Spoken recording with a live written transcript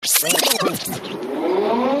Uh-oh.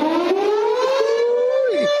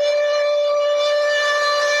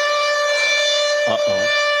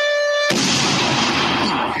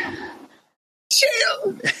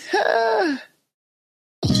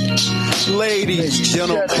 Ladies,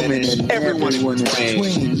 gentlemen, everyone in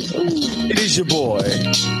between. It is your boy,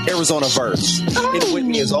 Arizona Verse. And with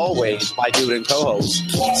me, as always, my dude and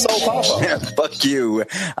co-host, Soul Papa. Fuck you.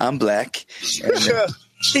 I'm black.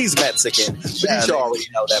 He's Mexican. But you should already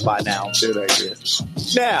know that by now.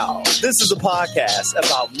 Now, this is a podcast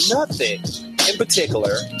about nothing in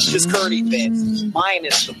particular, just current events,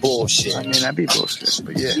 minus the bullshit. I mean, I be bullshit,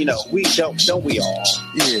 but yeah. You know, we don't we all?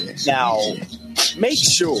 Yeah. Now, make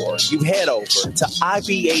sure you head over to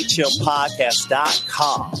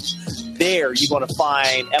ibhmpodcast.com. There, you're going to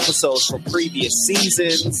find episodes from previous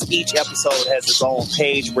seasons. Each episode has its own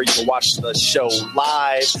page where you can watch the show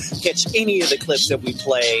live, catch any of the clips that we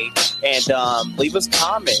play, and leave us a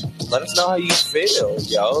comment. Let us know how you feel,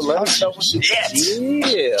 yo. Let us know what you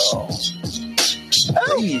feel.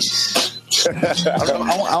 Please.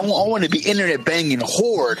 I want to be internet banging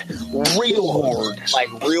horde, real horde, like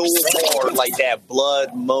real horde, like that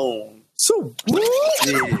blood moon. So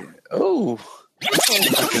yeah. Oh.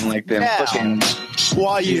 Fucking like them. Now, fucking.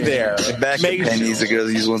 While you there, back to pennies the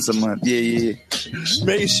girls use once a month. Yeah.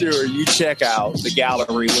 Make sure you check out the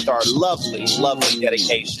gallery with our lovely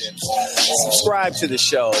dedications. Subscribe to the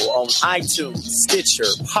show on iTunes, Stitcher,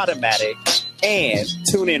 Podomatic, and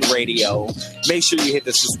TuneIn Radio. Make sure you hit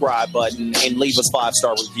the subscribe button and leave us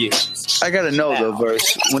 5-star reviews. I gotta know though,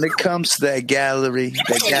 Verse. When it comes to that gallery,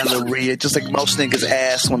 it's just like most niggas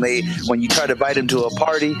ask when you try to invite them to a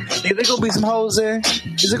party. Is there gonna be some hoes there?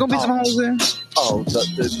 Is there gonna be some hoes there? Oh,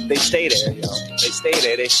 they stay there, yo. They stay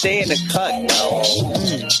there. They stay in the cut, yo.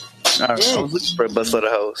 All right, I was looking for a busload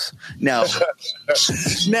of hoes. Now,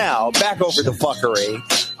 back over to fuckery.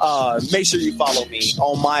 Make sure you follow me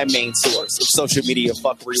on my main source of social media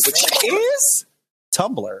fuckery, which is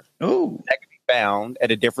Tumblr. Ooh. That can be found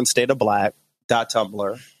at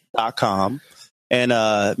adifferentstateofblack.tumblr.com.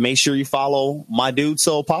 And make sure you follow my dude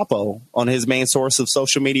Soul Papo on his main source of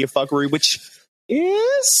social media fuckery, which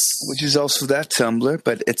is also that Tumblr,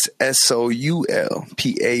 but it's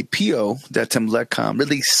SOULPAPO.tumblr.com.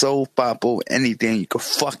 Really, Soul Papo, anything you can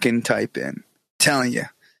fucking type in. Telling you,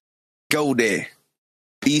 go there.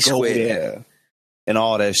 Be square. And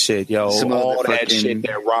all that shit, yo. All that shit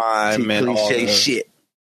that rhyme and all that shit.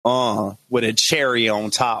 With a cherry on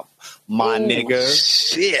top, my nigga.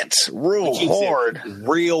 Shit. Real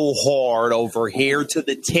hard over here to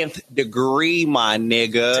the 10th degree, my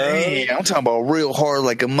nigga. Damn, I'm talking about real hard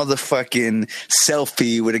like a motherfucking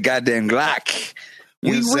selfie with a goddamn Glock.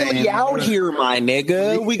 We really out here, my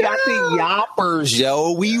nigga. We got the yoppers,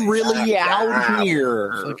 yo. We really out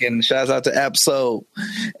here. Fucking shouts out to Absol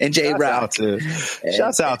and J Rock.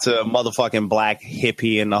 Shouts out to motherfucking Black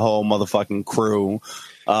Hippie and the whole motherfucking crew.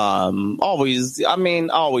 Always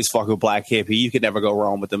fuck with Black Hippie. You could never go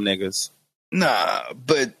wrong with them niggas. Nah,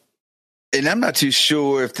 and I'm not too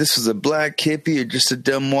sure if this was a black hippie or just a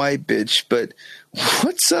dumb white bitch, but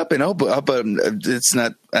what's up? And it's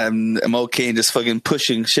not, I'm okay in just fucking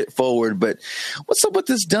pushing shit forward, but what's up with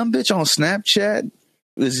this dumb bitch on Snapchat?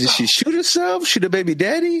 Did she shoot herself? Shoot her baby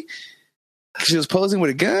daddy? She was posing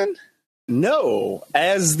with a gun? No.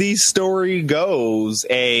 As the story goes,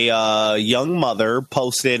 a young mother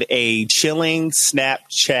posted a chilling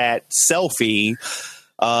Snapchat selfie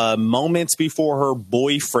moments before her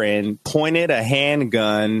boyfriend pointed a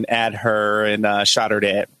handgun at her and shot her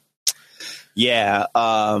dead. Yeah,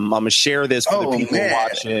 I'm going to share this for the people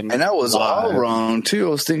watching. And I was all wrong, too. I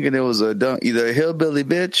was thinking it was either a hillbilly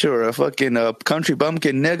bitch or a fucking country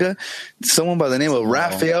bumpkin nigga. Someone by the name of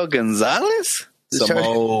Rafael Gonzalez? Some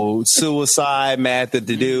old suicide, mad that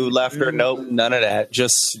the dude left her. Nope, none of that.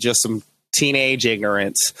 Just some teenage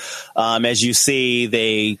ignorance. As you see,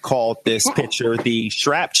 they called this picture the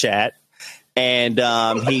Strap Chat, and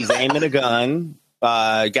he's aiming a gun.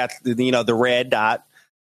 Got the red dot,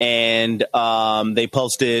 and they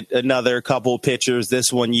posted another couple pictures.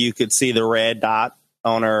 This one you could see the red dot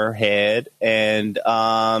on her head, and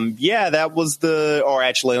that was or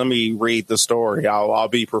actually let me read the story. I'll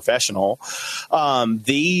be professional.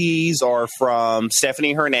 These are from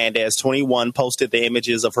Stephanie Hernandez, 21, posted the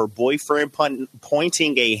images of her boyfriend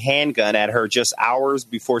pointing a handgun at her just hours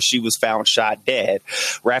before she was found shot dead.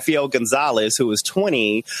 Rafael Gonzalez, who is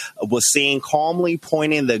 20, was seen calmly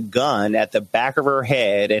pointing the gun at the back of her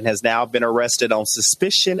head and has now been arrested on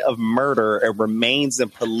suspicion of murder and remains in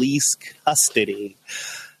police custody.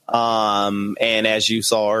 And as you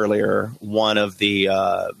saw earlier, one of the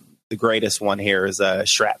greatest one here is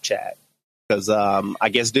Strap Chat. because I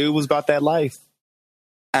guess dude was about that life.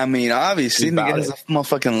 I mean, obviously, He's nigga about has a it.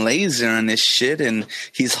 motherfucking laser on this shit, and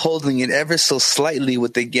he's holding it ever so slightly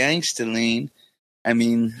with the gangster lean. I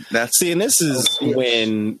mean, that's See, and this is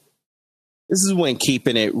when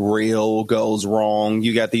keeping it real goes wrong.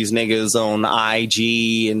 You got these niggas on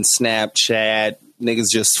IG and Snapchat, niggas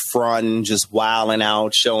just fronting, just wilding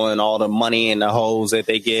out, showing all the money and the hoes that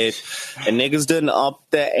they get. And niggas didn't up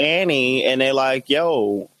the ante, and they like,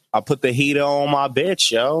 yo, I put the heater on my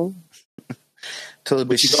bitch, yo. told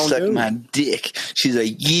the bitch to suck my dick. She's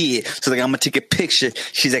like, yeah. So like, I'm gonna take a picture.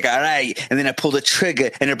 She's like, all right. And then I pull the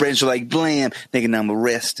trigger, and her brains were like, blam. Nigga, now I'm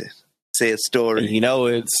arrested. Say a story. And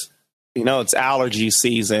it's allergy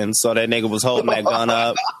season, so that nigga was holding that gun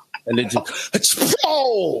up, and it just,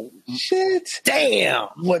 oh shit, damn.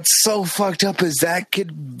 What's so fucked up is that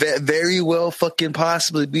could very well fucking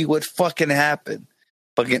possibly be what fucking happened.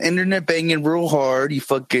 Fucking internet banging real hard. You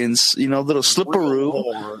fucking, little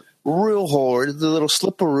slipperoo. Real hard. The little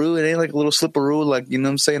slipperoo. It ain't like a little slipperoo, like, you know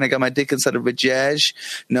what I'm saying? I got my dick inside of a jazz.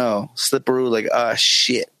 No, slipperoo, like,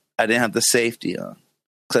 shit. I didn't have the safety on.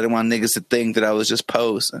 Because I didn't want niggas to think that I was just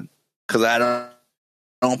posing. Because I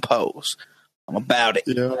don't pose. I'm about it.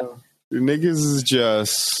 Yeah. Niggas is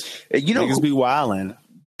just, niggas be wildin'.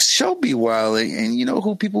 Show be wilding, and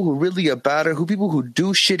who people who really about it, who people who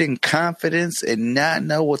do shit in confidence and not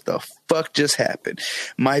know what the fuck just happened.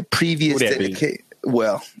 My previous dedication,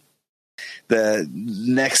 well, the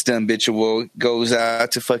next dumb bitch goes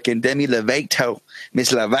out to fucking Demi Lovato,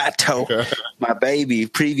 Miss Lovato, my baby.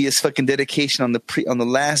 Previous fucking dedication on the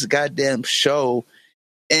last goddamn show,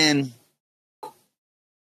 and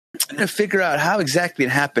I'm gonna figure out how exactly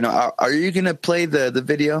it happened. Are you gonna play the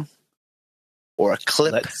video? Or a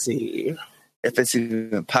clip. Let's see if it's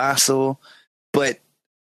even possible. But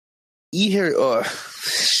you hear,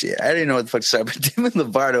 shit, I didn't know what the fuck to start. But Demi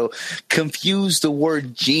Lovato confused the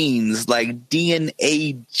word genes, like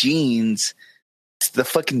DNA genes, the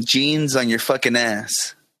fucking genes on your fucking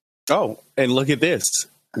ass. Oh, and look at this.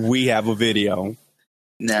 We have a video.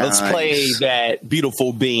 Nice. Let's play that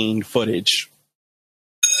beautiful bean footage.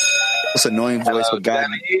 This annoying voice, but God,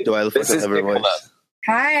 do I look like a ever voice?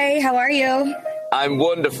 Hi, how are you? I'm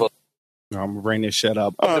wonderful. I'm going to bring this shit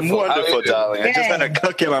up. I'm wonderful, darling. I just had a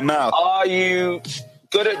cook in my mouth. Are you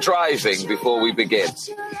good at driving before we begin?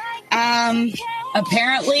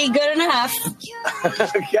 Apparently good enough.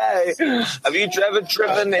 Okay. Have you ever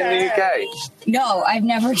driven in the UK? No, I've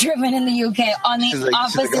never driven in the UK on the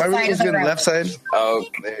opposite side of the road. Left side?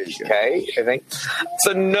 Okay, I think.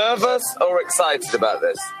 So nervous or excited about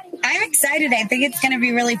this? I'm excited. I think it's going to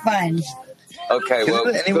be really fun. Okay, well,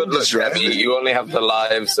 good luck, Debbie. You only have the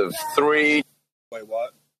lives of 3. Wait,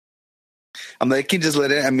 what? I'm like, can you just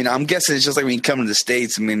let it? I mean, I'm guessing it's just like when you come to the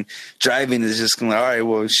States. I mean, driving is just like, all right,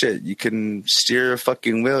 well, shit, you can steer a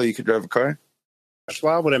fucking wheel. You can drive a car. That's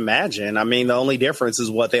what I would imagine. I mean, the only difference is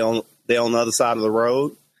what they on the other side of the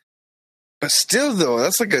road. But still, though,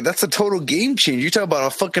 that's a total game changer. You talk about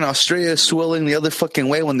a fucking Australia swirling the other fucking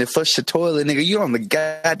way when they flush the toilet, nigga. You're on the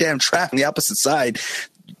goddamn track on the opposite side.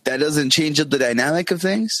 That doesn't change up the dynamic of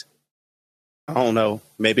things? I don't know.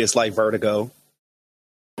 Maybe it's like Vertigo.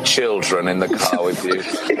 Children in the car with you.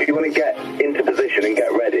 If you want to get into position and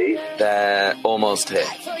get ready. They're almost here.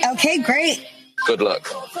 Okay, great. Good luck.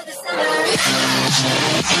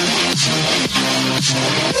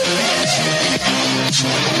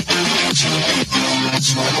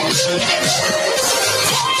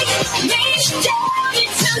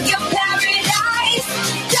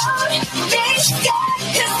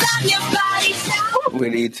 We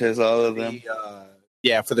need to all of them.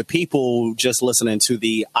 Yeah, for the people just listening to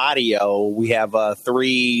the audio, we have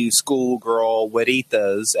 3 schoolgirl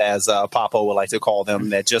güeritas, as Papo would like to call them,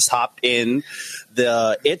 that just hopped in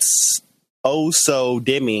the It's Oh So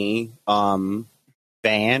Demi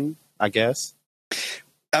van, I guess.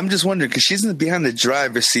 I'm just wondering, because she's behind the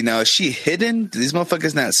driver's seat now. Is she hidden? Do these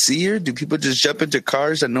motherfuckers not see her? Do people just jump into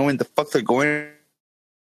cars and knowing the fuck they're going?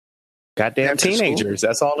 Goddamn teenagers,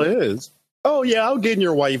 that's all it is. Oh, yeah, I'll get in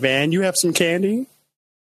your white van. You have some candy?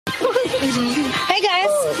 Hey guys.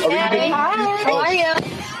 Hey. How are you?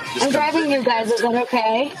 I'm driving you guys. Is that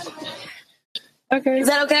okay? Okay. Is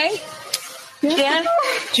that okay? Yeah.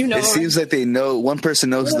 Do you know? It seems like they know. One person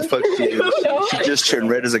knows the fuck she is. She just turned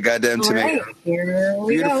red as a goddamn tomato. Right, here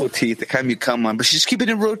we Beautiful go. teeth. The kind you come on, but she's keeping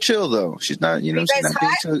it real chill though. She's not,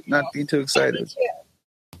 she's not being too excited.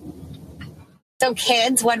 So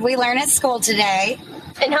kids, what did we learn at school today?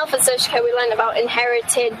 In health and social care, we learned about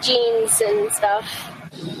inherited genes and stuff.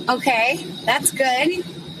 Okay, that's good.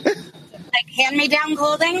 Like hand-me-down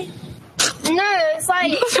clothing? No, it's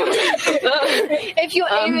like if your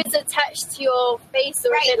aim is attached to your face,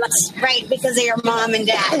 or Right, right, because of your mom and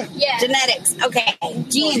dad. Yeah. Genetics. Okay.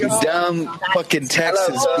 Genes. Dumb fucking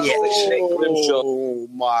Texas bitch. Oh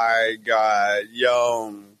my god,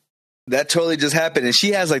 yo. That totally just happened, and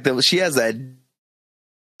she has that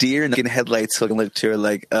deer in the headlights looking look to her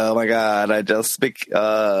like, oh my god, I just speak.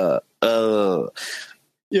 Shouts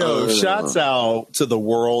out to the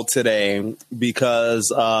world today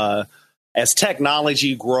because as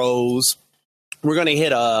technology grows, we're going to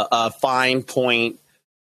hit a fine point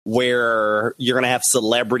where you're going to have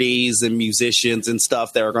celebrities and musicians and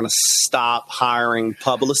stuff that are going to stop hiring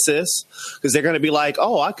publicists because they're going to be like,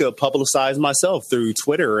 oh, I could publicize myself through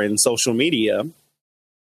Twitter and social media.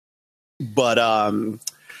 But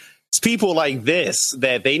it's people like this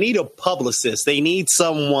that they need a publicist. They need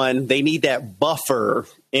someone, they need that buffer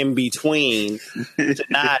in between to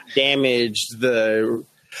not damage the...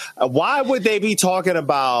 why would they be talking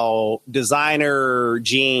about designer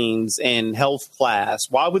jeans and health class?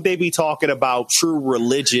 Why would they be talking about true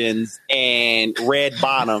religions and red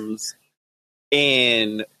bottoms?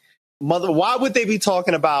 And why would they be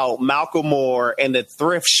talking about Malcolm Moore and the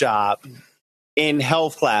thrift shop in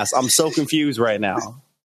health class? I'm so confused right now.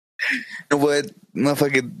 You know what,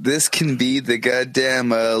 motherfucker, this can be the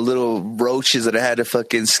goddamn little roaches that I had to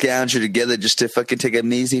fucking scounger together just to fucking take a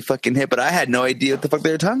measly fucking hit, but I had no idea what the fuck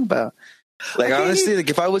they were talking about. Like, honestly,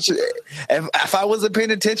 like if I wasn't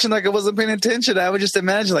paying attention, like I wasn't paying attention, I would just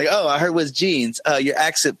imagine like, oh, I heard it was jeans. Your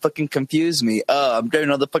accent fucking confused me. I'm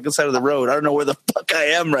driving on the fucking side of the road. I don't know where the fuck I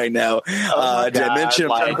am right now. Did I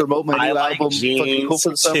mention I'm trying to promote my new album? Fucking Cool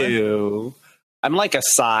for the Summer? Too. I'm like a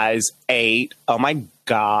size 8. Oh my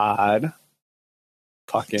god.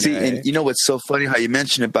 Fucking See, and you know what's so funny how you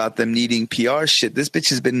mentioned about them needing PR shit? This bitch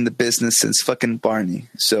has been in the business since fucking Barney.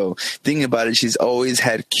 So thinking about it, she's always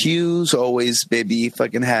had cues, always maybe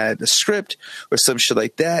fucking had a script or some shit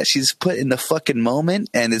like that. She's put in the fucking moment,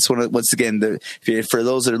 and it's once again, for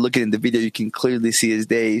those that are looking in the video, you can clearly see his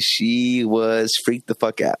day. She was freaked the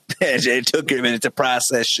fuck out. It took her a minute to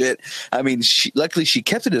process shit. I mean, luckily she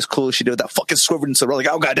kept it as cool as she did with that fucking swerving. So we're like,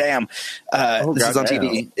 oh goddamn, this is on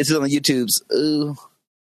TV. This is on the YouTubes. Ooh.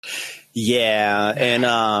 Yeah,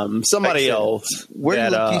 and somebody else. We're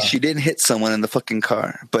lucky she didn't hit someone in the fucking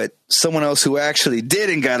car, but someone else who actually did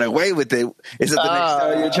and got away with it. Is it the next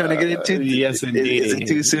story you're trying to get into? Yes, indeed. Is it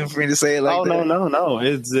too soon for me to say it like that? Oh, no.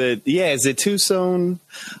 Is it too soon?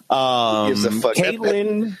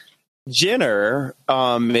 Caitlyn Jenner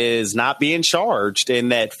is not being charged in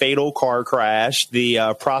that fatal car crash.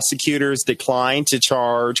 The prosecutors declined to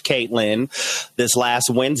charge Caitlyn this last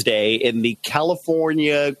Wednesday in the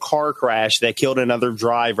California car crash that killed another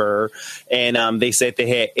driver. And they said they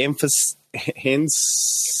had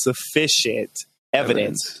insufficient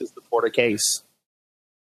evidence to support a case.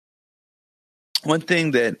 One thing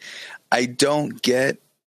that I don't get,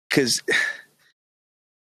 because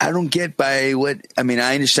I don't get by I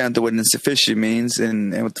understand what insufficient means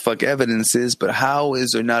and what the fuck evidence is, but how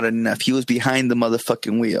is there not enough? He was behind the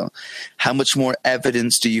motherfucking wheel. How much more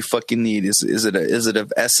evidence do you fucking need? Is it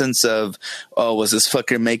of essence of, oh, was this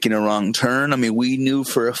fucker making a wrong turn? I mean, we knew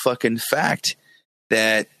for a fucking fact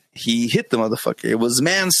that he hit the motherfucker. It was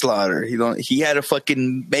manslaughter. He had to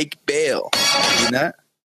fucking make bail. You know that?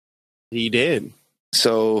 He did.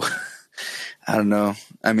 So I don't know.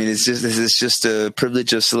 I mean, is this just a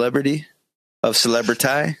privilege of celebrity, of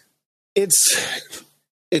celebrity? It's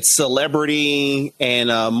celebrity,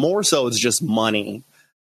 and more so, it's just money.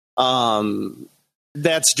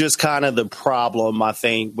 That's just kind of the problem, I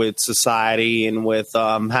think, with society and with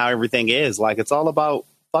how everything is. Like, it's all about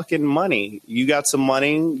fucking money. You got some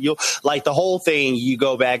money, you'll like the whole thing. You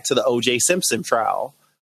go back to the O.J. Simpson trial.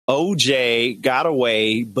 OJ got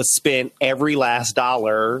away, but spent every last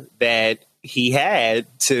dollar that he had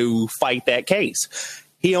to fight that case.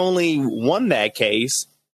 He only won that case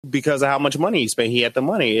because of how much money he spent. He had the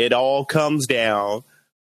money. It all comes down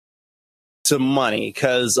to money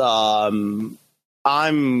because I'm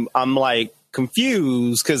like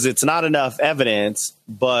confused because it's not enough evidence.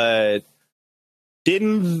 But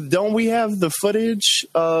don't we have the footage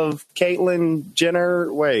of Caitlyn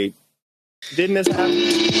Jenner? Wait, didn't this happen?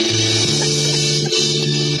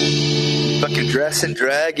 Fucking dress and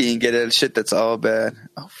drag and get at shit that's all bad.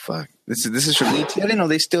 Oh fuck! This is from ET. I didn't know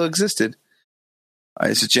they still existed. All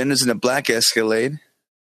right, so Jenner's in a black Escalade.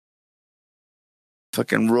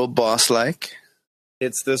 Fucking real boss like.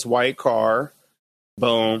 It's this white car.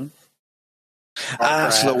 Boom.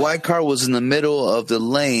 So the white car was in the middle of the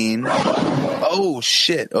lane. Oh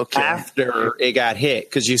shit! Okay. After it got hit,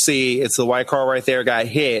 because you see, it's the white car right there. Got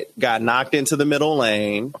hit, got knocked into the middle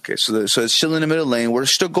lane. Okay, so it's still in the middle lane. We're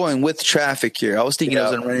still going with traffic here. I was thinking I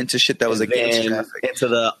was gonna run into shit that was against traffic. Into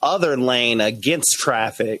the other lane against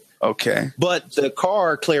traffic. Okay. But the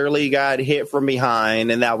car clearly got hit from behind,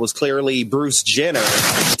 and that was clearly Bruce Jenner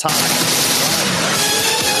at the time.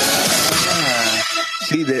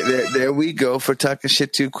 See, there we go for talking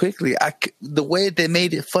shit too quickly. The way they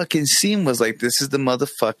made it fucking seem was like, this is the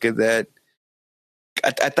motherfucker that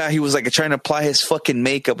I thought he was like trying to apply his fucking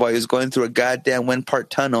makeup while he was going through a goddamn wind part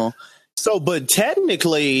tunnel. So, but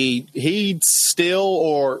technically, he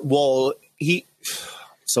still,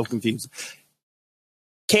 so confused.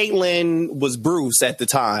 Caitlyn was Bruce at the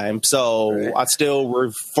time, so right. I still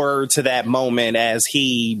refer to that moment as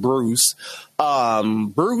Bruce.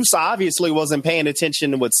 Bruce obviously wasn't paying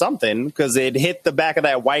attention with something because it hit the back of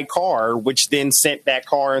that white car, which then sent that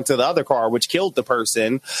car into the other car, which killed the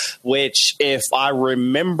person, which, if I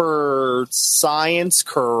remember science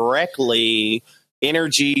correctly,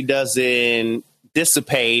 energy doesn't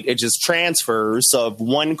dissipate, it just transfers. So if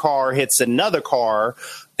one car hits another car,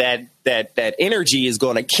 that energy is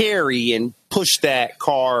going to carry and push that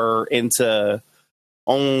car into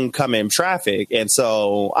oncoming traffic. And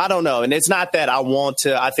so I don't know. And it's not that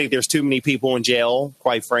I think there's too many people in jail.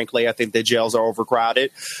 Quite frankly, I think the jails are overcrowded.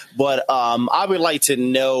 But I would like to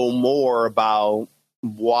know more about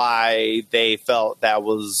why they felt that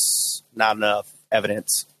was not enough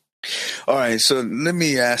evidence. All right, so let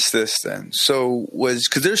me ask this then. So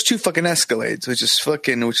because there's two fucking Escalades, which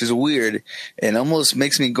is weird, and almost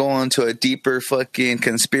makes me go on to a deeper fucking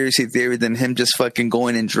conspiracy theory than him just fucking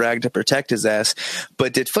going and drag to protect his ass.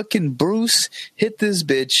 But did fucking Bruce hit this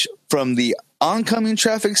bitch from the oncoming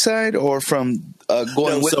traffic side or from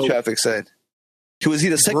going with the traffic side? Was he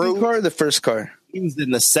the second car or the first car? He was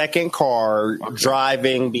in the second car,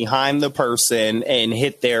 driving behind the person, and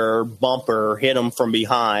hit their bumper, hit them from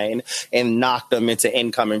behind, and knocked them into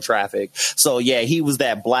incoming traffic. So, yeah, he was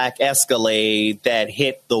that black Escalade that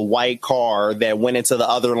hit the white car that went into the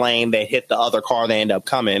other lane, that hit the other car, they ended up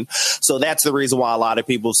coming. So that's the reason why a lot of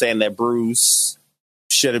people saying that Bruce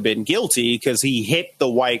should have been guilty, because he hit the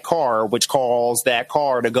white car, which caused that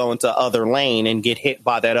car to go into other lane and get hit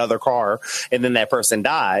by that other car, and then that person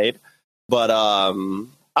died. But I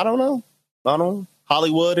don't know.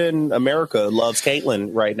 Hollywood and America loves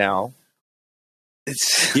Caitlyn right now.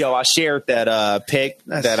 I shared that pic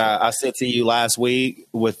that I sent to you last week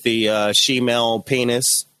with the she-male penis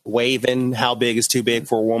waving. How big is too big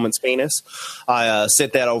for a woman's penis? I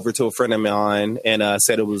sent that over to a friend of mine and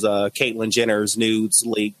said it was Caitlyn Jenner's nudes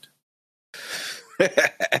leaked.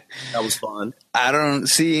 That was fun.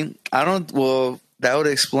 That would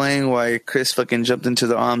explain why Chris fucking jumped into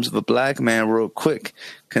the arms of a black man real quick,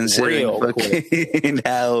 considering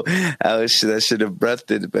how that should have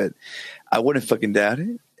breathed it. But I wouldn't fucking doubt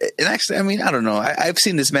it. And actually, I mean, I don't know. I've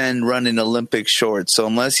seen this man run in Olympic shorts, so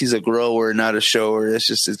unless he's a grower, not a shower, it's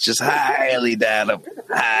just highly doubtable.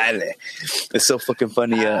 Highly. It's so fucking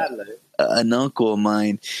funny. An uncle of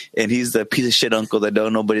mine, and he's the piece of shit uncle that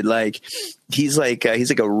don't nobody like. He's like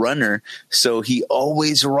a runner, so he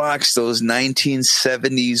always rocks those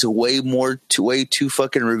 1970s way too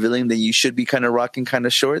fucking revealing than you should be kind of rocking kind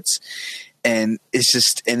of shorts. And it's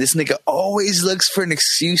just, and this nigga always looks for an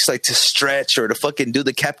excuse like to stretch or to fucking do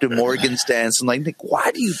the Captain Morgan stance. I'm like,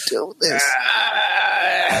 why do you do this?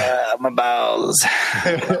 My balls.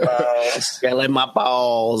 Gotta let my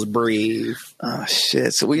balls breathe. Oh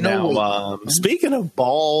shit! So we know. Speaking of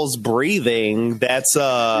balls breathing, that's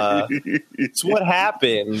it's what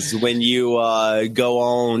happens when you go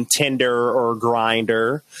on Tinder or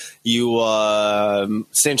Grindr. You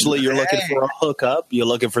essentially you're looking for a hookup. You're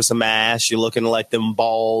looking for some ass. You're looking to let them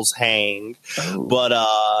balls hang. Oh.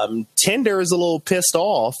 But Tinder is a little pissed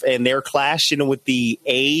off, and they're clashing with the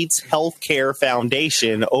AIDS Healthcare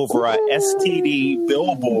Foundation over a STD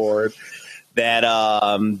billboard that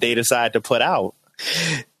they decided to put out.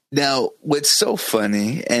 Now, what's so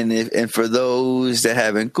funny, and for those that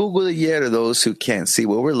haven't Googled it yet, or those who can't see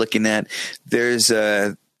what we're looking at, there's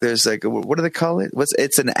like, what do they call it?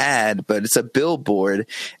 It's an ad, but it's a billboard,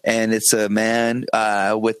 and it's a man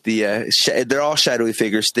with the they're all shadowy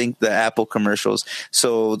figures. Think the Apple commercials.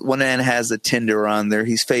 So one man has the Tinder on there.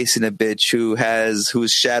 He's facing a bitch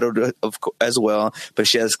who's shadowed as well, but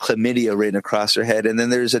she has chlamydia written across her head. And then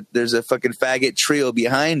there's a fucking faggot trio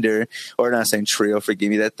behind her, or not saying trio. Forgive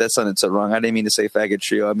me, that sounded so wrong. I didn't mean to say faggot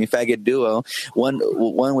trio. I mean faggot duo. One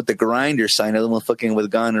with the Grindr sign, other one fucking with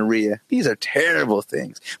gonorrhea. These are terrible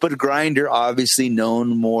things. But Grindr, obviously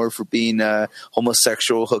known more for being a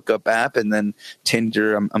homosexual hookup app, and then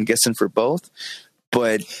Tinder, I'm guessing for both.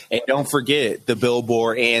 But and don't forget, the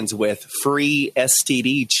billboard ends with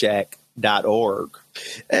freestdcheck.org.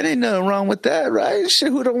 And ain't nothing wrong with that, right?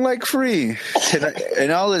 Shit, who don't like free?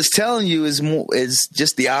 And all it's telling you is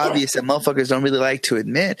just the obvious that motherfuckers don't really like to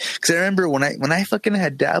admit. Because I remember when I fucking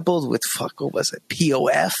had dabbled with what was it,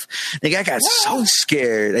 POF? Like I got so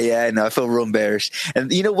scared. Yeah, I know. I felt real embarrassed.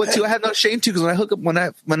 And you know what? Too, I have no shame too. Because when I hook up, when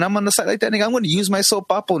I'm on the site like that, nigga, I'm going to use my soap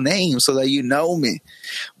opera name so that you know me.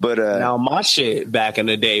 But now my shit back in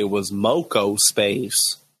the day was Moco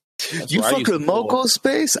Space. You fuck with Moco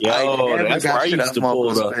Space? Yo, that's where I used to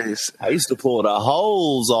pull the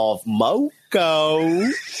holes off Moco.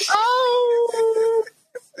 Oh,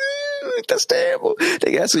 that's terrible.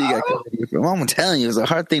 That's what you got coming from. I'm telling you, it was a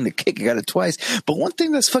hard thing to kick. I got it twice. But one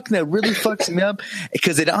thing that really fucks me up,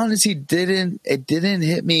 because it honestly didn't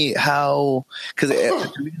hit me how, because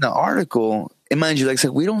in the article, and mind you, like I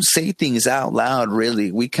said, we don't say things out loud,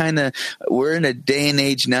 really. We're in a day and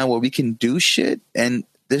age now where we can do shit, and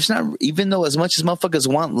there's not, even though as much as motherfuckers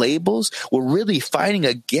want labels, we're really fighting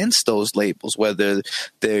against those labels, whether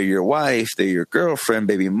they're your wife, they're your girlfriend,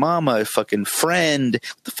 baby mama, a fucking friend.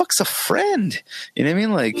 What the fuck's a friend? You know what I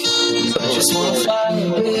mean? Like,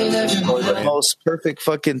 the most perfect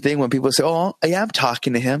fucking thing when people say, oh, yeah, I'm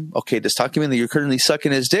talking to him. Okay, does talking mean that you're currently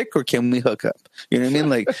sucking his dick, or can we hook up? You know what I mean?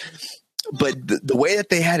 Like, but the way that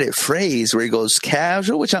they had it phrased, where he goes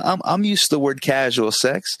casual, which I'm used to the word casual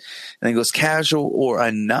sex, and he goes casual or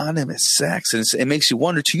anonymous sex, and it makes you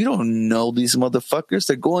wonder too. You don't know these motherfuckers;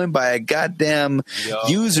 they're going by a goddamn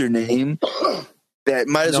username that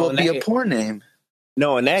might as well be a porn name.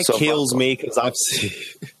 No, and that kills me because I've seen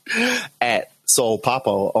at Soul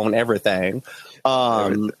Papa on everything.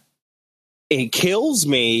 It kills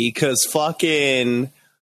me because fucking.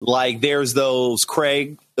 Like there's those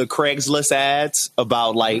the Craigslist ads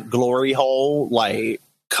about like glory hole, like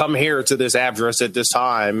come here to this address at this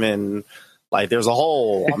time, and like there's a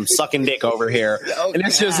hole. I'm sucking dick over here, and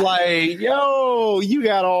it's just like, yo, you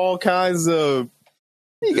got all kinds of,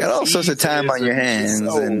 you got all sorts of time on your hands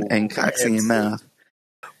and cocks in your mouth.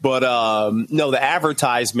 But no, the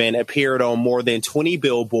advertisement appeared on more than 20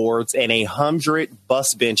 billboards and 100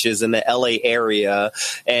 bus benches in the LA area.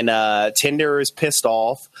 And Tinder is pissed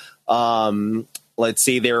off. Let's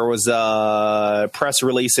see, there was a press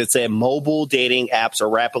release that said mobile dating apps are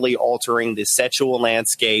rapidly altering the sexual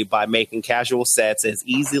landscape by making casual sex as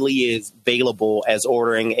easily as available as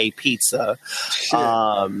ordering a pizza.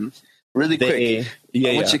 Really quick,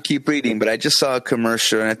 I want you to keep reading, but I just saw a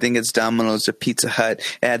commercial, and I think it's Domino's or Pizza Hut.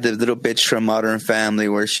 It had the little bitch from Modern Family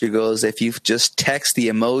where she goes, if you just text the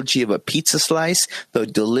emoji of a pizza slice, they'll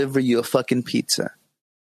deliver you a fucking pizza.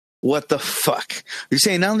 What the fuck? You're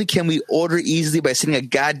saying not only can we order easily by sending a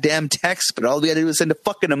goddamn text, but all we gotta do is send a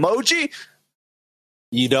fucking emoji?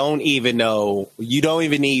 You don't even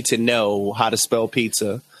need to know how to spell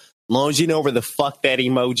pizza. Long as you know where the fuck that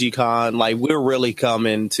emoji con, like we're really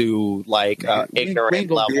coming to like ignorant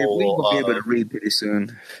level. We're gonna be able to read pretty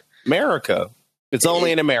soon. America, it's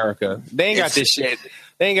only in America. They ain't got this shit.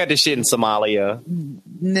 They ain't got this shit in Somalia,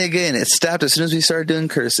 nigga. And it stopped as soon as we started doing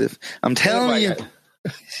cursive. I'm telling you.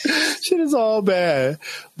 Shit is all bad.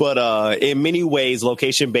 But in many ways,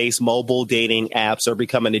 location-based mobile dating apps are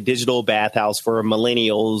becoming a digital bathhouse for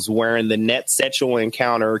millennials, wherein the net sexual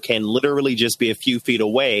encounter can literally just be a few feet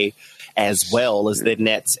away, as well as the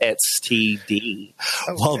net's STD.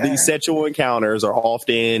 While these sexual encounters are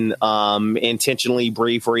often intentionally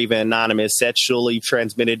brief or even anonymous, sexually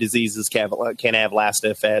transmitted diseases can have lasting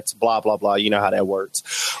effects, blah, blah, blah. You know how that works.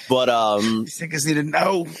 But these niggas need to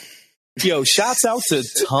know. Yo, shouts out to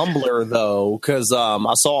Tumblr though, because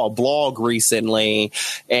I saw a blog recently,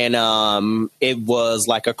 and it was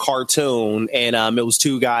like a cartoon, and it was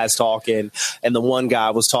two guys talking, and the one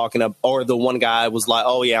guy was the one guy was like,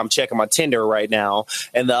 "Oh yeah, I'm checking my Tinder right now,"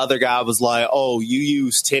 and the other guy was like, "Oh, you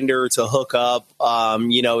use Tinder to hook up?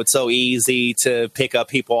 It's so easy to pick up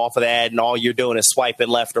people off of that, and all you're doing is swiping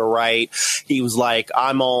left or right." He was like,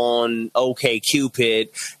 "I'm on OkCupid,"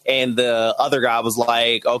 and the other guy was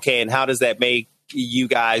like, "Okay, and how does that make you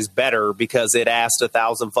guys better? Because it asked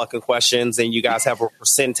 1,000 fucking questions and you guys have a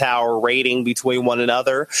percentile rating between one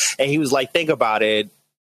another." And he was like, think about it.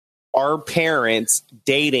 Our parents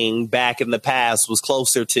dating back in the past was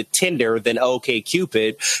closer to Tinder than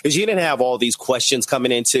OkCupid, because you didn't have all these questions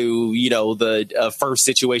coming into, the first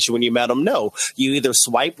situation when you met them. No, you either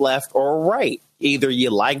swipe left or right. Either you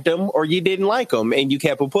liked them or you didn't like them, and you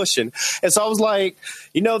kept on pushing. And so I was like,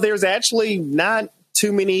 there's actually not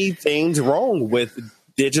too many things wrong with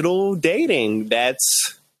digital dating.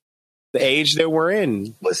 That's the age that we're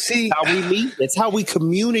in. But see, how we meet. It's how we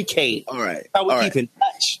communicate. All right. How we keep in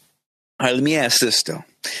touch. All right, let me ask this, though.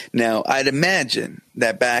 Now, I'd imagine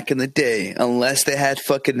that back in the day, unless they had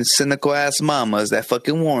fucking cynical-ass mamas that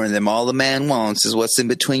fucking warned them all the man wants is what's in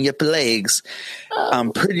between your legs,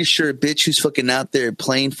 I'm pretty sure a bitch who's fucking out there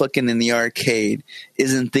playing fucking in the arcade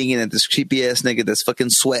isn't thinking that this creepy-ass nigga that's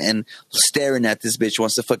fucking sweating, staring at this bitch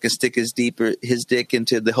wants to fucking stick his dick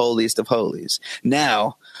into the holiest of holies.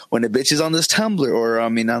 Now, when a bitch is on this Tumblr, or I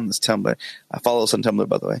mean, on this Tumblr, I follow some Tumblr,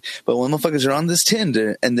 by the way, but when motherfuckers are on this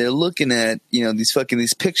Tinder and they're looking at, you know, these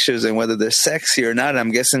pictures and whether they're sexy or not,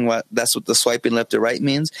 I'm guessing that's what the swiping left to right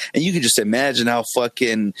means. And you can just imagine how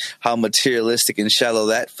materialistic and shallow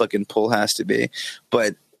that fucking pull has to be.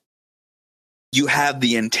 But you have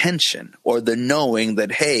the intention or the knowing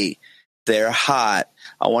that, hey, they're hot.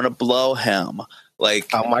 I want to blow him. Like,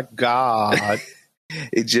 oh my God.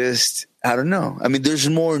 It just, I don't know. I mean, there's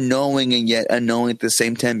more knowing and yet unknowing at the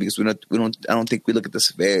same time because I don't think we look at the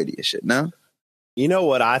severity of shit. No. You know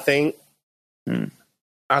what I think?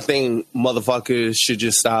 I think motherfuckers should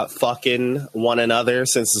just stop fucking one another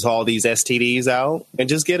since there's all these STDs out and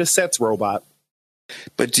just get a sex robot.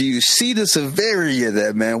 But do you see the severity of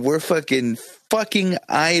that, man? We're fucking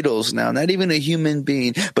idols now. Not even a human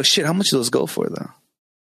being. But shit, how much do those go for, though?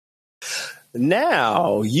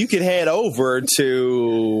 Now you can head over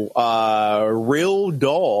to Real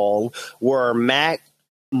Doll, where Mac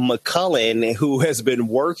McCullen, who has been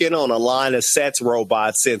working on a line of sex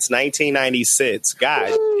robots since 1996.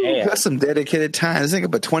 God damn. That's some dedicated time. This nigga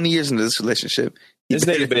about 20 years into this relationship. This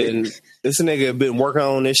nigga been working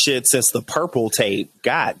on this shit since the purple tape.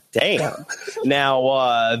 God damn.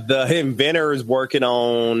 Now the inventor is working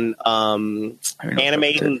on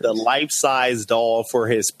animating the life-size doll for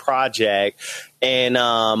his project. And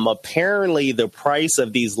apparently the price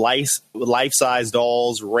of these life-size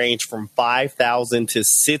dolls range from $5,000 to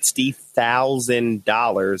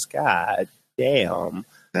 $60,000. God damn.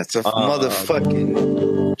 That's a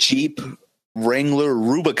motherfucking Jeep Wrangler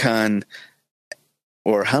Rubicon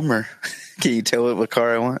or Hummer. Can you tell what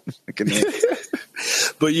car I want?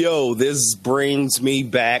 But yo, this brings me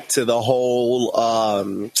back to the whole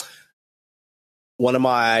one of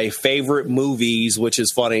my favorite movies, which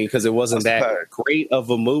is funny because it wasn't that great of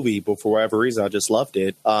a movie, but for whatever reason, I just loved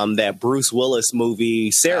it. That Bruce Willis movie,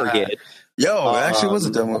 Surrogate. It actually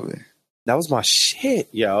wasn't that movie. That was my shit,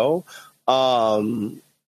 yo. It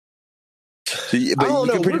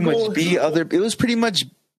was pretty much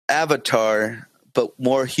Avatar, but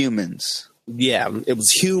more humans. Yeah, it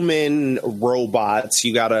was human robots.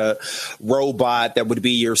 You got a robot that would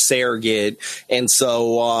be your surrogate. And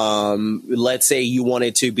so let's say you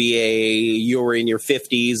wanted to be you were in your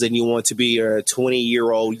 50s and you want to be a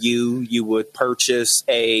 20-year-old you would purchase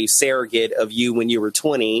a surrogate of you when you were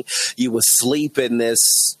 20. You would sleep in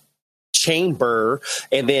this chamber,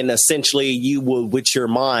 and then essentially you would, with your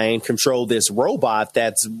mind, control this robot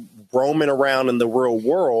that's roaming around in the real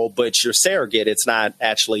world, but your surrogate, it's not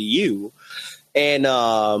actually you. And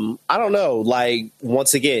I don't know, like,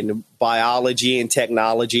 once again, biology and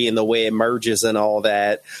technology and the way it merges and all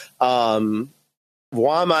that. Why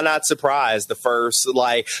am I not surprised? The first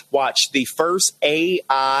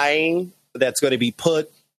AI that's going to be put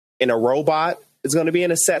in a robot is going to be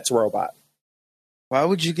in a sex robot. Why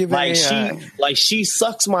would you give AI? She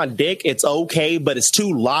sucks my dick. It's okay, but it's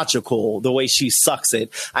too logical the way she sucks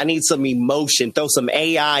it. I need some emotion. Throw some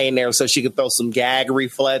AI in there so she can throw some gag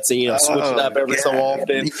reflex and switch it up every so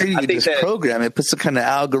often. You think just program it, put some kind of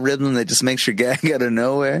algorithm that just makes your gag out of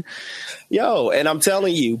nowhere. Yo, and I'm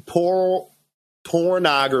telling you,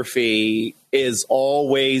 pornography is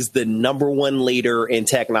always the number one leader in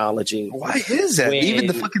technology. Why is that? Even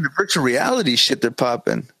the fucking virtual reality shit they're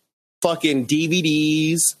popping. Fucking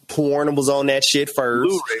DVDs, porn was on that shit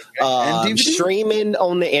first. Streaming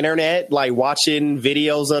on the internet, like watching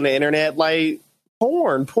videos on the internet, like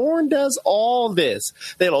porn. Porn does all this.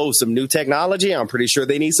 Some new technology. I'm pretty sure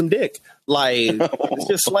they need some dick. Like, it's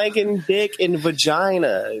just slanging dick and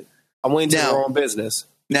vagina. I went into their own business.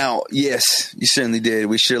 Now, yes, you certainly did.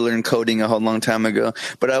 We should have learned coding a whole long time ago.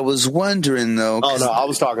 But I was wondering, though. Oh, no, I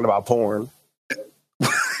was talking about porn.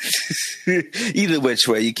 Either which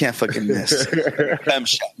way, you can't fucking miss. I'm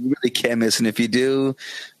sure you really can't miss, and if you do,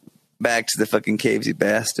 back to the fucking caves, you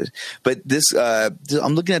bastard. But this, I'm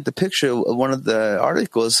looking at the picture of one of the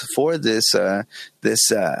articles for this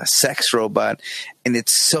sex robot, and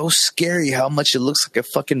it's so scary how much it looks like a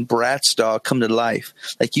fucking Bratz doll come to life.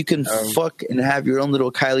 Like you can fuck and have your own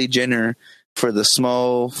little Kylie Jenner for the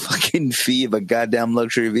small fucking fee of a goddamn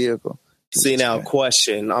luxury vehicle. See, now,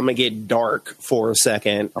 question. I'm going to get dark for a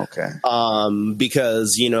second. Okay.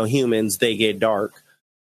 Because, humans, they get dark.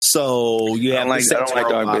 So you have I don't like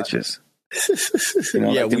dark bitches.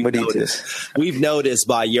 Yeah, we've noticed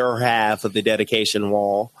by your half of the dedication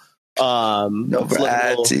wall.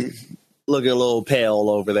 Looking a little pale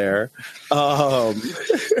over there.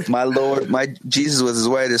 My Lord, my Jesus was as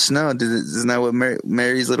white as snow. Isn't that what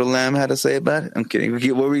Mary's little lamb had to say about it? I'm kidding. What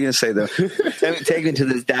were we going to say, though? Take me to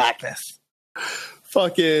this darkness.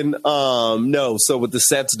 Fucking, no. So with the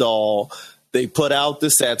Sets doll, they put out the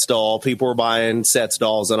Sets doll. People were buying Sets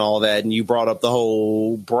dolls and all that. And you brought up the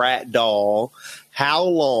whole Brat doll. How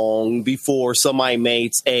long before somebody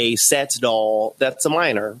makes a Sets doll that's a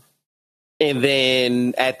minor? And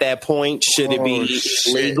then at that point, should it be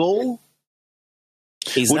legal?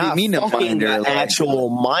 He's what not do you mean fucking an actual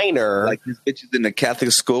minor. Like these bitches in the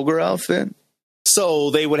Catholic schoolgirl outfit? So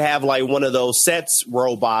they would have like one of those Sets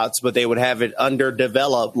robots, but they would have it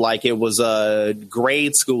underdeveloped like it was a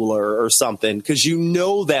grade schooler or something. Because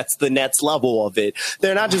that's the next level of it.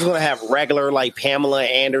 They're not just going to have regular like Pamela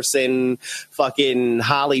Anderson, fucking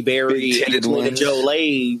Holly Berry, Angelina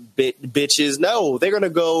Jolie bitches. No, they're going to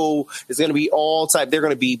go, it's going to be all type. They're going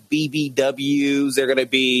to be BBWs. They're going to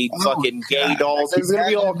be fucking gay dolls. There's going to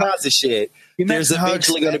be all kinds of shit. There's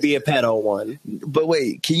eventually going to be a pedo one. But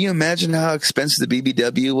wait, can you imagine how expensive the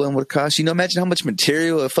BBW one would cost? Imagine how much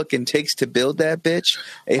material it fucking takes to build that bitch.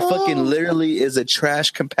 It fucking literally is a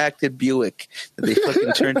trash compacted Buick that they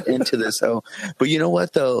fucking turned into this hoe. But you know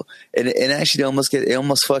what though? And actually it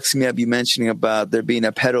almost fucks me up you mentioning about there being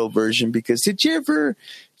a pedo version, because you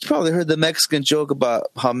probably heard the Mexican joke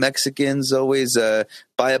about how Mexicans always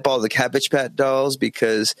buy up all the Cabbage Patch dolls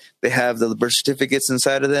because they have the birth certificates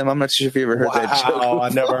inside of them. I'm not sure if you ever heard that joke. Wow, I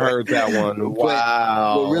never heard that one.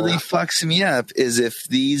 Wow. What really fucks me up is if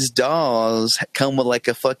these dolls come with like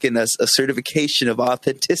a fucking a certification of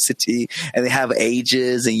authenticity and they have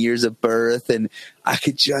ages and years of birth, and I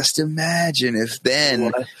could just imagine if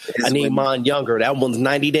then I need mine younger. That one's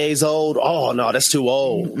 90 days old. Oh no, that's too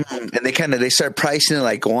old. And they start pricing it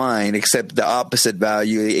like wine, except the opposite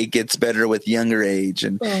value. It gets better with younger age.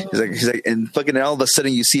 And he's like, and fucking all of a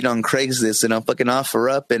sudden you see it on Craigslist, and I'll fucking offer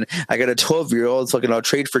up, and I got a 12-year-old. Fucking I'll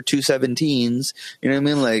trade for 2 17s. You know what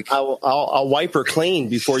I mean? Like I'll wipe her clean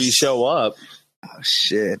before you show up. Oh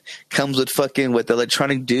shit! Comes with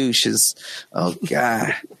electronic douches. Oh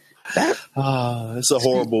god. It's a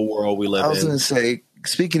horrible world we live in. I was going to say,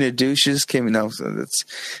 speaking of douches,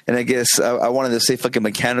 and I guess I wanted to say fucking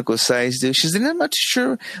mechanical size douches, and I'm not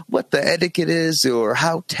sure what the etiquette is or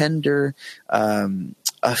how tender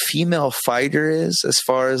a female fighter is as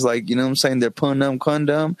far as like, you know what I'm saying, they're putting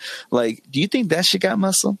condom. Like, do you think that shit got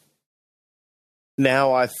muscle?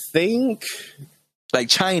 Now I think like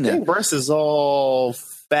China, breast is all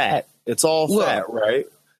fat. It's all fat, right?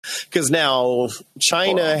 Because now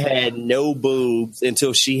China had no boobs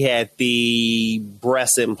until she had the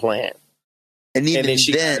breast implant, and even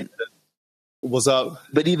then, what's up?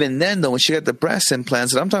 But even then, though, when she got the breast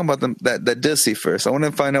implants, I'm talking about that Dissy first. I want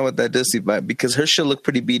to find out what that Dissy by, because her shit looked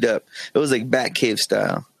pretty beat up. It was like Batcave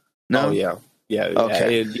style. No, yeah.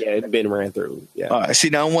 Okay, it'd been ran through. Yeah. All right. See,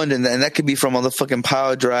 now I'm wondering, and that could be from all the fucking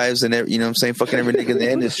power drives and you know what I'm saying, fucking every nigga in the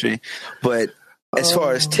industry. But as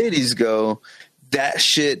far as titties go, that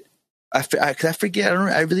shit, I forget.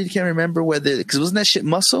 I really can't remember whether, because wasn't that shit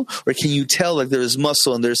muscle, or can you tell like there was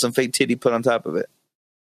muscle and there's some fake titty put on top of it?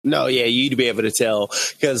 No, yeah, you'd be able to tell,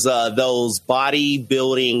 because those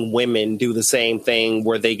bodybuilding women do the same thing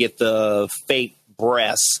where they get the fake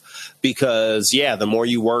breasts, because the more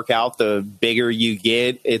you work out, the bigger you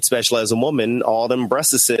get, especially as a woman. All them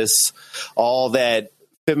breasts, all that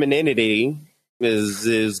femininity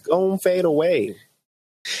is gonna fade away.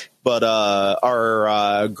 But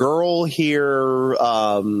our girl here,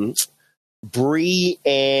 Brie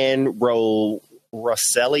Ann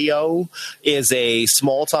Rossellio, is a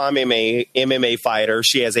small-time MMA fighter.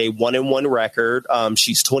 She has a 1-1 record.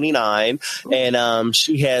 She's 29, and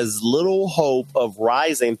she has little hope of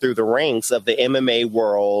rising through the ranks of the MMA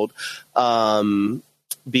world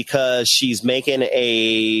because she's making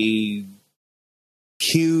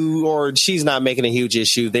she's not making a huge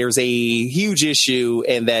issue. There's a huge issue,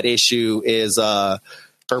 and that issue is her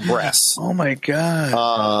breasts. Oh my god!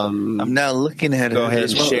 I'm now looking at it. Go ahead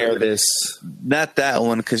and share this. Not that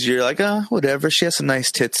one, because you're like, whatever. She has some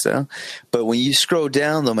nice tits though. But when you scroll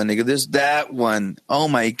down though, my nigga, there's that one. Oh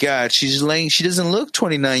my god, she's laying. She doesn't look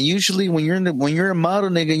 29. Usually, when you're a model,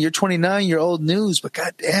 nigga, and you're 29, you're old news. But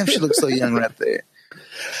goddamn, she looks so young right there.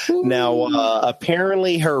 Now,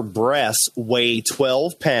 apparently her breasts weigh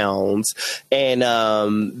 12 pounds, and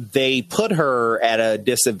they put her at a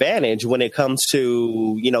disadvantage when it comes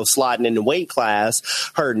to, slotting in the weight class.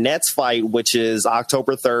 Her next fight, which is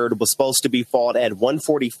October 3rd, was supposed to be fought at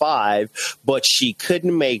 145, but she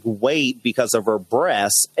couldn't make weight because of her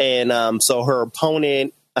breasts. And so her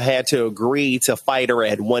opponent had to agree to fight her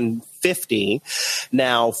at 150.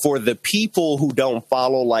 Now, for the people who don't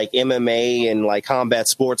follow like MMA and like combat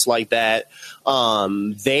sports like that,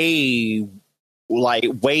 they like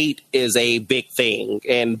weight is a big thing,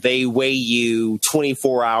 and they weigh you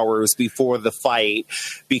 24 hours before the fight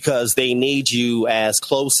because they need you as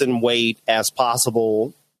close in weight as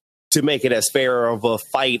possible to make it as fair of a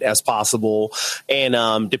fight as possible.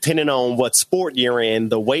 And depending on what sport you're in,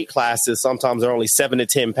 the weight classes sometimes are only 7 to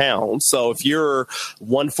 10 pounds. So if you're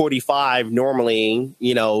 145 normally,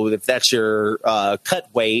 if that's your cut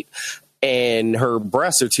weight, and her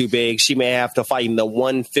breasts are too big, she may have to fight in the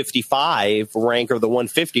 155 rank or the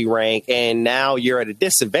 150 rank. And now you're at a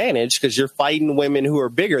disadvantage because you're fighting women who are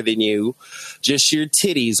bigger than you. Just your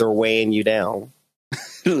titties are weighing you down.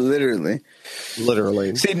 Literally.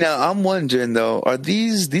 See, now I'm wondering though, are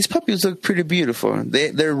these puppies look pretty beautiful?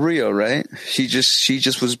 They're real, right? She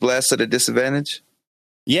just was blessed at a disadvantage.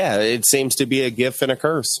 Yeah, it seems to be a gift and a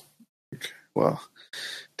curse. Well,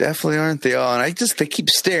 definitely aren't they all? And they keep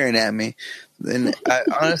staring at me, and I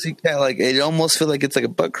honestly can't it almost feel like it's like a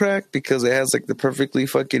butt crack because it has like the perfectly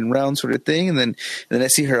fucking round sort of thing, and then I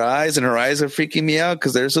see her eyes, and her eyes are freaking me out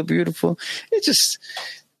because they're so beautiful. It just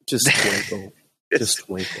twinkle. Just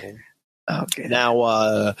twinkle. Okay.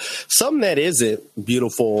 Now, something that isn't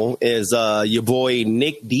beautiful is your boy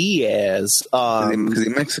Nick Diaz. Is he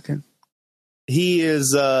Mexican? He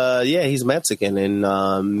is. He's Mexican,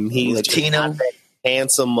 and he's Latino. Not that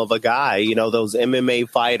handsome of a guy. Those MMA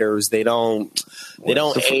fighters, they don't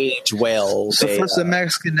age well. So first I'm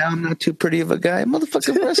Mexican, now I'm not too pretty of a guy.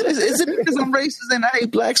 Motherfucker, is it because I'm racist and I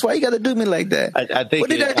hate blacks? Why you got to do me like that? I think.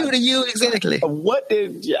 What did I do to you exactly? What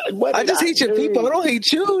did I just hate your people. I don't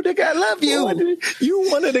hate you. Nigga, I love you. You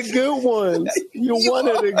wanted a good one. You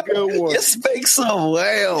wanted a good one. You speak so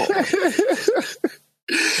well.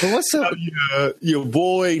 But what's up? Your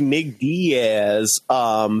boy Nick Diaz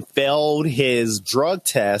failed his drug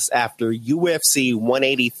test after UFC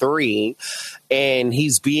 183, and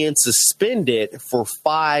he's being suspended for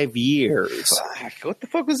 5 years. What the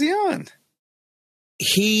fuck was he on?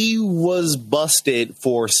 He was busted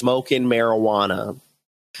for smoking marijuana.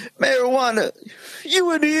 Marijuana?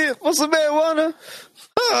 You idiot. What's some marijuana?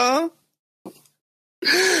 Huh?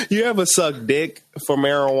 You ever suck dick for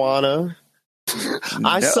marijuana? No.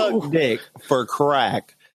 I suck dick for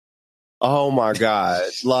crack. Oh my God.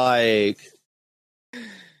 As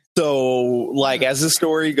the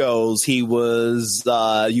story goes, he was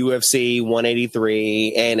UFC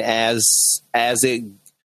 183, and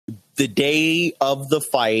the day of the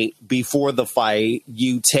fight, before the fight,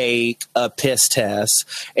 you take a piss test,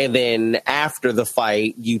 and then after the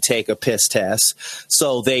fight, you take a piss test.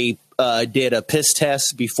 So they did a piss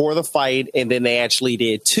test before the fight, and then they actually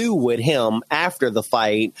did 2 with him after the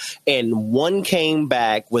fight, and 1 came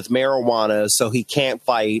back with marijuana, so he can't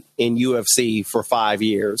fight in UFC for 5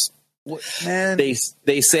 years. What, man?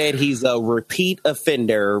 They said he's a repeat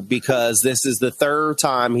offender because this is the 3rd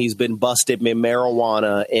time he's been busted with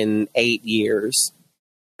marijuana in 8 years.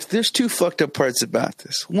 There's 2 fucked up parts about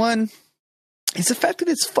this. One, it's the fact that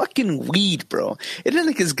it's fucking weed, bro. It isn't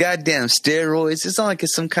like it's goddamn steroids. It's not like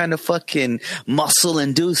it's some kind of fucking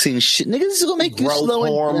muscle-inducing shit. Nigga, this is gonna make you growth slow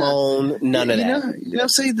hormone, none of that. You know what I'm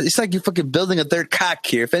saying? It's like you're fucking building a third cock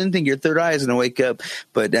here. If anything, your third eye is gonna wake up.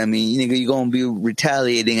 But I mean, you're gonna be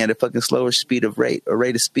retaliating at a fucking slower speed of rate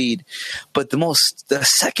of speed. But the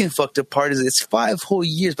second fucked up part is it's 5 whole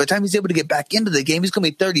years. By the time he's able to get back into the game, he's gonna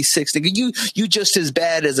be 36. Nigga, you just as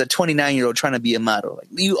bad as a 29-year-old trying to be a model. Like,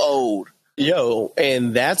 you old. Yo,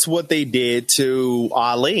 and that's what they did to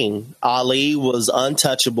Ali. Ali was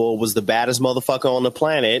untouchable, was the baddest motherfucker on the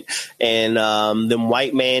planet, and them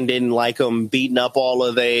white man didn't like him beating up all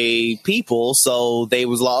of the people, so they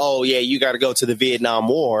was like, oh, yeah, you got to go to the Vietnam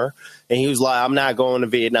War. And he was like, I'm not going to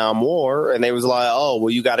Vietnam War. And they was like, oh, well,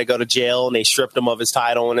 you got to go to jail. And they stripped him of his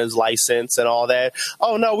title and his license and all that.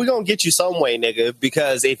 Oh, no, we're going to get you some way, nigga.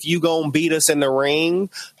 Because if you going to beat us in the ring,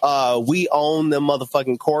 we own the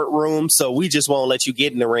motherfucking courtroom. So we just won't let you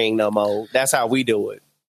get in the ring no more. That's how we do it.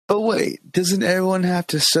 But wait, doesn't everyone have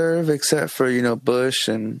to serve except for, Bush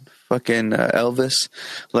and fucking Elvis?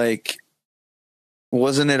 Like,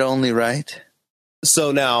 wasn't it only right?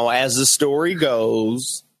 So now, as the story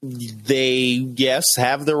goes, they, yes,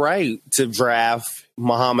 have the right to draft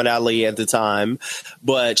Muhammad Ali at the time,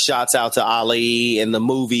 but shouts out to Ali in the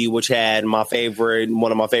movie, which had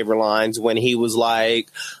one of my favorite lines when he was like,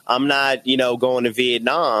 I'm not, going to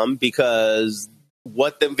Vietnam because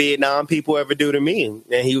what them Vietnam people ever do to me.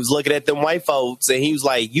 And he was looking at them white folks and he was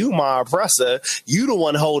like, you my oppressor, you the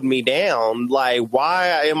one holding me down. Like,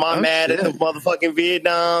 why am I mad at the motherfucking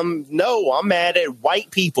Vietnam? No, I'm mad at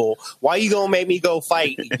white people. Why you gonna make me go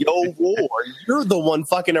fight your war? You're the one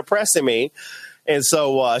fucking oppressing me. And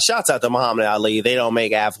so shouts out to Muhammad Ali. They don't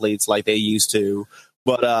make athletes like they used to.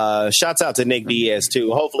 But shouts out to Nick Diaz,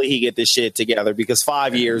 too. Hopefully he get this shit together because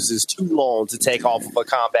 5 years is too long to take off of a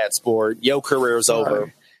combat sport. Your career's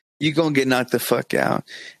over. You're going to get knocked the fuck out.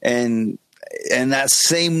 And that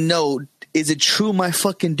same note, is it true my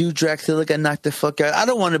fucking dude Dracula got knocked the fuck out? I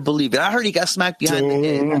don't want to believe it. I heard he got smacked behind the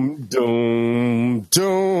head. Doom.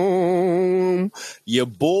 Your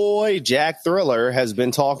boy Jack Thriller has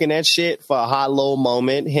been talking that shit for a hot little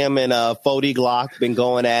moment. Him and Fody Glock been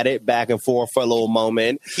going at it back and forth for a little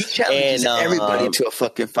moment. He challenges everybody to a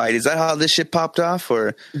fucking fight. Is that how this shit popped off?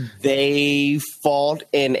 Or they fought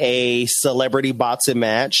in a celebrity boxing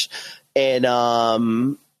match, and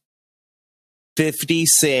 50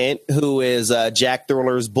 Cent, who is Jack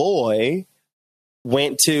Thriller's boy,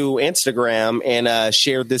 went to Instagram and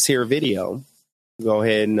shared this here video. Go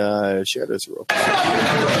ahead and share this real quick. I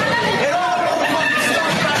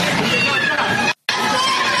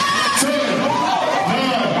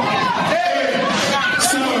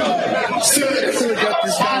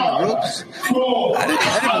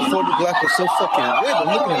didn't before the Glock was so fucking red.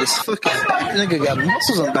 I'm looking at this fucking nigga got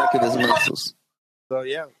muscles on the back of his muscles. So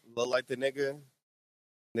yeah, look like the nigga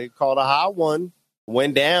called a hot one.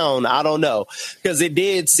 Went down. I don't know, because it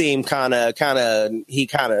did seem kind of he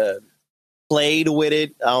played with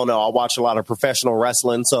it. I don't know. I watch a lot of professional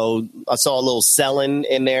wrestling, so I saw a little selling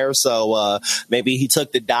in there. So maybe he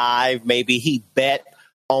took the dive. Maybe he bet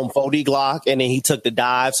on Fody Glock, and then he took the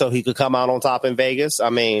dive so he could come out on top in Vegas. I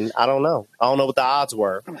mean, I don't know. I don't know what the odds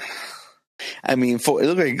were. I mean, it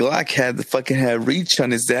looked like Glock had reach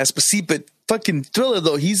on his ass. But fucking Thriller,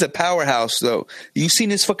 though, he's a powerhouse, though. You seen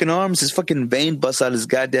his fucking arms? His fucking vein busts out his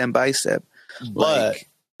goddamn bicep. But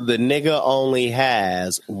the nigga only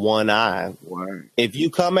has one eye. Word. If you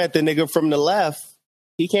come at the nigga from the left,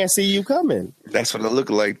 he can't see you coming. That's what it looked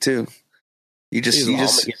like, too. You just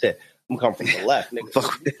I'm coming from the left,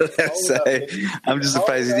 nigga. I'm just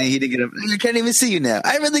surprised he didn't get up. I can't even see you now.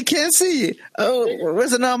 I really can't see you. Oh,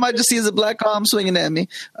 where's an arm? I just see is a black arm swinging at me.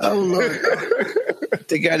 Oh, Lord.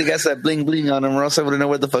 The guy that got that bling bling on him, or else I wouldn't know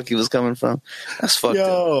where the fuck he was coming from. That's fucked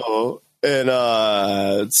up.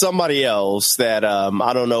 And somebody else that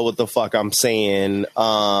I don't know what the fuck I'm saying.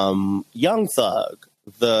 Young Thug.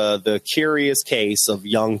 The curious case of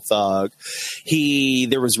Young Thug.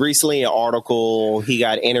 There was recently an article. He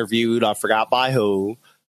got interviewed. I forgot by who.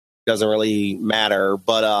 Doesn't really matter.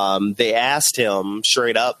 But they asked him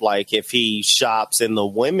straight up, like, if he shops in the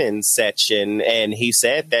women's section, and he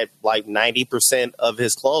said that like 90% of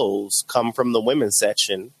his clothes come from the women's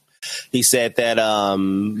section. He said that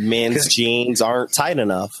men's jeans aren't tight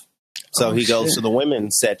enough. So he goes to the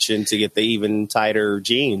women's section to get the even tighter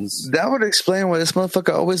jeans. That would explain why this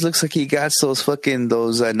motherfucker always looks like he got those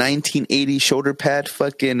 1980 shoulder pad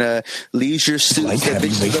fucking leisure suits like that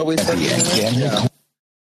bitches always have.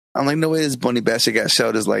 I'm like, no way this bunny bastard got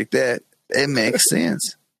shoulders like that. It makes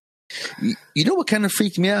sense. You know what kind of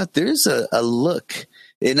freaked me out? There's a look.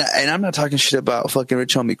 And I'm not talking shit about fucking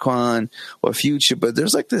Rich Homie Quan or Future, but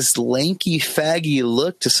there's like this lanky, faggy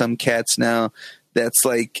look to some cats now. That's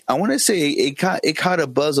like, I want to say it caught a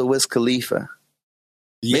buzz of Wiz Khalifa.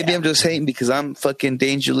 Yeah. Maybe I'm just hating because I'm fucking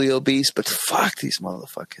dangerously obese, but fuck these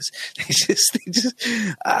motherfuckers. They just,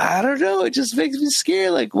 I don't know. It just makes me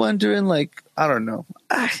scared. Like wondering, like, I don't know.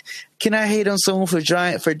 Can I hate on someone for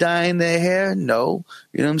dyeing their hair? No.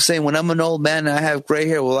 You know what I'm saying? When I'm an old man and I have gray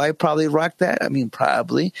hair, will I probably rock that? I mean,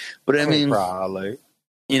 probably. But I mean, probably.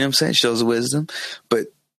 You know what I'm saying? Shows wisdom. But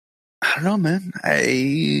I don't know, man.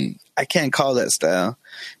 I can't call that style.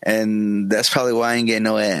 And that's probably why I ain't getting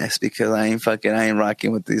no ass, because I ain't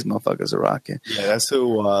rocking what these motherfuckers are rocking. Yeah, that's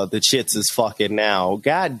who the chits is fucking now.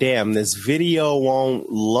 God damn, this video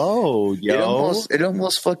won't load, yo. It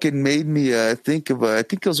almost fucking made me think of, I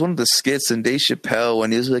think it was one of the skits in Dave Chappelle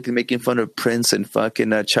when he was like making fun of Prince and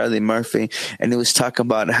fucking Charlie Murphy. And he was talking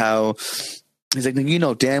about how, he's like, you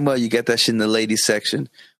know damn well you get that shit in the ladies section.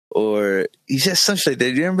 Or he said something like that.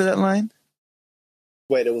 Do you remember that line?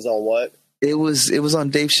 Wait, it was on what? It was on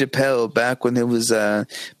Dave Chappelle back when it was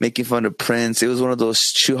making fun of Prince. It was one of those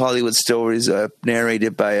true Hollywood stories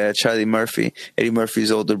narrated by Charlie Murphy, Eddie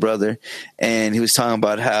Murphy's older brother, and he was talking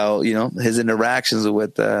about how his interactions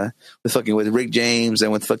with Rick James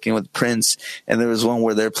and with Prince. And there was one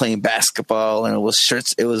where they're playing basketball, and it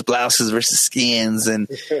was blouses versus skins, and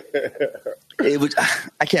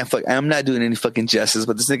I'm not doing any fucking justice,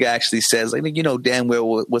 but this nigga actually says, like, damn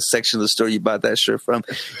well what section of the store you bought that shirt from.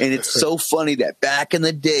 And it's so funny that back in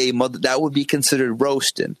the day, that would be considered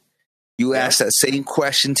roasting. You ask that same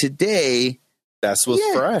question today. That's what's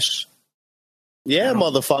fresh. Yeah,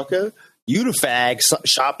 motherfucker. You the fag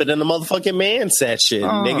shopping in the motherfucking man section.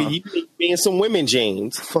 Nigga, you be in some women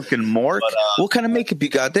jeans. Fucking Mark. What kind of makeup you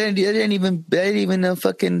got? That didn't even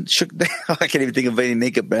fucking shook down. I can't even think of any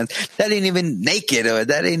makeup brands. That ain't even Naked, or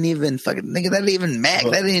that ain't even fucking nigga. That ain't even MAC.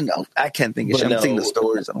 That ain't. I can't think of shit. I'm thinking the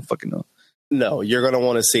stores. I don't fucking know. No, you're gonna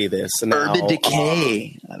want to see this. Now, Urban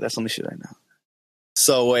Decay. That's the only shit I know.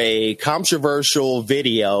 So a controversial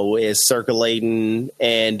video is circulating,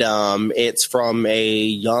 and it's from a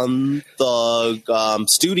Young Thug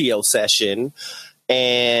studio session.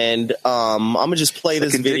 And I'm going to just play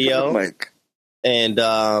this video. And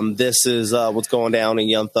this is what's going down in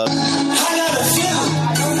Young Thug.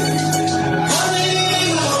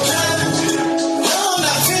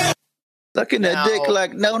 Sucking a dick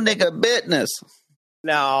like no nigga business.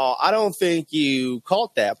 Now, I don't think you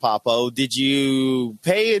caught that, Papo. Did you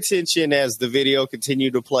pay attention as the video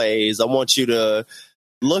continued to play? I want you to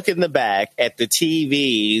look in the back at the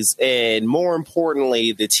TVs, and more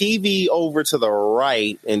importantly, the TV over to the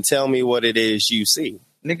right, and tell me what it is you see.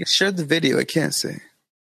 Nigga, share the video. I can't see.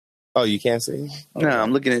 Oh, you can't see? Okay. No,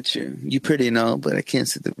 I'm looking at you. You pretty and all, but I can't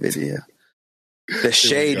see the video.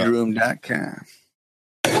 TheShadeRoom.com.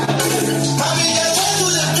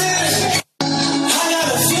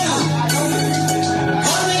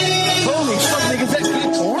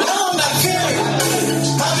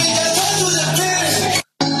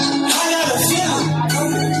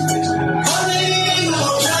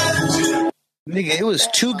 Nigga, it was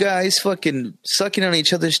two guys fucking sucking on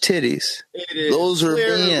each other's titties. It is Those are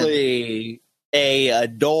clearly a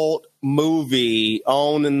adult movie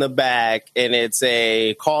on in the back, and it's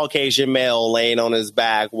a Caucasian male laying on his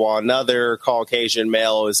back while another Caucasian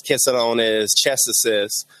male is kissing on his chest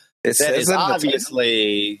assist. That is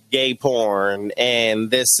obviously gay porn, and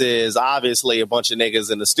this is obviously a bunch of niggas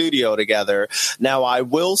in the studio together. Now, I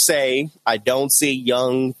will say I don't see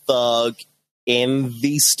Young Thug in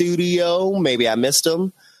the studio. Maybe I missed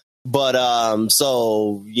him, but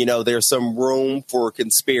so there's some room for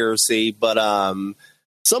conspiracy, but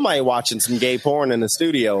somebody watching some gay porn in the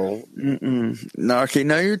studio. No, okay,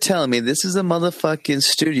 now you're telling me this is a motherfucking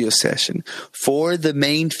studio session for the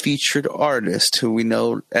main featured artist, who we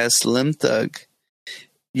know as Slim Thug.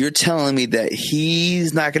 You're telling me that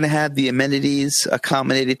he's not going to have the amenities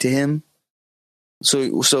accommodated to him?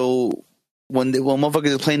 So when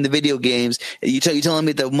motherfuckers are playing the video games, you telling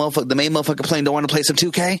me the main motherfucker playing don't want to play some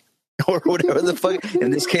 2K or whatever the fuck,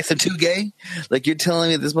 in this case, some 2K? Like, you're telling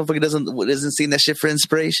me this motherfucker doesn't see that shit for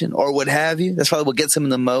inspiration or what have you? That's probably what gets him in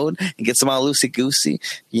the mode and gets him all loosey-goosey.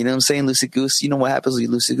 You know what I'm saying? Loosey-goosey. You know what happens when you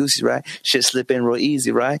loosey-goosey, right? Shit slip in real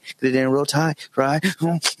easy, right? Get it in real tight, right?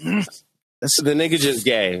 That's the nigga just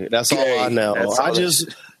gay. That's all I know.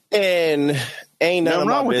 And ain't nothing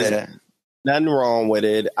wrong with that. Nothing wrong with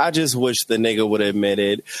it. I just wish the nigga would admit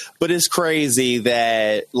it. But it's crazy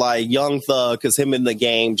that, like, Young Thug, because him in the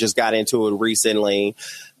game just got into it recently.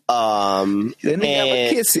 I'm going to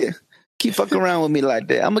kiss you. Keep fucking around with me like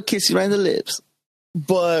that. I'm going to kiss you right in the lips.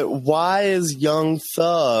 But why is Young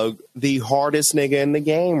Thug the hardest nigga in the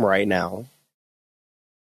game right now?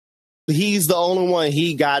 He's the only one.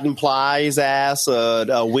 He got in Ply's ass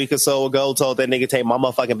a week or so ago, told that nigga, take my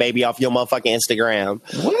motherfucking baby off your motherfucking Instagram.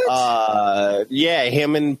 What? Yeah,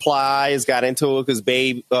 him and Ply's got into it because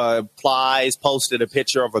Ply's posted a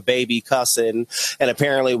picture of a baby cussing, and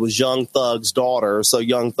apparently it was Young Thug's daughter, so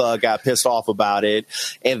Young Thug got pissed off about it.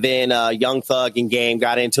 And then Young Thug and Game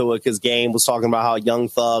got into it because Game was talking about how Young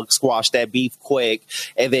Thug squashed that beef quick,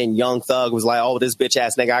 and then Young Thug was like, oh, this bitch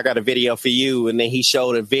ass nigga, I got a video for you. And then he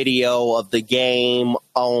showed a video of the Game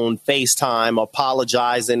on FaceTime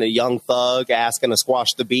apologizing to Young Thug, asking to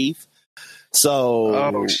squash the beef.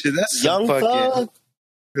 So shit, that's Young Thug,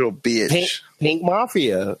 little bitch. Pink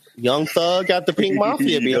Mafia. Young Thug got the Pink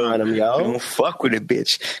Mafia behind him, yo. Don't fuck with a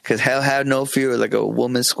bitch, because hell have no fear like a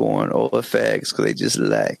woman scorn over fags, because they just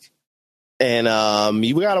lack. And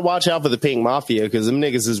you gotta watch out for the Pink Mafia, because them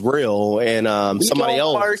niggas is real. And somebody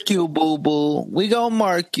else mark you, boo boo. We gonna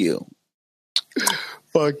mark you.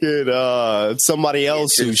 Fucking somebody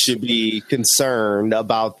else who should be concerned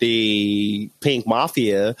about the Pink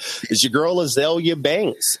Mafia is your girl Azalea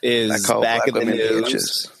Banks is back in the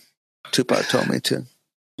news. Tupac told me to.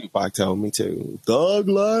 Tupac told me to. Thug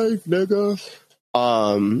life, nigga.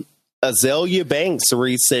 Azalea Banks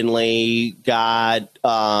recently got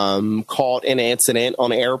caught in an incident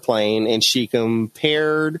on an airplane, and she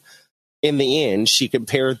compared the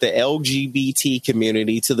LGBT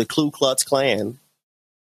community to the Ku Klux Klan.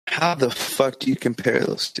 How the fuck do you compare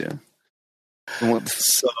those two?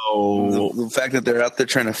 So the fact that they're out there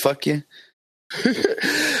trying to fuck you?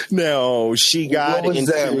 No, she got what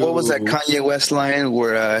was that Kanye West line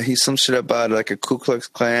where he's some shit about like a Ku Klux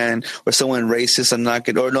Klan or someone racist?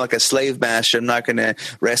 Like a slave master. I'm not gonna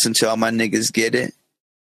rest until all my niggas get it.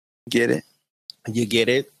 Get it? You get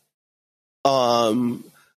it? Fucking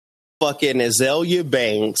Azalea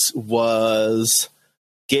Banks was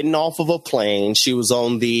getting off of a plane. She was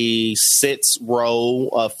on the 6th row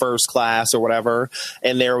of first class or whatever,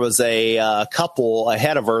 and there was a couple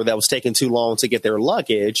ahead of her that was taking too long to get their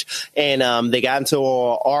luggage, and they got into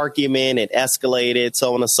an argument. It escalated,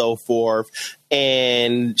 so on and so forth,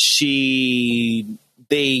 and she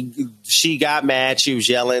got mad. She was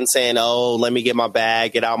yelling, saying, "Oh, let me get my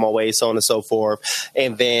bag, get out of my way," so on and so forth.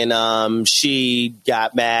 And then she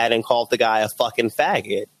got mad and called the guy a fucking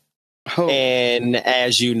faggot. Oh. And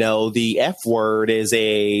as you know, the F word is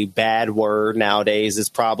a bad word nowadays. It's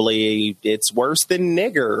worse than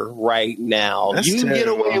nigger right now. That's you can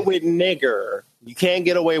terrible. get away with nigger. You can't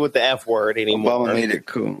get away with the F word anymore. Obama made it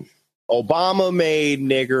cool. Obama made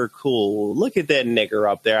nigger cool. Look at that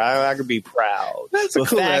nigger up there. I could be proud. That's a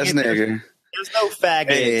cool ass nigger. There's no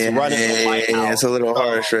faggots running the White House. It's a little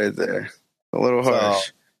harsh right there. A little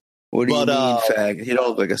harsh. What do you mean, faggot? He don't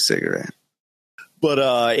look like a cigarette. But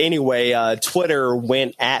anyway, Twitter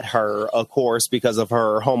went at her, of course, because of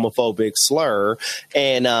her homophobic slur.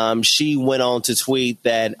 And she went on to tweet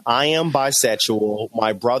that I am bisexual.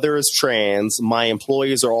 My brother is trans. My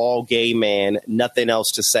employees are all gay men. Nothing else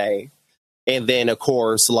to say. And then, of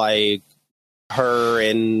course, like her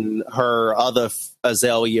and her other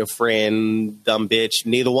Azalea friend, dumb bitch,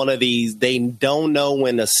 neither one of these, they don't know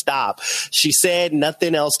when to stop. She said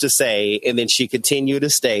nothing else to say. And then she continued to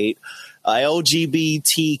state,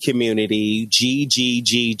 LGBT community,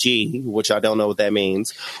 GGGG, which I don't know what that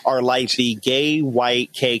means, are like the gay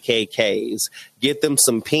white KKKs. Get them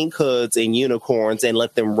some pink hoods and unicorns and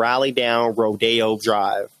let them rally down Rodeo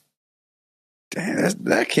Drive. Damn,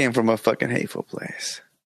 that came from a fucking hateful place.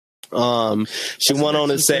 She went on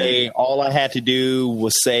to say, all I had to do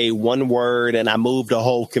was say one word and I moved a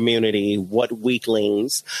whole community. What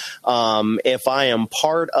weaklings. If I am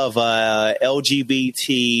part of a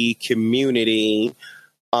LGBT community,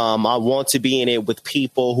 I want to be in it with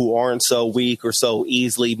people who aren't so weak or so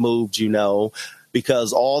easily moved,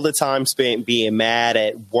 because all the time spent being mad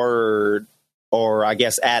at word, or I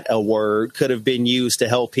guess at a word, could have been used to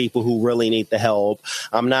help people who really need the help.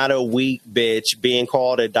 I'm not a weak bitch. Being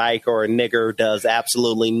called a dyke or a nigger does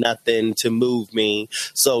absolutely nothing to move me.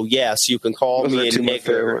 So, yes, you can call me a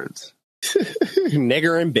nigger.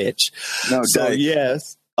 Nigger and bitch. No, so, dyke.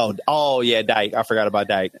 Yes. Oh, yeah, dyke. I forgot about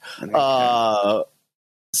dyke.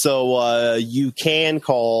 So you can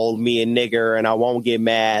call me a nigger and I won't get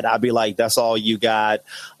mad. I'll be like, that's all you got.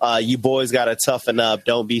 You boys got to toughen up.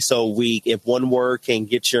 Don't be so weak. If one word can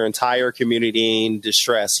get your entire community in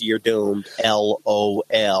distress, you're doomed.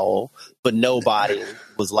 LOL. But nobody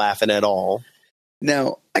was laughing at all.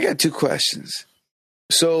 Now, I got two questions.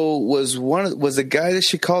 So was the guy that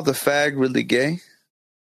she called the fag really gay?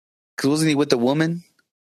 Because wasn't he with the woman?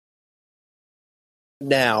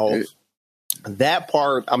 Now, that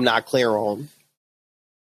part I'm not clear on.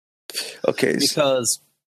 Okay. Because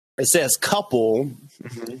it says couple,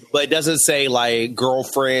 but it doesn't say like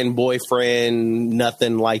girlfriend, boyfriend,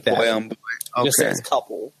 nothing like that. Boy on boy. Okay. It just says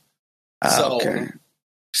couple. Okay.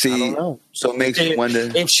 See, I don't know. So it makes me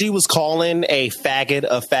wonder. If she was calling a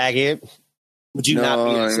faggot, would you not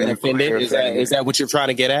be offended? Is that what you're trying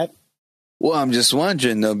to get at? Well, I'm just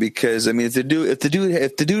wondering though, because I mean, if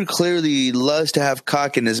the dude clearly loves to have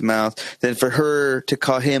cock in his mouth, then for her to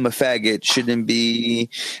call him a faggot shouldn't be,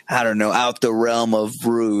 I don't know, out the realm of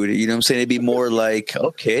rude. You know what I'm saying? It'd be more like,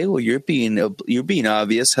 okay, well, you're being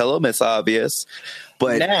obvious. Hello, Miss Obvious.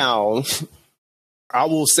 But now, I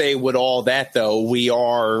will say with all that though,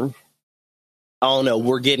 we're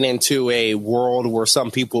getting into a world where some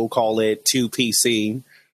people call it 2PC.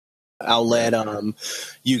 I'll let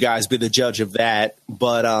you guys be the judge of that.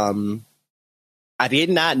 But I did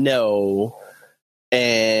not know,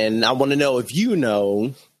 and I want to know if you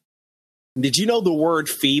know, Did you know the word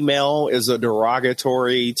female is a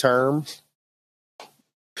derogatory term?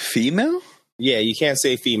 Female? Yeah, you can't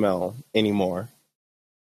say female anymore.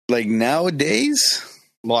 Like nowadays?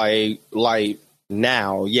 Like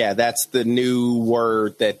now. Yeah, that's the new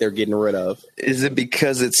word that they're getting rid of. Is it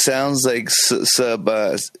because it sounds like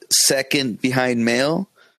second behind male?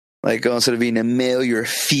 Like instead of being a male, you're a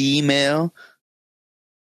female?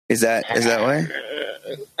 Is that why?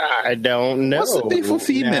 I don't know. What's the beef with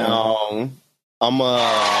female?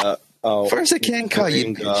 No, first, I can't call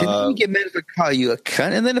you. Can you get mad if I call you a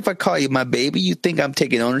cunt? And then if I call you my baby, you think I'm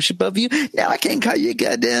taking ownership of you? Now I can't call you a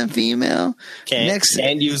goddamn female.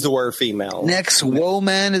 Can't use the word female. Next, whoa,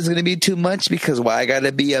 man, is going to be too much because why I got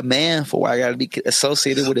to be a man for? Why I got to be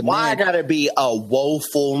associated with a man? Why I got to be a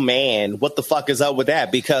woeful man? What the fuck is up with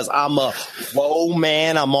that? Because I'm a woe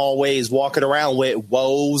man. I'm always walking around with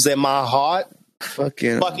woes in my heart.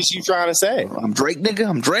 Fucking fuck is you trying to say? I'm Drake, nigga.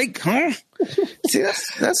 I'm Drake, huh? See,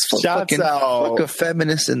 that's fucking fuck a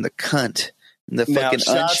feminist in the cunt.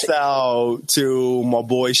 Shouts out to my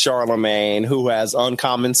boy Charlemagne, who has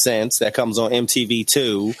Uncommon Sense that comes on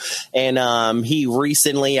MTV2, and he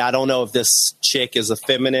recently, I don't know if this chick is a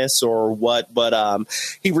feminist or what, but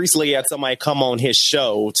he recently had somebody come on his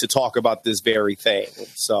show to talk about this very thing.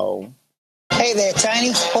 So. Hey there,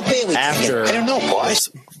 Tiny. What beer we after I don't know, boys.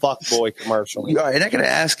 Fuckboy commercial. All right, and I gotta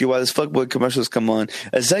ask you why this fuckboy commercials come on.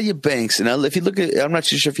 Azealia Banks, and if you look at, I'm not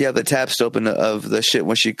too sure if you have the tabs open of the shit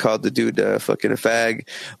when she called the dude fucking a fag,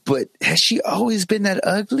 but has she always been that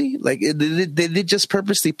ugly? Like, did they just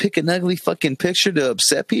purposely pick an ugly fucking picture to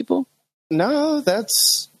upset people? No,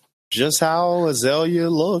 that's just how Azalea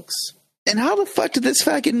looks. And how the fuck did this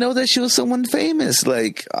faggot know that she was someone famous?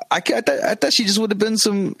 Like, I thought she just would have been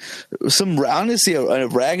some honestly a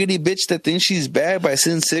raggedy bitch that thinks she's bad by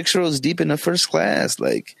sitting 6 rows deep in the first class.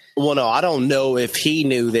 Like, well, no, I don't know if he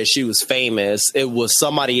knew that she was famous. It was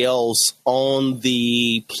somebody else on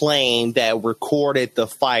the plane that recorded the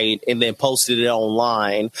fight and then posted it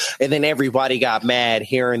online, and then everybody got mad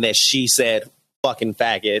hearing that she said "fucking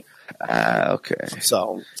faggot." Okay,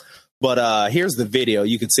 so. But here's the video.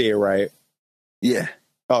 You can see it, right? Yeah.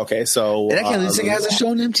 Okay, so... And I can't believe this thing has a show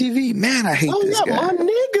on MTV. Man, I hate this guy. my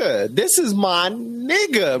nigga. This is my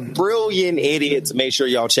nigga. Brilliant idiots. Make sure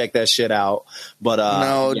y'all check that shit out. But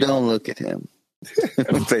no, don't look at him.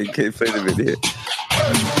 play the video.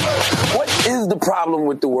 What is the problem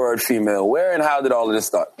with the word female? Where and how did all of this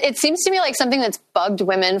start? It seems to me like something that's bugged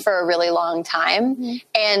women for a really long time,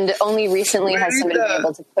 and only recently has somebody been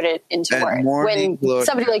able to put it into words. When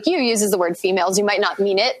somebody like you uses the word females, you might not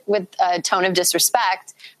mean it with a tone of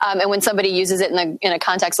disrespect, and when somebody uses it in a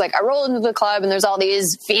context like I roll into the club and there's all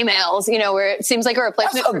these females, where it seems like a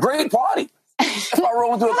replacement. That's a great party. If I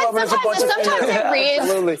roll into a club and there's a bunch of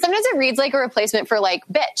females. Sometimes it reads like a replacement for like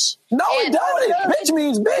bitch. No, it don't. Bitch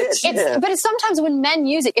means bitch. But it's sometimes when men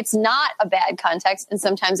use it, it's not a bad context, and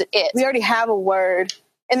sometimes it is. We already have a word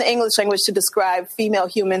in the English language to describe female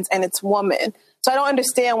humans, and it's woman. So I don't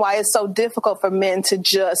understand why it's so difficult for men to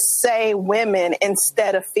just say women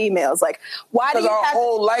instead of females. Like, why do you Because our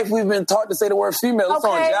whole life we've been taught to say the word female. It's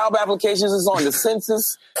on job applications. It's on the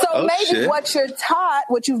census. So maybe what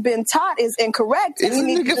you've been taught is incorrect. Isn't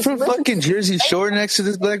the nigga from fucking Jersey Shore next to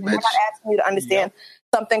this black bitch? I'm not asking you to understand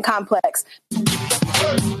something complex. They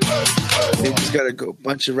just gotta go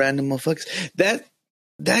bunch of random motherfuckers. That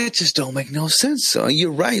just don't make no sense. So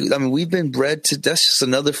you're right. I mean, we've been bred to. That's just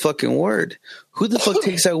another fucking word. Who the fuck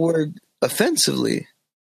takes that word offensively?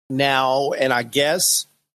 Now, and I guess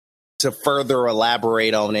to further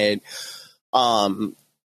elaborate on it,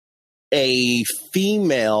 a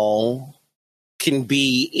female can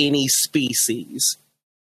be any species.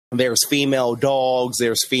 There's female dogs,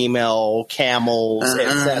 there's female camels,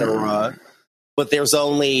 etc. But there's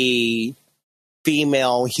only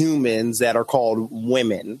female humans that are called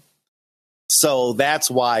women. So that's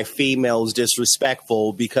why female's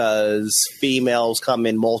disrespectful, because females come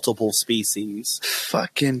in multiple species.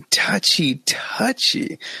 Fucking touchy.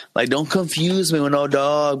 Like, don't confuse me with no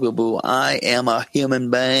dog, boo-boo. I am a human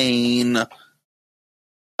being. I'm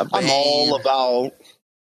all about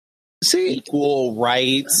equal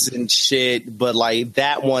rights and shit, but like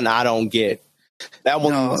that one I don't get. That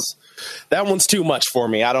one's too much for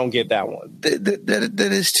me. I don't get that one. That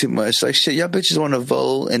is too much. Like, shit, y'all bitches want to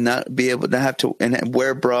vote and not be able to have to and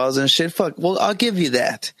wear bras and shit. Fuck. Well, I'll give you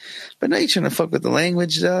that. But now you're trying to fuck with the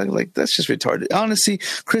language, dog. Like, that's just retarded. Honestly,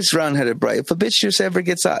 Chris Brown had it bright. If a bitch just ever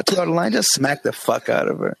gets out of line, just smack the fuck out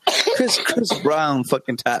of her. Chris Brown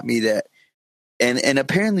fucking taught me that. And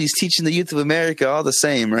apparently he's teaching the youth of America all the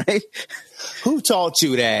same, right? Who taught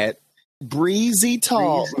you that? Breezy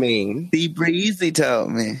taught me. See, Breezy taught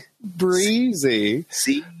me. Breezy.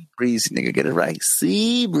 See, Breezy, nigga, get it right.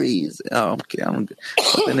 See, Breezy. Oh, okay, I'm good.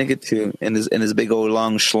 The nigga too, and his big old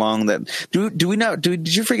long schlong. That do we not?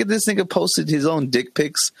 Did you forget this nigga posted his own dick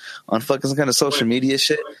pics on fucking some kind of social media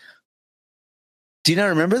shit? Do you not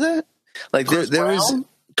remember that? Like there was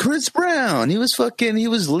Chris Brown. He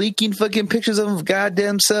was leaking fucking pictures of his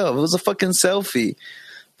goddamn self. It was a fucking selfie.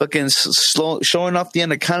 Fucking showing off the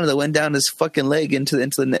anaconda that went down his fucking leg into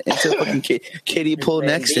the fucking kiddie pool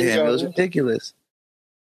next to him. It was ridiculous.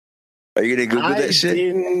 Are you gonna Google that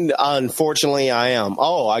shit? Unfortunately, I am.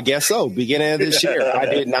 Oh, I guess so. Beginning of this year, I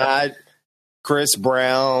did not. Chris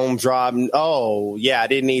Brown dropped. Oh, yeah, I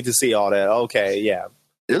didn't need to see all that. Okay, yeah.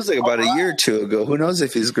 It was like about a year or two ago. Who knows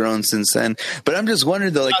if he's grown since then? But I'm just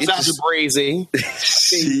wondering though, like, it's just Breezy. I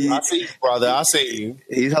see you, brother. I see you.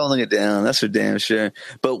 He's holding it down. That's for damn sure.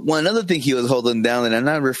 But one other thing he was holding down, and I'm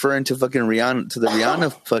not referring to fucking Rihanna, to the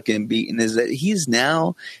Rihanna fucking beating, is that he's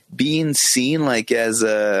now being seen like as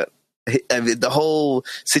a. I mean, the whole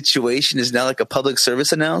situation is now like a public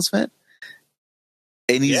service announcement,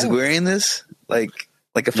 and he's wearing this like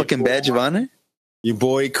a fucking badge of honor. Your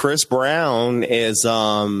boy Chris Brown is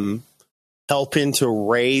helping to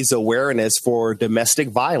raise awareness for domestic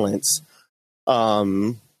violence.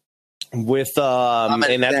 And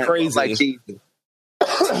that's crazy.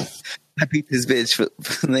 I beat this bitch for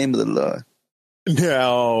the name of the Lord.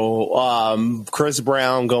 No, Chris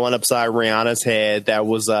Brown going upside Rihanna's head. That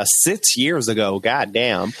was 6 years ago.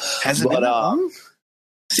 Goddamn. Has it been long?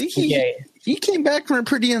 See, he came back from it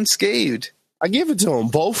pretty unscathed. I give it to him.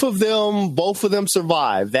 Both of them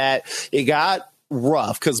survived. That it got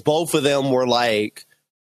rough because both of them were like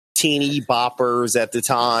teeny boppers at the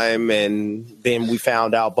time, and then we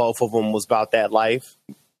found out both of them was about that life.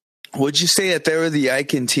 Would you say that they were the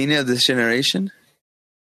Ike and Tina of this generation,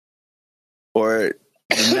 or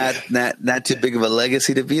not too big of a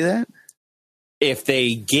legacy to be that? If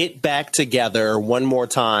they get back together one more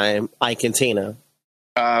time, Ike and Tina.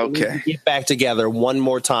 Okay. Get back together one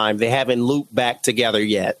more time. They haven't looped back together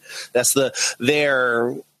yet. That's no,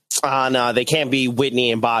 they can't be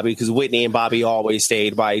Whitney and Bobby because Whitney and Bobby always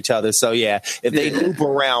stayed by each other. So yeah, if they loop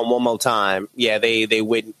around one more time, yeah,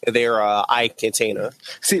 they're Ike and Tina.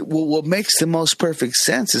 See, well, what makes the most perfect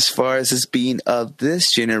sense as far as this being of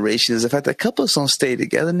this generation is the fact that couples don't stay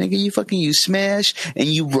together, nigga. You smash and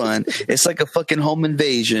you run. It's like a fucking home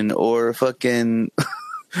invasion or a fucking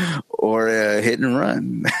or a hit and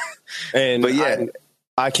run. And but yeah.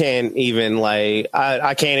 I can't even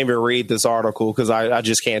I can't even read this article because I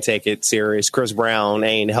just can't take it serious. Chris Brown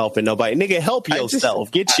ain't helping nobody. Nigga, help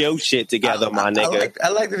yourself. Get your shit together, my nigga. I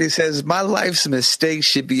like that he says, my life's mistakes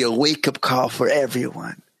should be a wake-up call for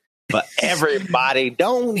everyone. But everybody,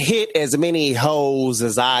 don't hit as many hoes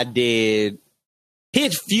as I did.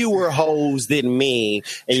 Hit fewer hoes than me,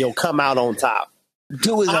 and you'll come out on top.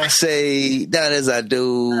 Do as I say, not as I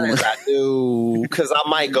do. Not as I do, because I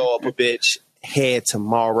might go up a bitch head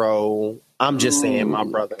tomorrow. I'm just saying, my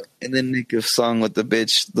brother. And then make a song with the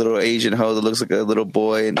bitch, little Asian hoe that looks like a little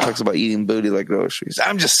boy and talks about eating booty like groceries.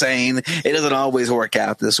 I'm just saying, it doesn't always work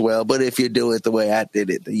out this well, but if you do it the way I did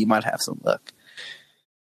it, then you might have some luck.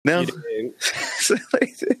 No.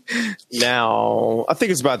 Now, I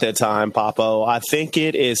think it's about that time, Papo. I think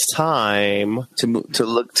it is time to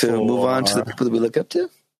move on to the people that we look up to.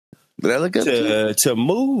 Did I look up to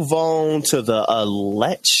move on to the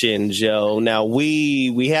election, Joe? Now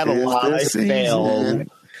we had a live fail.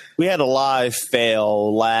 We had a live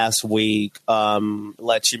fail last week.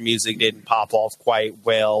 Election music didn't pop off quite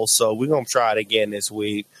well, so we're gonna try it again this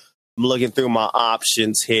week. I'm looking through my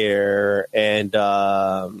options here, and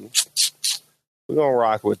we're gonna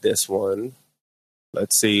rock with this one.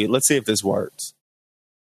 Let's see if this works.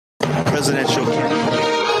 Presidential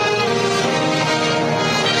candidate.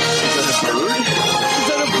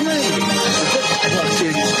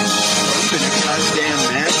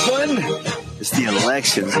 It's the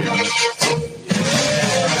election.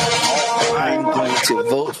 I'm going to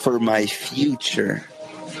vote for my future.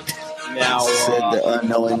 Now, said the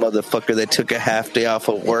unknowing motherfucker that took a half day off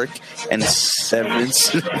of work and severance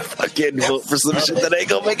fucking vote for some shit that ain't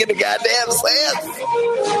gonna make any goddamn sense.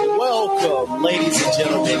 Welcome, ladies and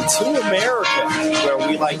gentlemen, to America, where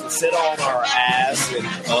we like to sit on our ass and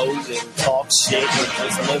vote and talk shit and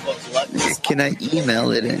just live a gluttonous. Can I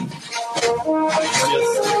email it in?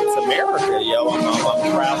 It's America, yo.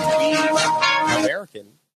 I'm proud to be American.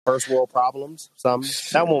 First world problems.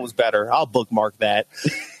 That one was better. I'll bookmark that.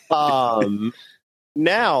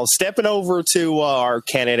 Now, stepping over to our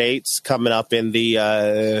candidates coming up in the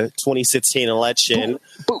 2016 election.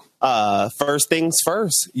 First things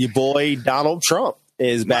first, your boy Donald Trump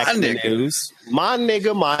is back in the news. My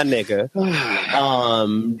nigga.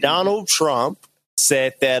 Donald Trump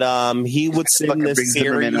said that he would send the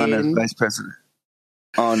Syrian on as vice president.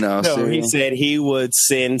 Oh no! He said he would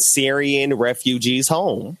send Syrian refugees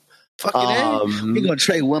home. Fucking you gonna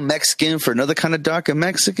trade one Mexican for another kind of dark of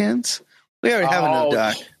Mexicans? We already have enough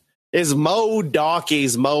dark. It's Mo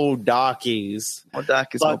Darkies.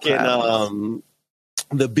 Fucking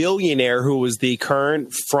the billionaire who was the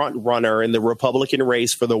current front runner in the Republican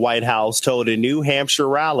race for the White House told a New Hampshire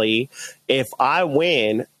rally, "If I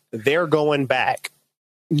win, they're going back."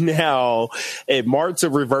 Now, it marks a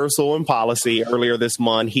reversal in policy. Earlier this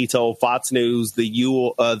month, he told Fox News the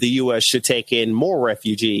U.S. should take in more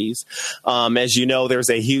refugees. As you know, there's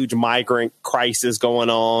a huge migrant crisis going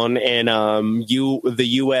on, and the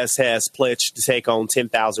U.S. has pledged to take on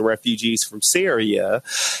 10,000 refugees from Syria.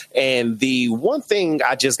 And the one thing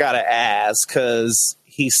I just got to ask, because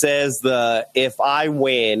he says if I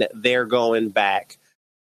win, they're going back.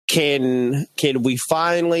 Can we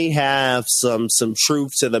finally have some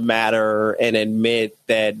truth to the matter and admit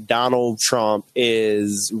that Donald Trump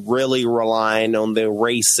is really relying on the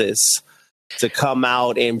racists to come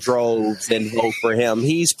out in droves and vote for him?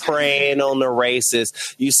 He's preying on the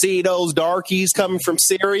racists. You see those darkies coming from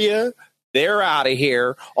Syria? They're out of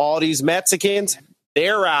here. All these Mexicans,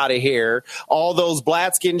 they're out of here. All those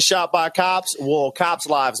blacks getting shot by cops, well, cops'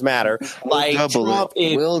 lives matter. Like Trump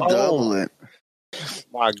is double it.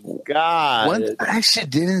 My God. I actually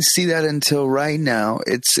didn't see that until right now.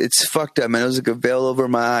 It's fucked up, man. It was like a veil over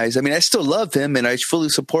my eyes. I mean, I still love him and I fully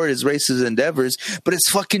support his racist endeavors, but it's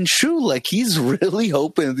fucking true. Like, he's really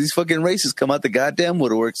hoping these fucking racists come out the goddamn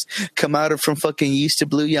woodworks, come out from fucking east to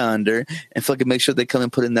blue yonder, and fucking make sure they come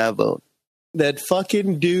and put in that vote. That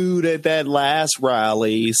fucking dude at that last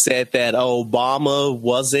rally said that Obama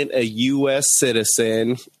wasn't a U.S.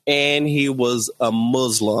 citizen and he was a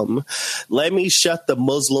Muslim. Let me shut the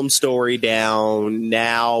Muslim story down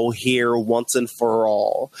now, here, once and for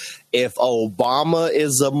all. If Obama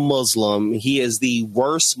is a Muslim, he is the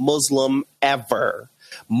worst Muslim ever.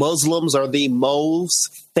 Muslims are the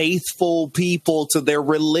most faithful people to their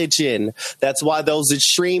religion. That's why those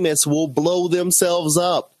extremists will blow themselves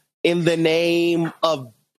up in the name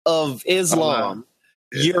of Islam.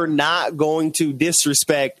 You're not going to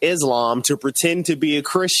disrespect Islam to pretend to be a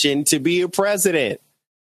Christian to be a president.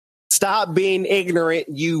 Stop being ignorant,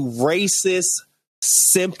 you racist,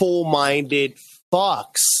 simple-minded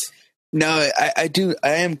fucks. No, I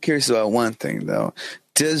am curious about one thing though.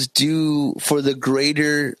 For the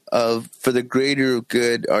greater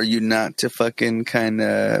good, are you not to fucking kind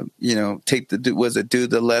of, take do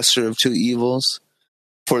the lesser of two evils?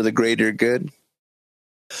 For the greater good.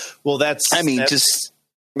 Well, that's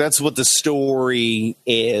what the story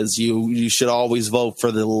is. You should always vote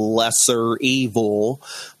for the lesser evil,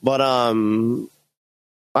 but I don't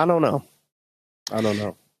know.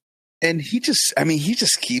 And he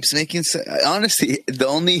just keeps making. Honestly,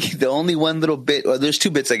 the only one little bit, or there's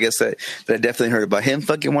two bits, I guess, that I definitely heard about him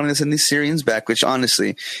fucking wanting to send these Syrians back. Which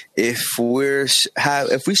honestly, if we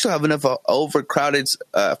still have enough overcrowded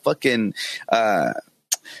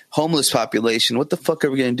homeless population, what the fuck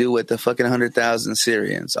are we going to do with the fucking 100,000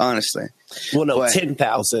 Syrians? Honestly. Well, no,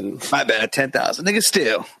 10,000. My bad, 10,000. Nigga,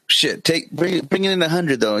 still shit. Bring it in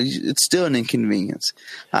 100 though. It's still an inconvenience.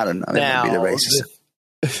 I don't know. That might be the racist.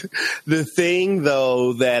 The thing,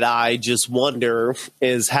 though, that I just wonder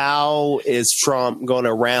is how is Trump going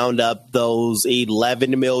to round up those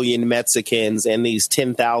 11 million Mexicans and these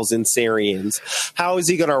 10,000 Syrians? How is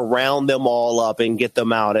he going to round them all up and get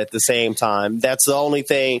them out at the same time? That's the only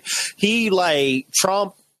thing.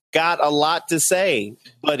 Trump got a lot to say,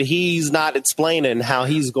 but he's not explaining how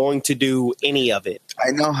he's going to do any of it.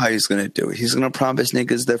 I know how he's going to do it. He's going to promise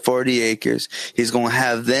niggas their 40 acres. He's going to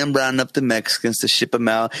have them round up the Mexicans to ship them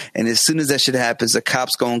out. And as soon as that shit happens, the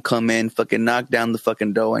cops going to come in, fucking knock down the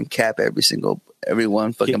fucking door and cap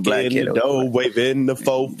everyone fucking black kid. In the door, waving the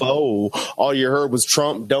fofo. All you heard was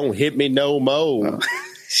Trump, don't hit me no more.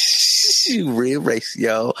 Real race,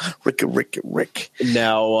 yo. Rick.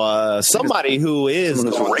 Now, somebody who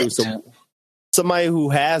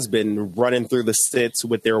has been running through the sits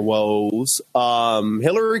with their woes,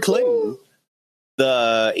 Hillary Clinton.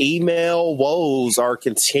 The email woes are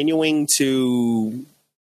continuing to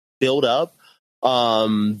build up.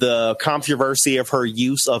 The controversy of her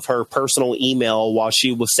use of her personal email while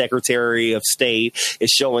she was Secretary of State is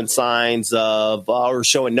showing no signs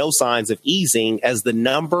of easing, as the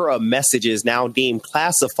number of messages now deemed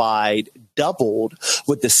classified doubled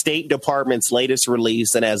with the State Department's latest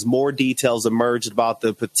release and as more details emerged about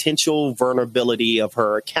the potential vulnerability of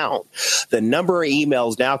her account. The number of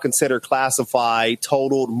emails now considered classified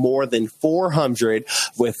totaled more than 400,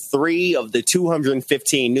 with 3 of the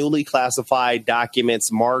 215 newly classified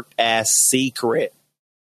documents marked as secret.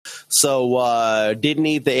 So didn't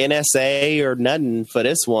need the NSA or nothing for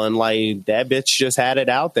this one. Like, that bitch just had it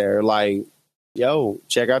out there. Like, yo,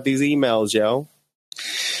 check out these emails, yo.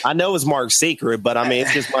 I know it's marked secret, but I mean,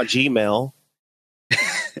 it's just my Gmail.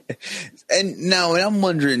 And now I'm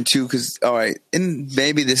wondering too, because all right, and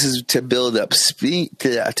maybe this is to build up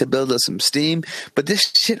to build up some steam, but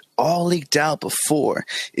this shit all leaked out before.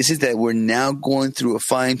 Is it that we're now going through a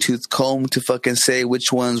fine-tooth comb to fucking say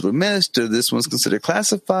which ones were missed or this one's considered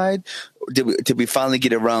classified? Did we finally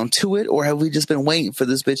get around to it, or have we just been waiting for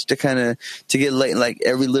this bitch to get late? Like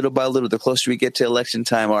every little by little, the closer we get to election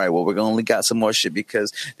time, all right, well, we're gonna only got some more shit because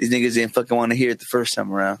these niggas didn't fucking want to hear it the first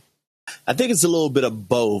time around. I think it's a little bit of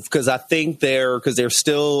both, because I think they're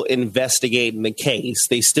still investigating the case.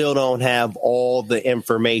 They still don't have all the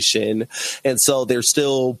information, and so they're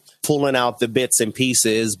still pulling out the bits and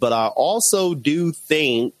pieces. But I also do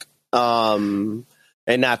think, and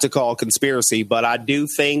not to call conspiracy, but I do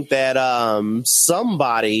think that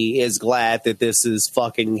somebody is glad that this is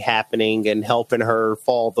fucking happening and helping her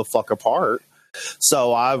fall the fuck apart.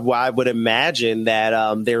 So I would imagine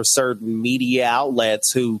that there's certain media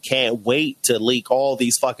outlets who can't wait to leak all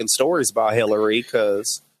these fucking stories about Hillary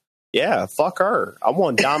because, yeah, fuck her. I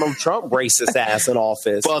want Donald Trump racist ass in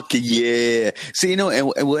office. Fuck yeah. So, you know, and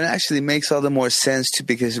what actually makes all the more sense, too,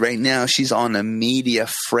 because right now she's on a media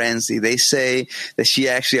frenzy. They say that she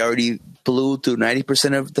actually already blew through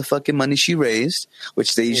 90% of the fucking money she raised,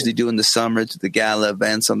 which they usually do in the summer to the gala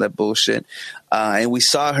events on that bullshit. And we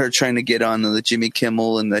saw her trying to get on the Jimmy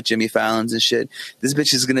Kimmel and the Jimmy Fallon's and shit. This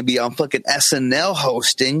bitch is going to be on fucking SNL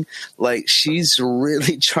hosting. Like, she's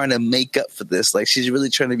really trying to make up for this. Like, she's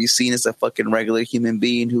really trying to be seen as a fucking regular human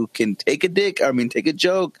being who can take a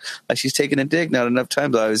joke. Like, she's taking a dick. Not enough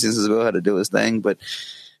times, obviously, this is Will how to do his thing. But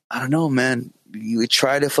I don't know, man. You would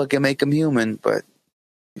try to fucking make him human, but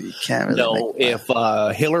you can't really. No, if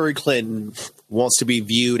Hillary Clinton wants to be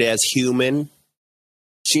viewed as human,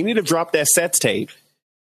 she need to drop that sex tape.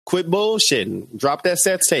 Quit bullshitting. Drop that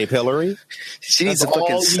sex tape, Hillary. She needs to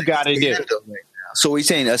fucking. All you got to do. So, are you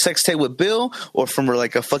saying a sex tape with Bill, or from her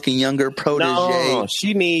like a fucking younger protege? No,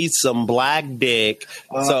 she needs some black dick,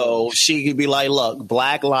 so she could be like, "Look,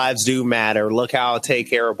 Black lives do matter. Look how I take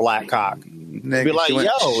care of black cock." Nigga, be like,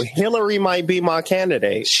 "Yo, Hillary might be my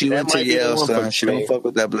candidate." She went to Yale, son. She don't fuck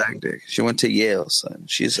with that black dick. She went to Yale, son.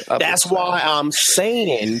 She's up. That's why I'm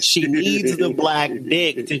saying she needs the black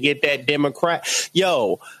dick to get that Democrat.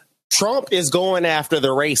 Yo, Trump is going after the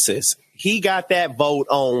racists. He got that vote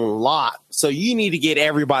on lock. So you need to get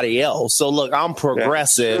everybody else. So look, I'm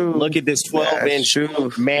progressive. Look at this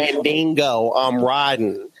 12-inch Mandingo I'm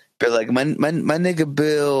riding. But like my nigga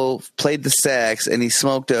Bill played the sax and he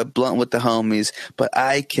smoked a blunt with the homies, but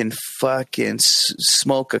I can fucking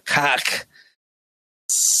smoke a cock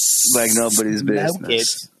like nobody's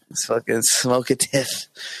business. Fucking smoke a tiff.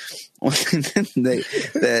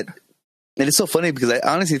 And it's so funny because I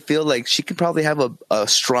honestly feel like she could probably have a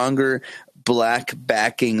stronger black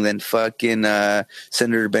backing than fucking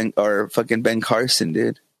Senator Ben or fucking Ben Carson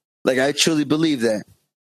did. Like, I truly believe that.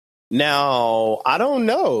 Now, I don't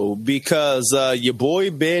know, because your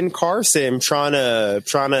boy Ben Carson trying to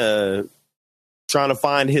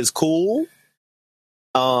find his cool.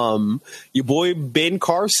 Your boy Ben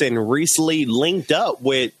Carson recently linked up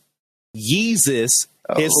with Yeezus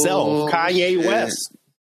himself, Kanye West.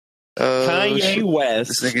 Kanye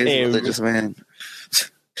West. This nigga is a religious man.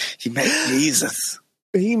 He met Jesus.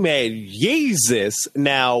 He met Jesus.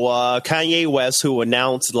 Now, Kanye West, who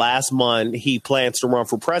announced last month he plans to run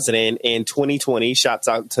for president in 2020. Shouts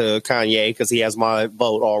out to Kanye because he has my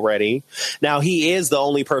vote already. Now, he is the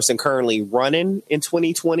only person currently running in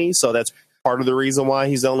 2020, so that's part of the reason why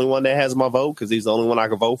he's the only one that has my vote, because he's the only one I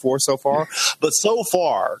can vote for so far. But so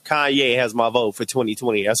far, Kanye has my vote for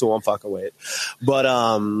 2020. That's who I'm fucking with. But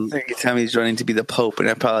every time he's running to be the Pope, and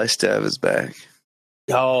I probably stab his back.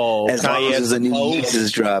 Oh, as long as there's a new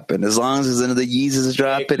Yeezus dropping, as long as there's another Yeezus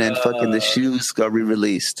dropping, and fucking the shoes got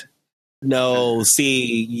re-released. No,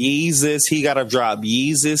 see, Yeezus, he got to drop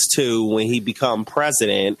Yeezus 2 when he become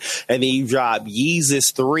president, and then you drop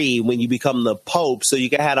Yeezus 3 when you become the Pope, so you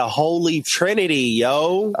can have a holy trinity,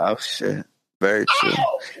 yo. Oh, shit. Very true.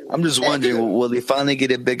 I'm just wondering, will they finally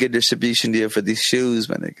get a bigger distribution deal for these shoes,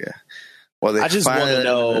 my nigga? I just want to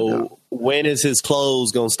know, when is his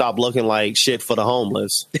clothes going to stop looking like shit for the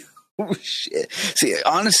homeless? Shit. See,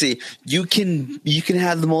 honestly, you can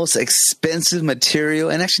have the most expensive material,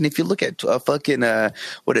 and actually, if you look at fucking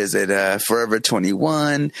what is it, Forever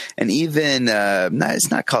 21, and even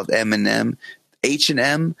it's not called Eminem.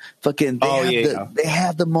 H&M, fucking, they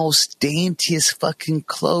have the most daintiest fucking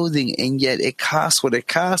clothing, and yet it costs what it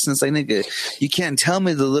costs. And it's like, nigga, you can't tell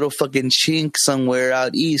me the little fucking chink somewhere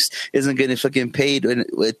out east isn't getting fucking paid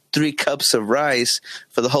with 3 cups of rice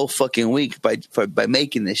for the whole fucking week by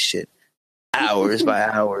making this shit hours by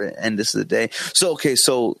hour, and this is the day. So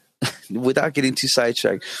without getting too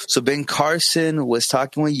sidetracked, so Ben Carson was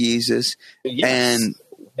talking with Yeezus, and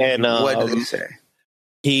what did he say?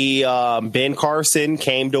 Ben Carson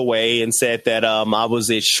came away and said that I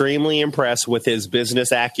was extremely impressed with his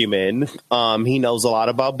business acumen. He knows a lot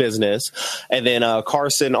about business. And then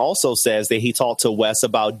Carson also says that he talked to Wes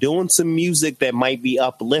about doing some music that might be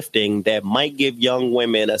uplifting, that might give young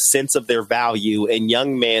women a sense of their value and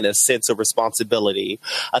young men a sense of responsibility.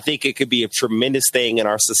 I think it could be a tremendous thing in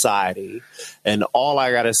our society. And all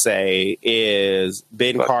I got to say is,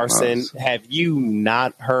 Ben Carson, have you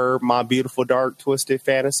not heard My Beautiful Dark Twisted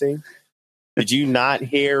Fantasy? Did you not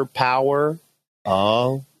hear Power?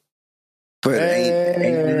 Oh. But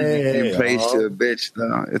ain't praise to a bitch,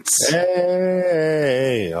 though. It's...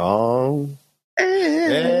 Hey, oh.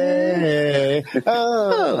 Hey,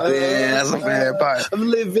 oh, yeah, that's a bad part. I'm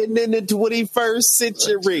living in the 21st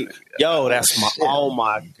century. Yo, that's oh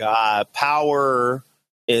my God. Power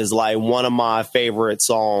is like one of my favorite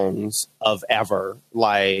songs of ever.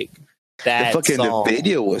 Like, that the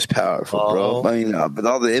video was powerful, bro. I mean, but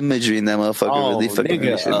all the imagery in that motherfucker really fucking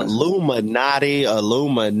Illuminati.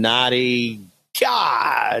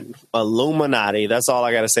 God, Illuminati. That's all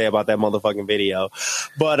I got to say about that motherfucking video.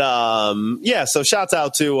 But so shouts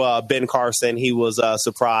out to Ben Carson. He was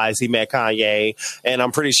surprised. He met Kanye, and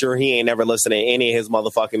I'm pretty sure he ain't never listened to any of his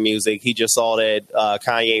motherfucking music. He just saw that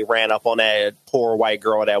Kanye ran up on that poor white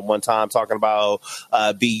girl that one time talking about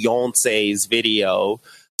Beyonce's video.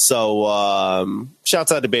 So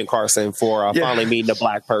shouts out to Ben Carson for finally meeting a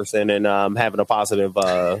black person and having a positive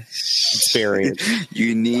experience.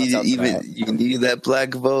 You need that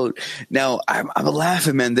black vote. Now I'm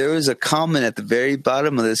laughing, man. There was a comment at the very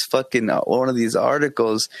bottom of this fucking one of these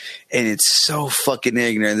articles, and it's so fucking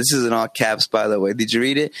ignorant. This is in all caps, by the way. Did you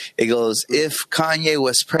read it? It goes, "If Kanye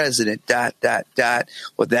was president, ...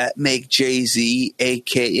 would that make Jay-Z,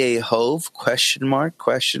 aka Hove? ?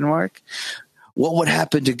 What would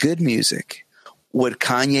happen to good music? Would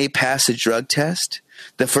Kanye pass a drug test?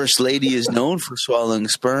 The first lady is known for swallowing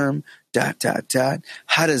sperm. ... How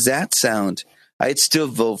does that sound? I'd still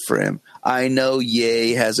vote for him. I know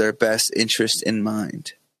Ye has our best interest in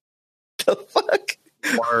mind." The fuck?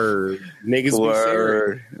 Word. Niggas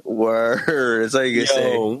Word. That's all you can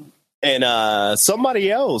say. And somebody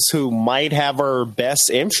else who might have our best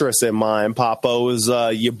interest in mind, Papo, is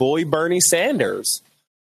your boy Bernie Sanders.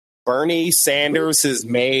 Bernie Sanders has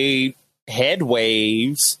made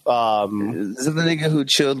headwaves. Is it the nigga who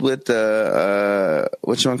chilled with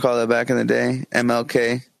what you want to call that back in the day?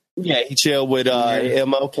 MLK? Yeah, he chilled with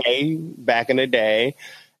MLK back in the day.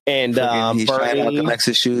 And he tried out the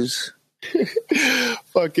Lexus shoes.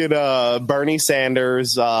 Fucking Bernie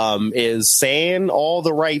Sanders is saying all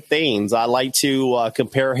the right things. I like to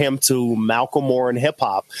compare him to Malcolm Moore in hip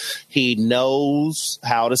hop. He knows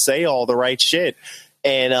how to say all the right shit.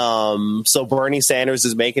 And so Bernie Sanders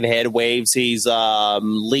is making headwaves. He's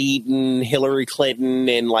leading Hillary Clinton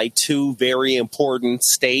in like 2 very important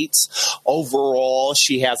states. Overall,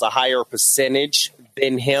 she has a higher percentage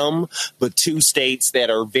than him, but 2 states that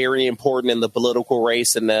are very important in the political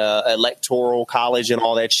race and the electoral college and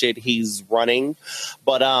all that shit he's running.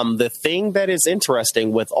 But the thing that is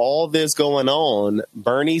interesting with all this going on,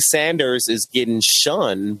 Bernie Sanders is getting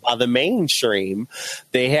shunned by the mainstream.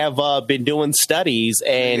 They have been doing studies,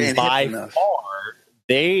 and by far,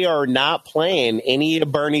 they are not playing any of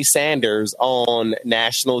Bernie Sanders on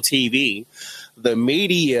national TV. The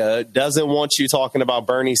media doesn't want you talking about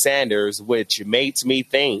Bernie Sanders, which makes me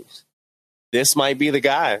think this might be the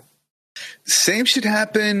guy. Same shit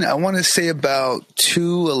happened, I want to say, about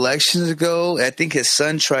 2 elections ago. I think his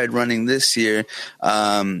son tried running this year.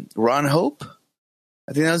 Ron Hope?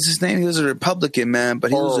 I think that was his name. He was a Republican, man. But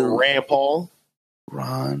he was a Rand Paul?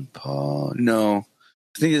 Ron Paul? No.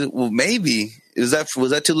 I think maybe. Was that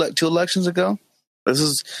 2 elections ago? This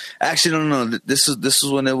is actually no. This is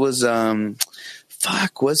when it was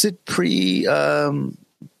was it pre who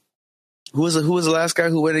was the last guy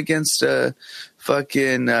who went against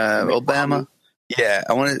fucking Obama? Yeah,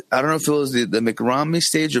 I don't know if it was the McRomney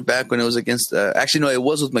stage or back when it was against. Actually, no, it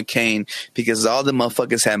was with McCain because all the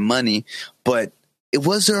motherfuckers had money, but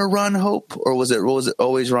Was there a Ron Hope, or was it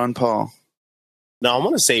always Ron Paul? No, I'm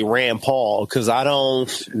going to say Rand Paul because I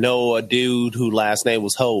don't know a dude whose last name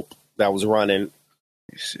was Hope that was running. Let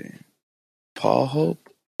me see. Paul Hope?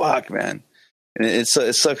 Fuck, man. And it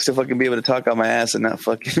sucks to fucking be able to talk on my ass and not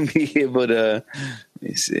fucking be able to. Let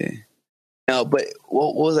me see. No, but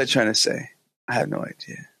what was I trying to say? I have no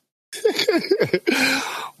idea.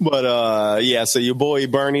 But yeah, so your boy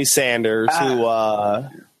Bernie Sanders, who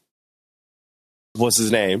what's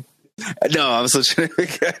his name? No, I'm still trying to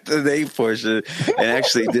figure out the name portion. And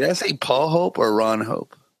actually, did I say Paul Hope or Ron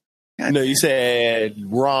Hope? God, no, you said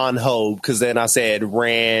Ron Hope because then I said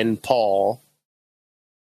Rand Paul.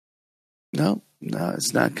 No,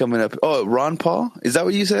 it's not coming up. Oh, Ron Paul? Is that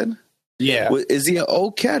what you said? Yeah. Is he an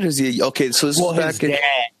old cat or is he okay? So this is back his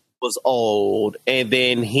dad was old, and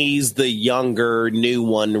then he's the younger, new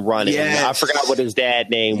one running. Yes. I forgot what his dad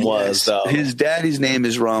name was though. His daddy's name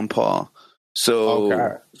is Ron Paul.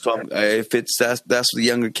 So if it's that's the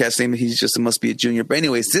younger cat's name, he must be a junior. But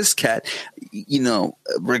anyways, this cat,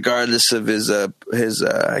 regardless of his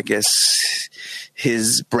I guess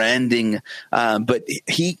his branding, but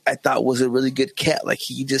I thought was a really good cat. Like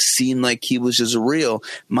he just seemed like he was just real.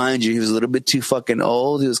 Mind you, he was a little bit too fucking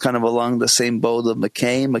old. He was kind of along the same boat of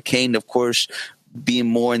McCain. McCain, of course, being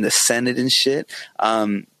more in the Senate and shit.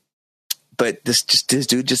 But this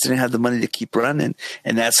dude just didn't have the money to keep running,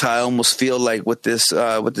 and that's how I almost feel like with this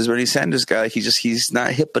Bernie Sanders guy. He's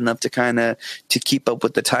not hip enough to keep up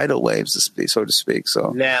with the tidal waves, so to speak. So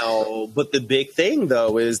now, but the big thing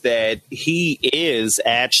though is that he is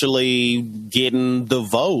actually getting the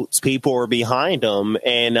votes. People are behind him,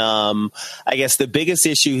 and I guess the biggest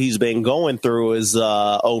issue he's been going through is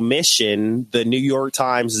omission. The New York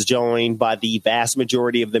Times is joined by the vast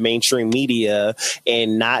majority of the mainstream media,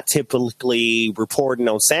 and not typically reporting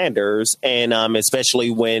on Sanders, and especially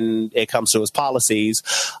when it comes to his policies.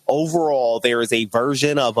 Overall, there is a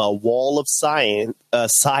version of a wall of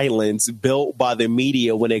silence built by the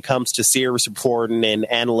media when it comes to serious reporting and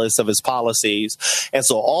analysis of his policies. And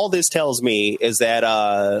so all this tells me is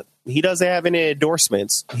that he doesn't have any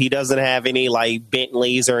endorsements. He doesn't have any like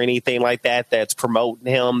Bentleys or anything like that that's promoting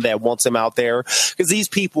him, that wants him out there. Because these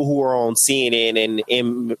people who are on CNN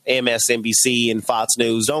and MSNBC and Fox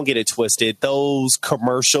News, don't get it twisted. Those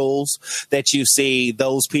commercials that you see,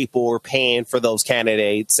 those people are paying for those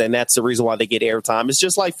candidates. And that's the reason why they get airtime. It's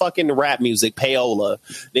just like fucking the rap music, payola.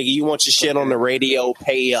 Nigga, you want your shit on the radio,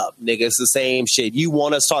 pay up. Nigga, it's the same shit. You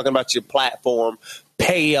want us talking about your platform,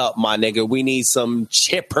 pay up, my nigga. We need some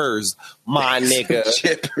chippers, my nigga.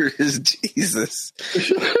 Chippers, Jesus.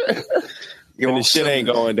 And the shit ain't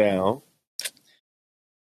going down.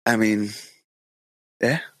 I mean,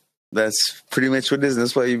 yeah, that's pretty much what it is.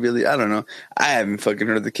 That's why you really, I don't know. I haven't fucking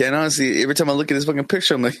heard of the cat. Honestly, every time I look at this fucking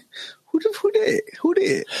picture, I'm like, who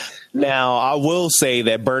did? Now, I will say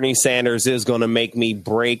that Bernie Sanders is going to make me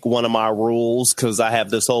break one of my rules because I have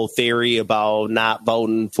this whole theory about not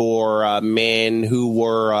voting for men who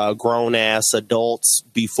were grown-ass adults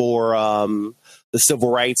before the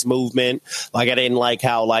civil rights movement. Like, I didn't like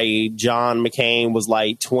how, like, John McCain was,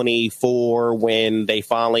 like, 24 when they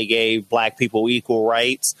finally gave black people equal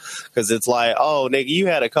rights. Because it's like, oh, nigga, you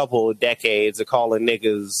had a couple of decades of calling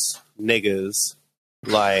niggas.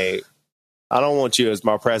 Like, I don't want you as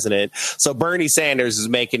my president. So Bernie Sanders is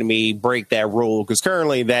making me break that rule because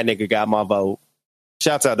currently that nigga got my vote.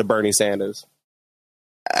 Shouts out to Bernie Sanders.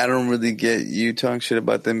 I don't really get you talking shit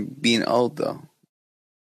about them being old, though.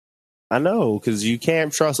 I know, because you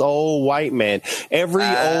can't trust old white men. Every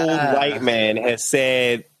old white man has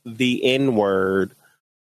said the N-word,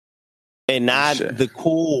 and not the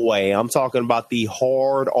cool way. I'm talking about the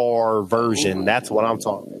hard R version. That's what I'm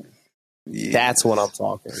talking. Yeah. That's what I'm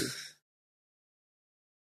talking.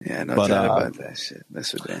 Yeah, no doubt about that shit.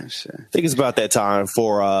 That's for damn shit. I think it's about that time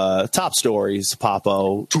for top stories,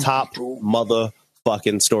 Papo. Top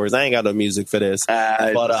motherfucking stories. I ain't got no music for this.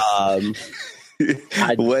 But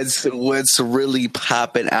what's really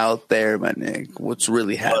popping out there, my nigga? What's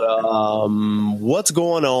really happening? But, what's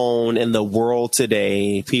going on in the world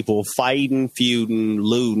today? People fighting, feuding,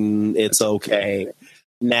 looting. It's okay.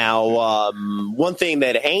 Now, one thing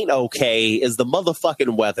that ain't okay is the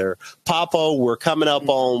motherfucking weather. Papo, we're coming up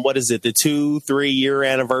on, what is it, the 2-3 year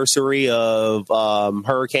anniversary of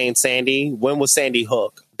Hurricane Sandy. When was Sandy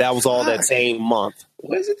Hook? That was all that same month.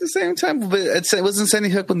 Was it the same time? But it wasn't Sandy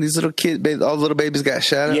Hook when these little kids, all the little babies got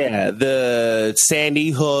shot up? Yeah, the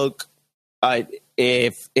Sandy Hook,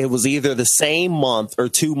 if it was either the same month or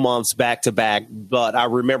 2 months back to back, but I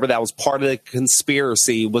remember that was part of the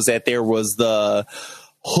conspiracy was that there was the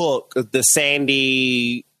Hook, the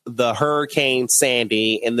Sandy the Hurricane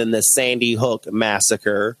Sandy and then the Sandy Hook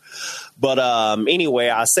massacre. But anyway,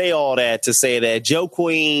 I say all that to say that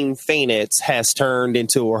Joaquin Phoenix has turned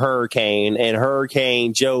into a hurricane, and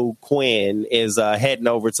Hurricane Joe Quinn is heading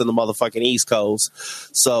over to the motherfucking East Coast.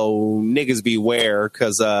 So niggas beware,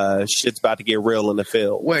 because shit's about to get real in the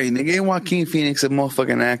field. Wait, nigga, ain't Joaquin Phoenix a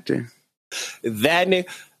motherfucking actor? That nigga,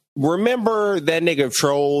 remember that nigga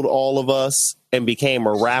trolled all of us and became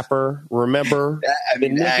a rapper? Remember?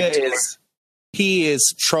 He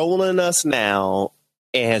is trolling us now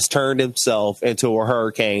and has turned himself into a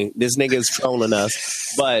hurricane. This nigga is trolling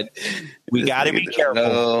us, but we got to be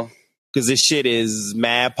careful because this shit is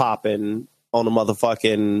mad popping on the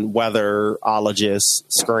motherfucking weatherologist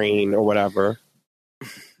screen or whatever.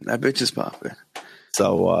 That bitch is popping.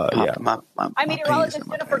 So, yeah. I'm meteorologist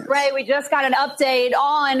Jennifer Gray. We just got an update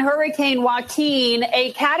on Hurricane Joaquin,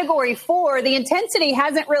 a Category 4. The intensity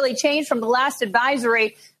hasn't really changed from the last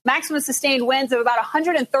advisory. Maximum sustained winds of about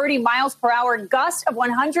 130 miles per hour, gust of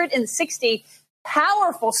 160.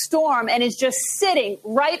 Powerful storm, and is just sitting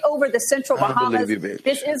right over the central Bahamas.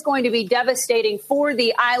 This is going to be devastating for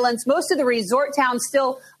the islands. Most of the resort towns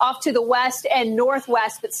still off to the west and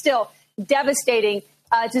northwest, but still devastating.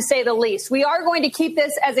 To say the least. We are going to keep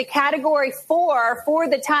this as a Category 4 for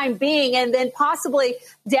the time being, and then possibly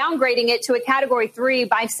downgrading it to a Category 3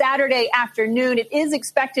 by Saturday afternoon. It is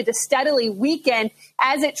expected to steadily weaken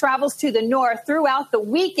as it travels to the north throughout the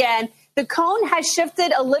weekend. The cone has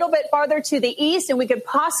shifted a little bit farther to the east, and we could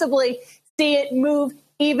possibly see it move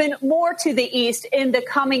even more to the east in the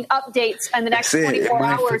coming updates in the next 24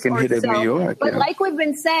 hours or so. But like we've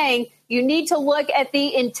been saying, you need to look at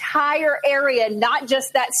the entire area, not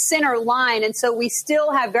just that center line. And so we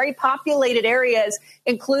still have very populated areas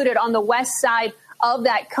included on the west side of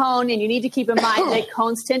that cone. And you need to keep in mind that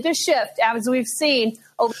cones tend to shift, as we've seen.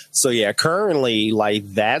 So, yeah, currently,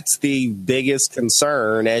 like, that's the biggest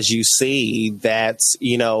concern, as you see, that's,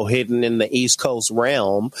 you know, hidden in the East Coast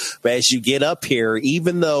realm. But as you get up here,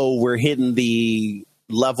 even though we're hitting the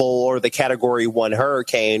level or the Category 1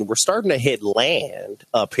 hurricane, we're starting to hit land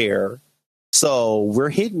up here. So we're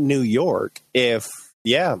hitting New York.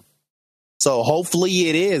 So hopefully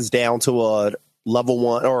it is down to a level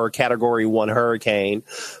 1 or a Category 1 hurricane.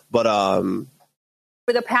 But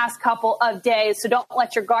for the past couple of days, so don't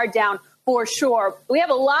let your guard down for sure. We have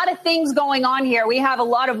a lot of things going on here. We have a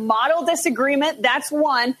lot of model disagreement. That's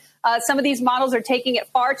one. Some of these models are taking it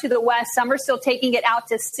far to the west. Some are still taking it out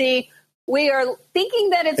to sea. We are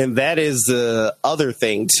thinking that it's... And that is the other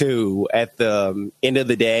thing, too. At the end of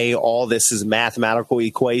the day, all this is mathematical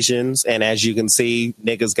equations. And as you can see,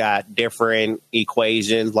 niggas got different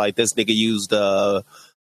equations. Like this nigga used a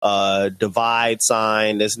divide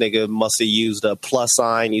sign. This nigga must have used a plus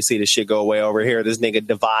sign. You see the shit go way over here. This nigga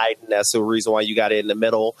divide, and that's the reason why you got it in the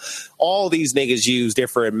middle. All these niggas use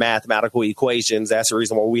different mathematical equations. That's the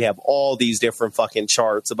reason why we have all these different fucking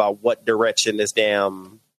charts about what direction this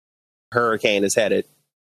damn hurricane is headed.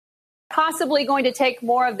 Possibly going to take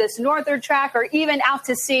more of this northern track or even out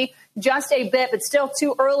to sea just a bit, but still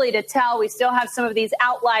too early to tell. We still have some of these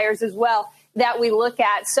outliers as well that we look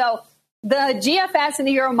at. So the GFS and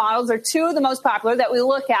the Euro models are two of the most popular that we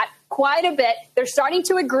look at quite a bit. They're starting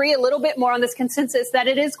to agree a little bit more on this consensus that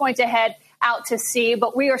it is going to head out to sea,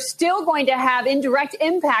 but we are still going to have indirect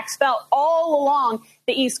impacts felt all along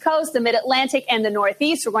the East Coast, the Mid-Atlantic, and the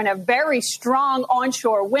Northeast. We're going to have very strong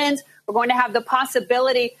onshore winds. We're going to have the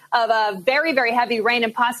possibility of a very, very heavy rain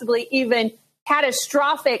and possibly even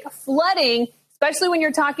catastrophic flooding, especially when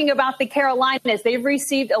you're talking about the Carolinas. They've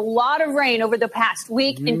received a lot of rain over the past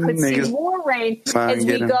week and could see more rain as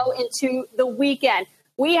we go into the weekend.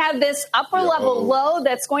 We have this upper level low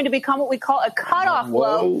that's going to become what we call a cutoff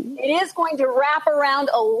low. It is going to wrap around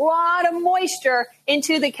a lot of moisture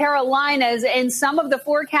into the Carolinas, and some of the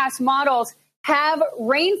forecast models have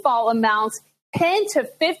rainfall amounts 10 to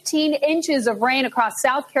 15 inches of rain across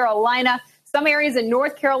South Carolina. Some areas in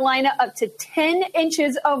North Carolina up to 10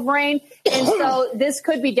 inches of rain. And so this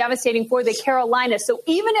could be devastating for the Carolinas. So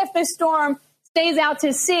even if this storm stays out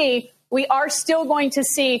to sea, we are still going to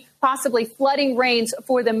see possibly flooding rains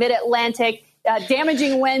for the Mid-Atlantic,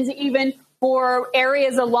 damaging winds even for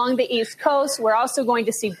areas along the East Coast. We're also going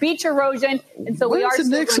to see beach erosion. And so we are still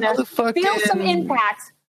going to feel some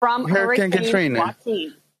impacts from Hurricane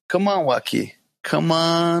Joaquin. Come on, Joaquin. Come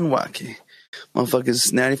on, Joaquin.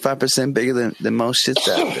 Motherfuckers 95% bigger than most shits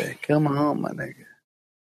out there. Come on, my nigga.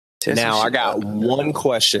 Now, I got one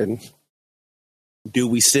question. Do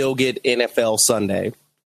we still get NFL Sunday?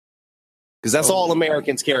 Because that's all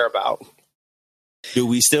Americans care about. Do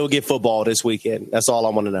we still get football this weekend? That's all I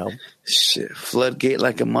want to know. Shit, floodgate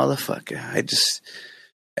like a motherfucker.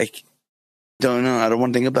 Don't know. I don't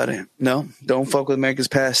want to think about it. No, don't fuck with America's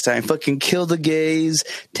pastime. Fucking kill the gays.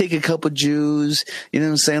 Take a couple Jews. You know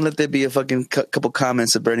what I'm saying? Let there be a fucking couple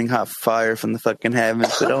comments of burning hot fire from the fucking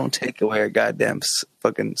heavens, but don't take away our goddamn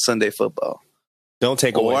fucking Sunday football. Don't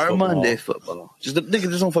take away our football. Monday football. Just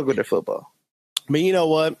don't fuck with their football. But you know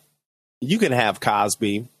what? You can have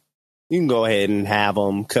Cosby. You can go ahead and have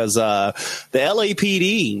him because the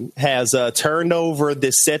LAPD has turned over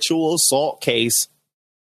this sexual assault case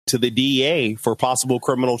to the DA for possible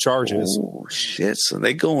criminal charges. Oh, shit. So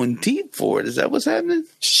they going deep for it. Is that what's happening?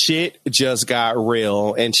 Shit just got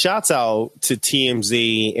real. And shouts out to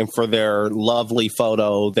TMZ and for their lovely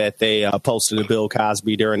photo that they posted of Bill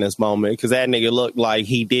Cosby during this moment. Because that nigga looked like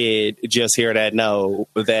he did just hear that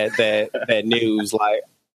that news. Like,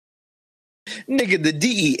 nigga, the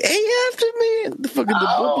DEA after me? The fucking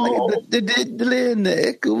the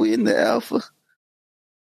Echo and the Alpha.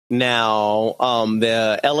 Now,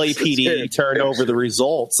 the LAPD turned over the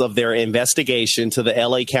results of their investigation to the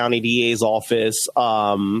LA County DA's office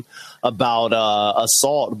about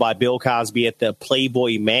assault by Bill Cosby at the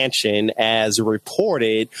Playboy Mansion. As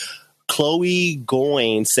reported, Chloe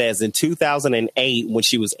Goins says in 2008, when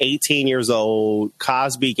she was 18 years old,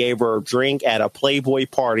 Cosby gave her a drink at a Playboy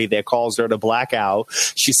party that caused her to black out.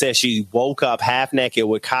 She says she woke up half naked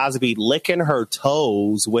with Cosby licking her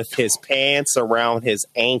toes with his pants around his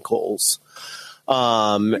ankles.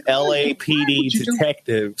 LAPD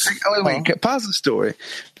detectives. Wait, pause the story.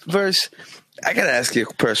 First, I got to ask you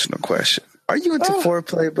a personal question. Are you into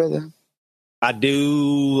foreplay, brother? I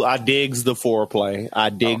do. I digs the foreplay.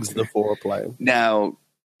 The foreplay. Now,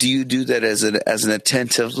 do you do that as an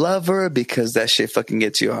attentive lover because that shit fucking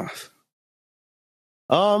gets you off?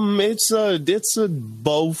 It's a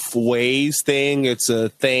both ways thing. It's a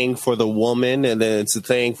thing for the woman, and then it's a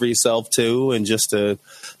thing for yourself too, and just to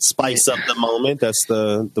spice up the moment. That's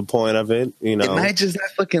the point of it, you know. Am I just that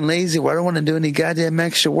fucking lazy? Why don't want to do any goddamn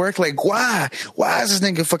extra work? Like, why? Why is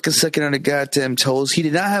this nigga fucking sucking on the goddamn toes? He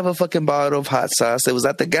did not have a fucking bottle of hot sauce. It was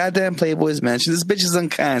at the goddamn Playboy's Mansion. This bitch is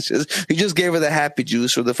unconscious. He just gave her the happy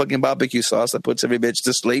juice or the fucking barbecue sauce that puts every bitch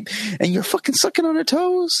to sleep, and you're fucking sucking on her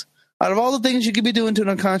toes? Out of all the things you could be doing to an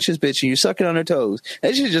unconscious bitch and you're sucking on her toes,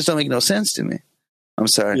 that shit just don't make no sense to me. I'm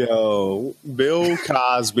sorry. Yo, Bill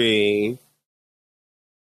Cosby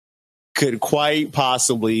could quite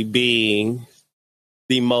possibly be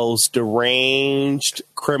the most deranged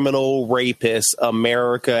criminal rapist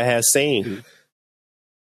America has seen.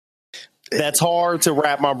 That's hard to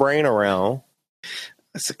wrap my brain around.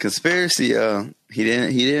 It's a conspiracy, yo. He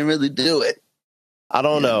didn't really do it. I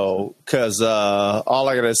don't know, because all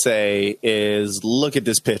I gotta say is look at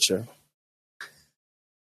this picture.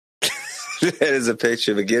 That is a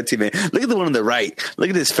picture of a guilty man. Look at the one on the right. Look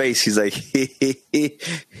at his face. He's like,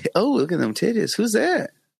 oh, look at them titties. Who's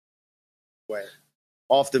that? Wait,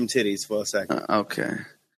 off them titties for a second. Okay.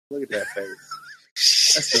 Look at that face.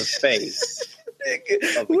 That's the face.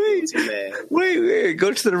 Wait.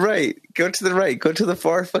 Go to the right. Go to the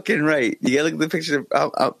far fucking right. You gotta look at the picture.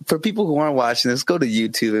 For people who aren't watching this, go to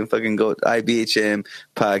YouTube and fucking go to IBHM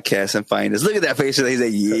podcast and find us. Look at that face. He's like,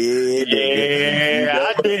 yeah,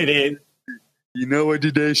 I did it. You know I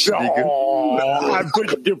did that shit, nigga. Oh, I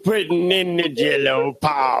put the pudding in the Jello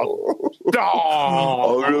pop.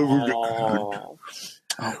 Oh.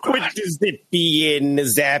 With the zippy and the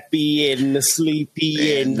zappy and the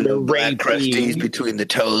sleepy and the rapey. Crusties between the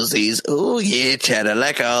toesies. Oh, yeah, Chad. I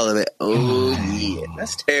like all of it. Oh, yeah.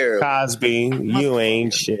 That's terrible. Cosby, you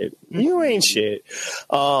ain't shit. You ain't shit.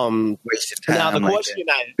 Wasted time. Now, the question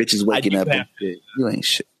bitches waking up and shit. You ain't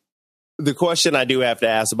shit. The question I do have to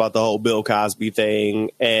ask about the whole Bill Cosby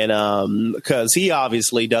thing, and because he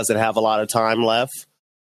obviously doesn't have a lot of time left,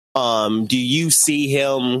 do you see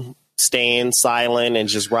him staying silent and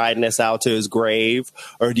just riding this out to his grave,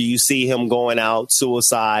 or do you see him going out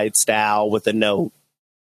suicide style with a note?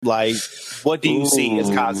 Like, what do you see as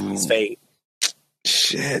Cosby's fate?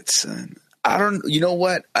 Shit, son. I don't. You know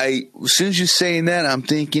what? As soon as you're saying that, I'm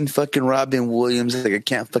thinking fucking Robin Williams. Like, I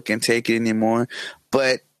can't fucking take it anymore.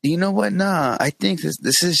 But you know what? Nah, I think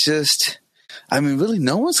this is just. I mean, really,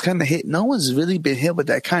 no one's really been hit with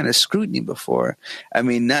that kind of scrutiny before. I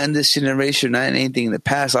mean, not in this generation, not in anything in the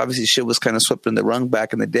past. Obviously, shit was kind of swept in the rung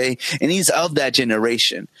back in the day, and he's of that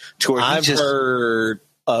generation. I've heard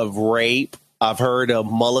of rape. I've heard of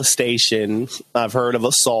molestation. I've heard of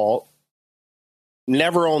assault.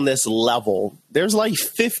 Never on this level. There's like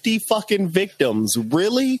 50 fucking victims.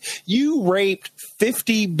 Really? You raped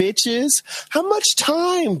 50 bitches? How much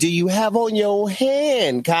time do you have on your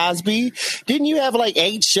hand, Cosby? Didn't you have like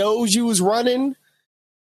 8 shows you was running?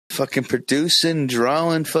 fucking producing,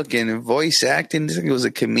 drawing, fucking voice acting. This guy was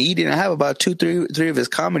a comedian. I have about three of his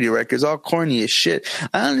comedy records, all corny as shit.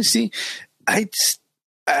 I honestly, I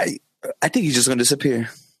think he's just gonna disappear.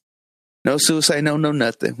 No suicide, no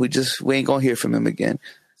nothing. We ain't gonna hear from him again.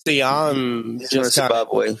 See, I'm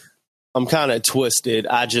kind of twisted.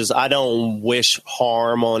 I don't wish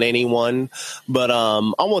harm on anyone, but I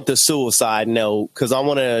want the suicide note because I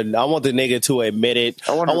want the nigga to admit it.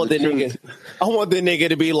 I want the nigga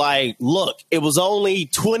to be like, look, it was only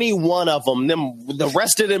 21 of them. The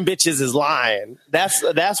rest of them bitches is lying. That's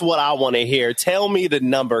what I want to hear. Tell me the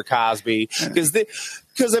number, Cosby,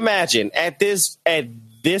 because imagine at this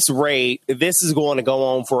rate, this is going to go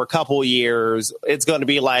on for a couple years. It's going to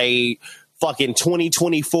be like fucking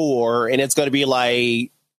 2024, and it's going to be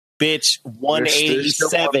like, bitch,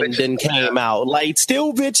 187 then came out. Like,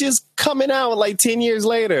 still bitches coming out like 10 years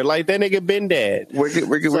later. Like, that nigga been dead. We're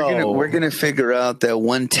gonna figure out that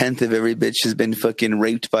 1/10 of every bitch has been fucking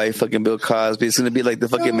raped by fucking Bill Cosby. It's gonna be like the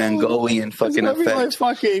fucking Mongolian fucking effect. Be like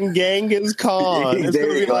fucking Genghis Khan. It's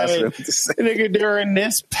gonna be like, nigga, during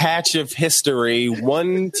this patch of history,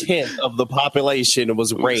 1/10 of the population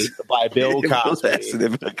was raped by Bill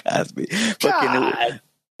Cosby. God.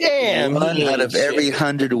 Damn, one out of every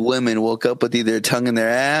 100 women woke up with either tongue in their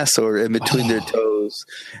ass or in between their toes.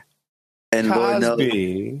 And Lord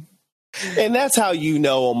knows. And that's how you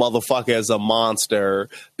know a motherfucker is a monster,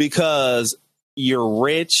 because you're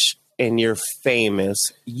rich and you're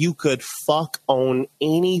famous. You could fuck on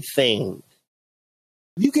anything.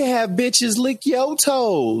 You can have bitches lick your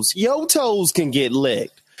toes. Your toes can get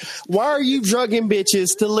licked. Why are you drugging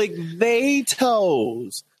bitches to lick they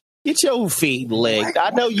toes? Get your feet licked.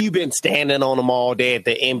 I know you've been standing on them all day at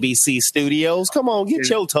the NBC studios. Come on, get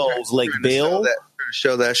your toes licked, Bill.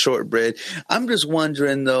 Show that shortbread. I'm just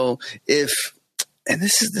wondering though if, and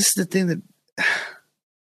this is the thing that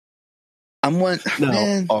I'm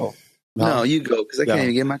wondering. No, you go, because I can't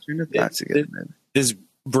even get my train of thoughts again. This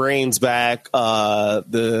brings back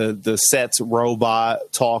the Seth's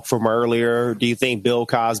robot talk from earlier. Do you think Bill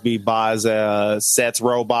Cosby buys a Seth's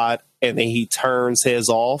robot and then he turns his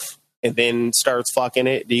off and then starts fucking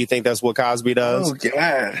it? Do you think that's what Cosby does? Oh,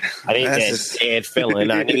 God. I need that dead feeling.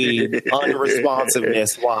 I need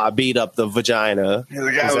unresponsiveness while I beat up the vagina.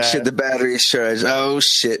 Shit, the battery's charged. Oh,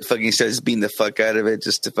 shit. Fucking starts beating the fuck out of it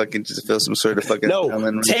just to feel some sort of fucking...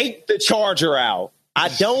 No, take the charger out. I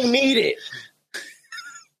don't need it.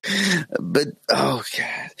 But, oh,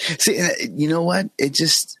 God. See, you know what? It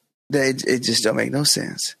just don't make no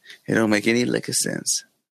sense. It don't make any lick of sense.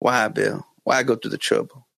 Why, Bill? Why go through the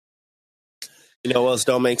trouble? You know what else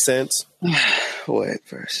don't make sense? What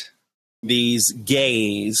verse? These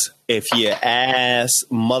gays, if you ask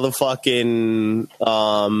motherfucking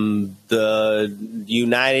the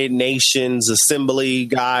United Nations Assembly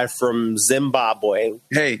guy from Zimbabwe.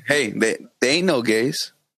 Hey, they ain't no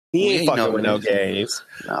gays. He ain't fucking with no gays.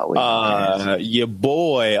 No, your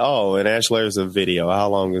boy. Oh, and actually, there's a video. How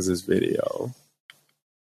long is this video?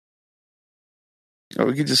 Or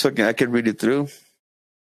we could just I could read it through.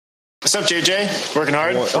 What's up, JJ? Working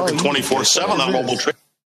hard? Working 24/7 on mobile trade.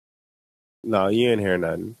 No, you ain't hear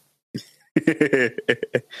nothing.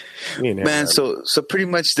 Man, so pretty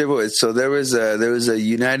much there was a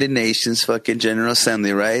United Nations fucking General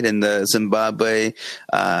Assembly, right? And the Zimbabwe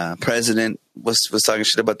president was talking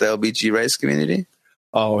shit about the LBG rights community.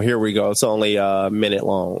 Oh, here we go. It's only a minute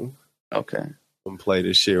long. Okay. I'm gonna play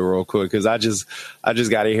this shit real quick because I just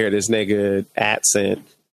got to hear this nigga accent.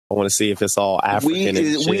 I want to see if it's all African.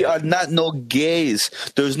 We are not no gays.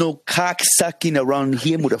 There's no cock sucking around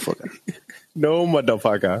here, motherfucker. No,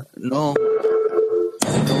 motherfucker. No.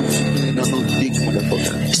 No dick,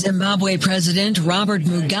 motherfucker. Zimbabwe President Robert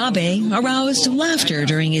Mugabe aroused laughter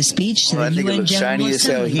during his speech to the UN General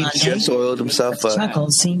Assembly Monday. He just oiled himself up.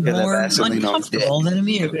 Chuckles seemed more uncomfortable than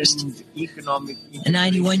amused. A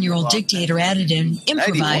 91-year-old dictator added an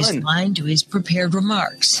improvised line to his prepared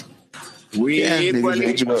remarks. We equally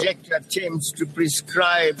reject attempts to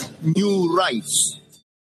prescribe new rights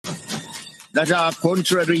that are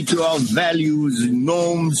contrary to our values,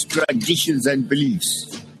 norms, traditions, and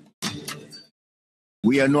beliefs.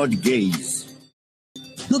 We are not gays.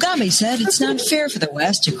 Mugabe said it's not fair for the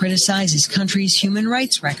West to criticize his country's human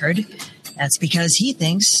rights record. That's because he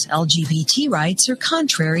thinks LGBT rights are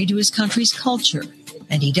contrary to his country's culture,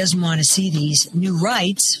 and he doesn't want to see these new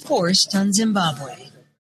rights forced on Zimbabwe.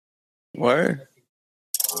 Word.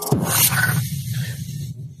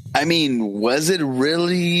 I mean, was it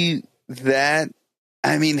really that?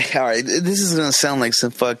 I mean, all right, this is gonna sound like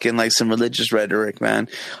some religious rhetoric, man.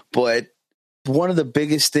 But one of the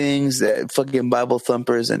biggest things that fucking Bible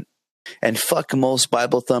thumpers and And fuck most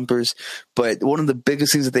Bible thumpers. But one of the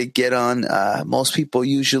biggest things that they get on, most people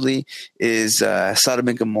usually, is Sodom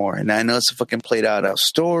and Gomorrah. And I know it's a fucking played out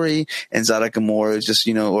story. And Sodom and Gomorrah is just,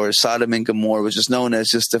 or Sodom and Gomorrah was just known as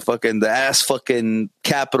just the ass fucking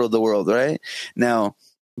capital of the world, right? Now,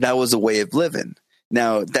 that was a way of living.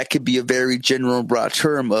 Now, that could be a very general, broad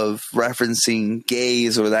term of referencing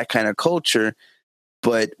gays or that kind of culture.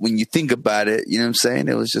 But when you think about it, you know what I'm saying?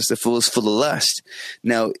 It was just a fool is full of lust.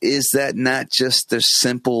 Now, is that not just the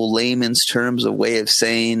simple layman's terms, a way of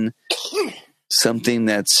saying something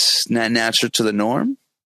that's not natural to the norm?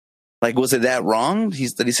 Like, was it that wrong?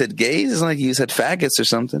 That he said gays? It's like he said faggots or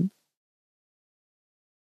something.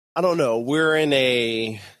 I don't know. We're in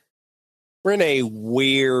a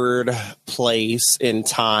weird place in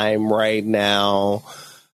time right now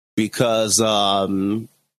because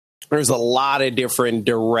there's a lot of different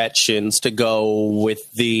directions to go with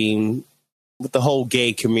the whole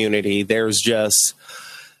gay community. There's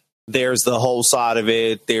the whole side of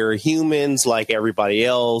it. They're humans like everybody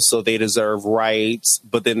else, so they deserve rights.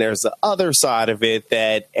 But then there's the other side of it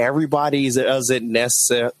that everybody doesn't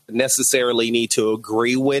necessarily need to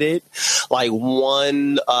agree with it. Like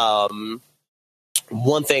one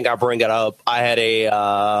thing I bring it up, I have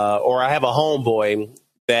a homeboy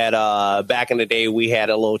that back in the day we had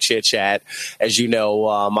a little chit chat. As you know,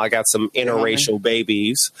 I got some interracial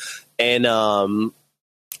babies, and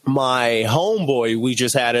my homeboy, we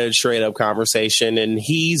just had a straight up conversation, and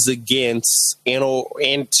he's against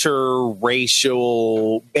interracial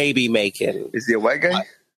baby making. Is he a white guy?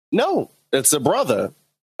 No, it's a brother.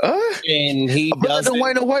 And he doesn't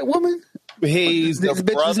white a white woman. He's the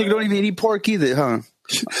bitches don't even eat pork either, huh?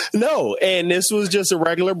 No, and this was just a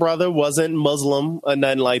regular brother, wasn't Muslim or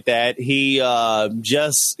nothing like that. He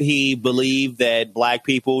believed that black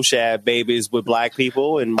people should have babies with black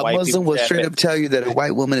people, and a white Muslim people will straight up tell you that a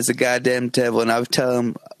white woman is a goddamn devil, and I would tell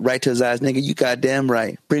him right to his eyes, nigga, you goddamn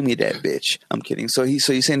right. Bring me that bitch. I'm kidding. So you're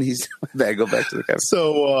saying he's go back to the cover.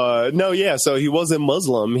 So he wasn't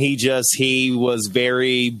Muslim. He was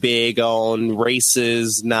very big on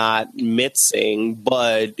races not mixing,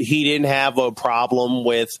 but he didn't have a problem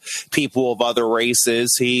with people of other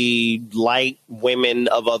races. He liked women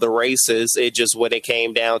of other races. It just, when it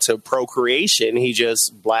came down to procreation,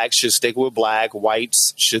 blacks should stick with black,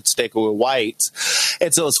 whites should stick with whites.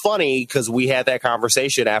 And so it's funny because we had that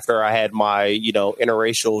conversation after I had my,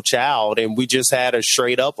 interracial child, and we just had a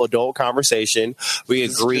straight up adult conversation. We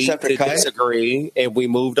agreed to disagree, and we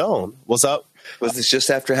moved on. What's up? Was this just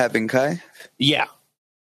after having Kai? Yeah.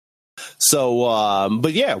 So,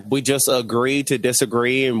 but yeah, we just agreed to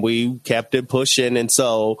disagree, and we kept it pushing. And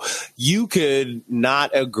so you could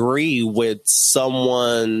not agree with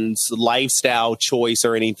someone's lifestyle choice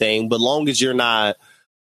or anything, but long as you're not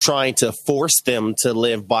trying to force them to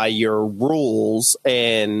live by your rules.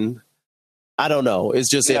 And I don't know, it's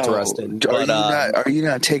just interesting. Are you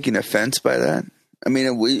not taking offense by that? I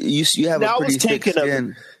mean, you have a pretty thick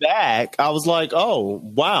skin. Back, I was like, oh,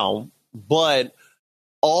 wow. But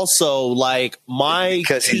also, like,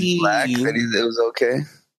 because he's black, that it was okay?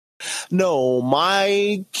 No,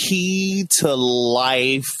 my key to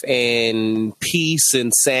life and peace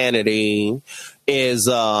and sanity is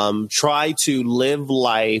try to live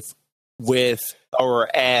life with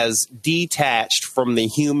or as detached from the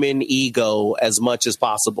human ego as much as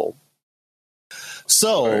possible.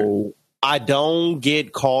 So I don't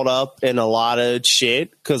get caught up in a lot of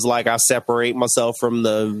shit because, like, I separate myself from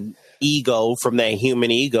the ego, from that human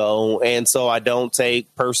ego, and so I don't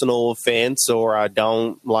take personal offense, or I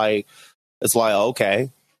don't, like, it's like, okay.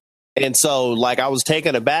 And so, like, I was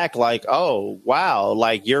taken aback, like, oh, wow,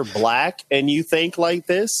 like, you're black and you think like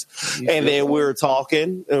this? And then we were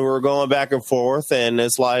talking and we were going back and forth, and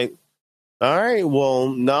it's like, all right, well,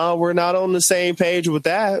 no, we're not on the same page with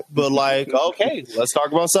that, but, like, okay, let's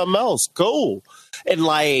talk about something else. Cool. And,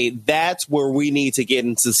 like, that's where we need to get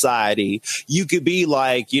in society. You could be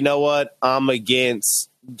like, you know what? I'm against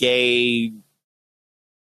gay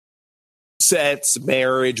sex,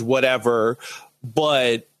 marriage, whatever,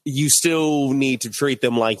 but you still need to treat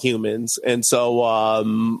them like humans. And so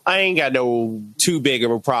I ain't got no too big of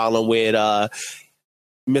a problem with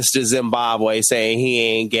Mr. Zimbabwe saying he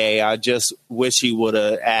ain't gay. I just wish he would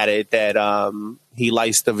have added that he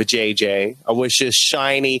likes the vajayjay. I wish it's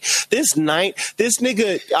shiny. This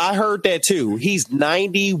nigga, I heard that too. He's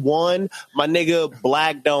 91. My nigga,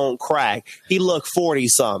 black don't crack. He look 40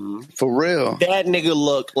 something. For real. That nigga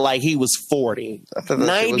looked like he was 40.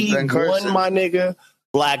 91, my nigga.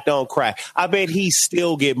 Black don't crack. I bet he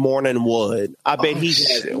still get morning wood. I bet he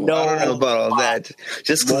has no. I don't know about all that.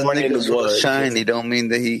 Just because niggas was shiny don't mean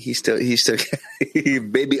that he still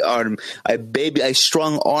baby arm. I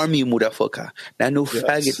strong arm you, motherfucker. Not no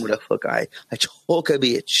faggot, motherfucker. I choke a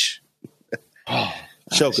bitch.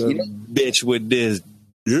 Choke a bitch with this.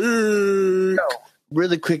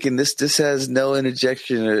 Really quick, and this has no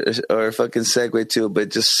interjection or fucking segue to it, but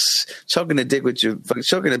just choking a bitch with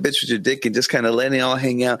your dick and just kind of letting it all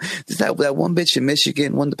hang out. That one bitch in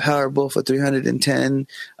Michigan won the Powerball for $310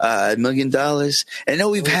 million. I know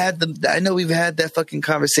we've had that fucking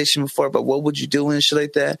conversation before about what would you do and shit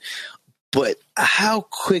like that. But how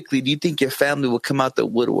quickly do you think your family will come out the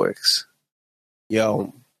woodworks?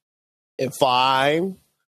 Yo, if I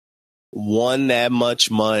won that much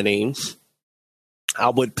money, I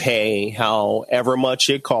would pay however much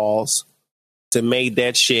it costs to make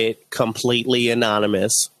that shit completely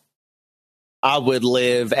anonymous. I would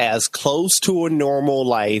live as close to a normal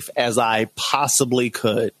life as I possibly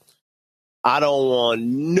could. I don't want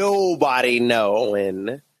nobody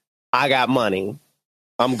knowing I got money.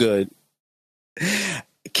 I'm good.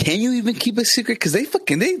 Can you even keep a secret? Because they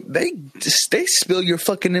spill your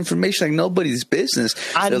fucking information like nobody's business.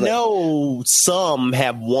 I know some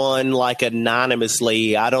have won like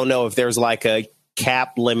anonymously. I don't know if there's like a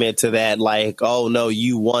cap limit to that. Like, oh no,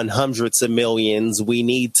 you won hundreds of millions. We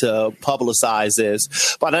need to publicize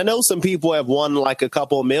this. But I know some people have won like a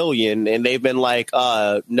couple million and they've been like,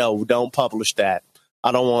 no, don't publish that.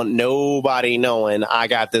 I don't want nobody knowing I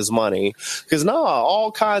got this money. Because, no,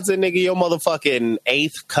 all kinds of nigga, your motherfucking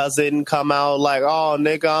eighth cousin come out like, oh,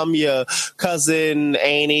 nigga, I'm your cousin,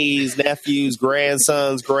 auntie's, nephew's,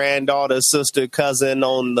 grandson's, granddaughter's, sister, cousin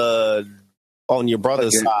on your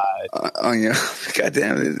brother's side.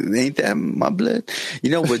 Goddamn, ain't that my blood? You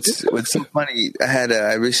know what's so funny?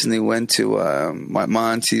 I recently went to my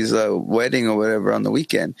auntie's wedding or whatever on the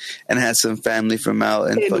weekend, and I had some family from out.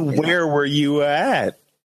 And where were you at?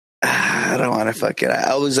 I don't want to fuck it.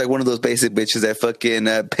 I was like one of those basic bitches at fucking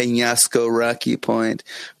Peñasco, Rocky Point,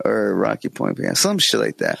 some shit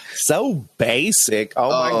like that. So basic.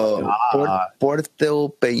 Oh my God. Puerto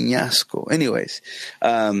Peñasco. Anyways,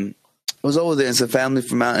 I was over there, and some family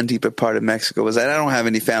from out in deeper part of Mexico was at. I don't have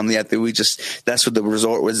any family out there. That's where the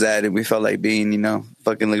resort was at, and we felt like being,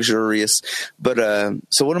 fucking luxurious. But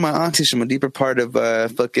so one of my aunties from a deeper part of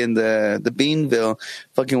fucking the Beanville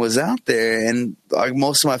fucking was out there, and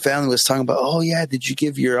most of my family was talking about, oh yeah, did you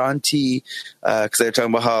give your auntie? Because they were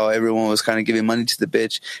talking about how everyone was kind of giving money to the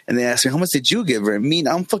bitch, and they asked me, how much did you give her?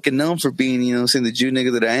 I'm fucking known for being, saying the Jew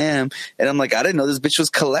nigga that I am, and I'm like, I didn't know this bitch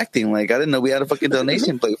was collecting. Like, I didn't know we had a fucking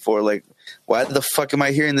donation plate for her. Like, why the fuck am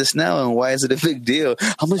I hearing this now? And why is it a big deal?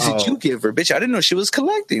 How much did you give her, bitch? I didn't know she was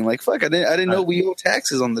collecting. Like, fuck, I didn't know we owe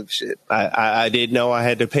taxes on the shit. I didn't know I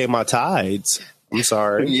had to pay my tithes. I'm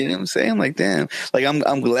sorry. You know what I'm saying? Like, damn. Like,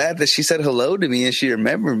 I'm glad that she said hello to me and she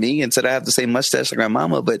remembered me and said I have the same mustache like my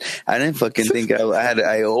mama, but I didn't fucking think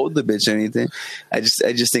I owed the bitch anything. I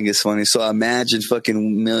just think it's funny. So imagine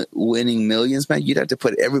fucking winning millions, man. You'd have to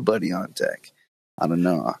put everybody on deck. I don't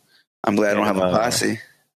know. I'm glad I don't have a posse.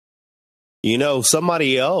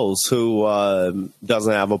 Somebody else who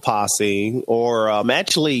doesn't have a posse or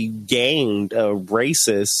actually gained a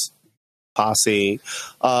racist posse.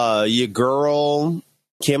 Your girl,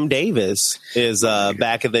 Kim Davis, is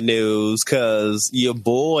back in the news because your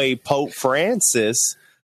boy, Pope Francis,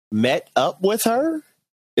 met up with her.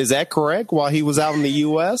 Is that correct? While he was out in the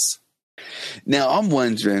U.S.? Now, I'm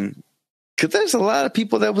wondering, because there's a lot of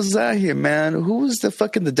people that was out here, man. Who was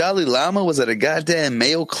the Dalai Lama was at a goddamn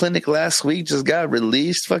Mayo Clinic last week, just got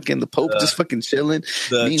released. Fucking the Pope just fucking chilling.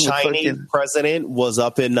 The Chinese president was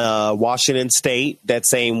up in Washington State that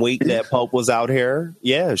same week that Pope was out here.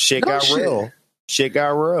 Yeah, shit got real. Shit got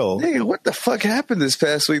real. Nigga, what the fuck happened this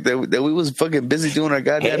past week that we was fucking busy doing our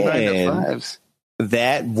goddamn 9-to-5s?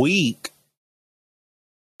 That week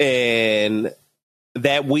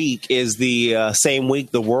is the same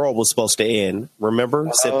week the world was supposed to end. Remember?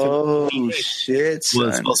 Oh, shit, son.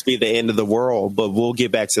 Was supposed to be the end of the world, but we'll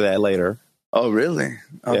get back to that later. Oh, really?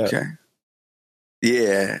 Okay.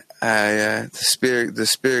 Yeah. The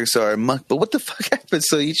spirits are muck. But what the fuck happened?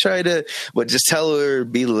 So you try to, just tell her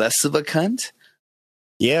be less of a cunt?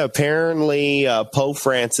 Yeah, apparently Pope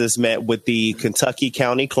Francis met with the Kentucky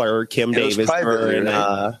County Clerk, Kim Davis. Privately,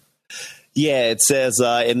 right? Yeah, it says,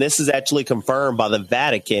 and this is actually confirmed by the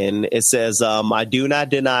Vatican. It says, I do not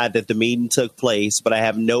deny that the meeting took place, but I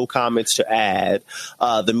have no comments to add.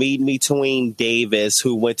 The meeting between Davis,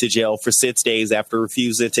 who went to jail for 6 days after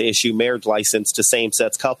refusing to issue marriage license to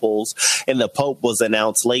same-sex couples, and the Pope was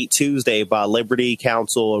announced late Tuesday by Liberty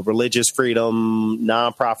Council, a religious freedom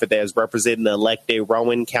nonprofit that is representing the elected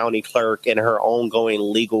Rowan County clerk in her ongoing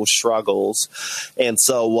legal struggles. And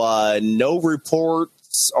so no report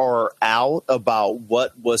are out about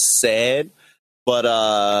what was said, but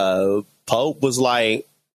Pope was like,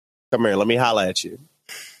 come here, let me holler at you.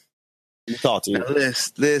 Let me talk to you. Now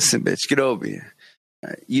listen, bitch, get over here.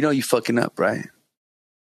 You know you fucking up, right?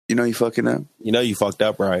 You know you fucking up? You know you fucked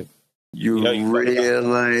up, right? You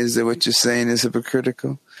realize that what you're saying is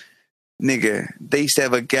hypocritical? Nigga, they used to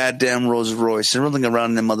have a goddamn Rolls Royce and rolling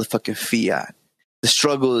around in a motherfucking Fiat. The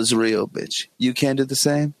struggle is real, bitch. You can't do the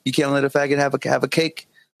same? You can't let a faggot have a cake?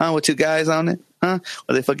 Huh? With two guys on it? Huh?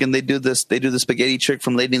 Or they do the spaghetti trick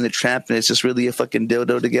from Lady and the Tramp and it's just really a fucking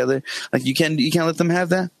dildo together? Like you can't let them have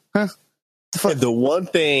that? Huh? The one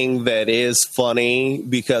thing that is funny,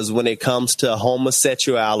 because when it comes to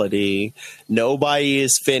homosexuality, nobody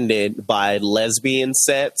is offended by lesbian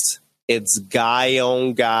sex. It's guy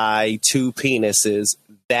on guy, two penises.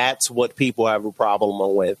 That's what people have a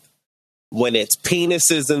problem with. When it's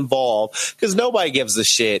penises involved, because nobody gives a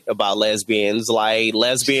shit about lesbians, like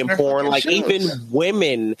lesbian porn, like even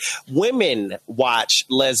women watch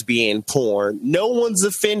lesbian porn. No one's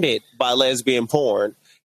offended by lesbian porn.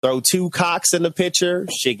 Throw two cocks in the picture,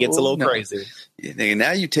 shit gets a little crazy. Yeah, nigga,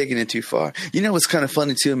 now you're taking it too far. You know what's kind of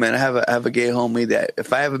funny too, man? I have a gay homie that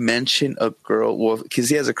if I ever mention a girl, well, because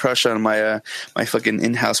he has a crush on my my fucking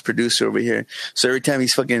in-house producer over here. So every time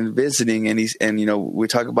he's fucking visiting and you know we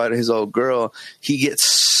talk about his old girl, he gets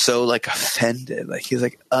so like offended. Like he's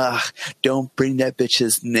like, don't bring that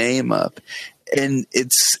bitch's name up, and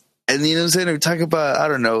it's. And you know what I'm saying? If we talk about, I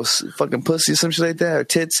don't know, fucking pussy or some shit like that, or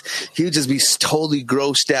tits, he would just be totally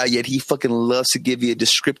grossed out, yet he fucking loves to give you a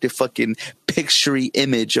descriptive fucking picture-y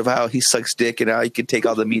image of how he sucks dick and how he can take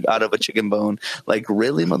all the meat out of a chicken bone. Like,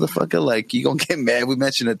 really, motherfucker? Like, you gonna get mad? We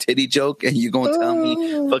mentioned a titty joke and you gonna tell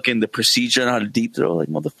me fucking the procedure on how to deep throw? Like,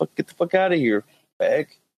 motherfucker, get the fuck out of here, bag.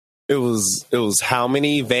 It was how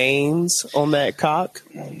many veins on that cock?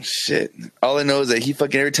 Oh, shit. All I know is that he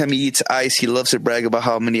fucking, every time he eats ice, he loves to brag about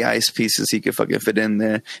how many ice pieces he could fucking fit in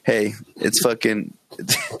there. Hey, it's fucking,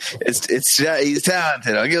 he's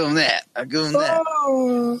talented. I'll give him that.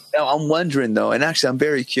 Now, I'm wondering though, and actually I'm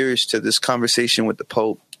very curious to this conversation with the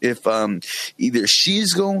Pope. If either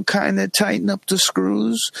she's going to kind of tighten up the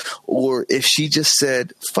screws, or if she just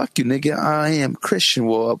said, fuck you, nigga, I am Christian.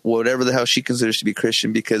 Well, whatever the hell she considers to be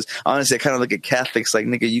Christian, because honestly, I kind of look at Catholics like,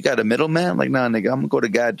 nigga, you got a middleman? Like, nah, nigga, I'm going to go to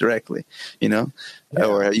God directly, you know? Yeah.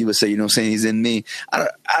 Or you would say, you know what I'm saying, he's in me. I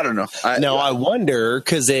don't know. I wonder,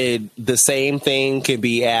 because the same thing could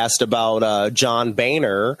be asked about John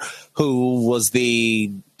Boehner, who was the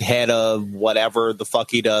head of whatever the fuck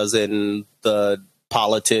he does in the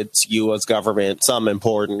politics, U.S. government, some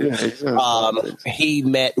important. Yeah, exactly. He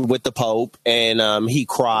met with the Pope and he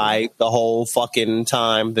cried the whole fucking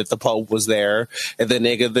time that the Pope was there. And the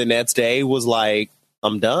nigga the next day was like,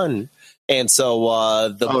 I'm done. And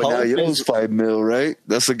so the Pope. Now you owes $5 million, right?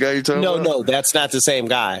 That's the guy you're talking about? No, that's not the same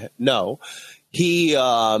guy. No.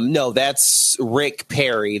 That's Rick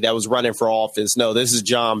Perry that was running for office. No, this is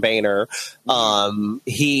John Boehner.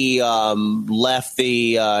 He left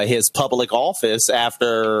his public office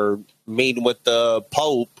after meeting with the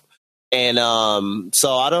Pope. And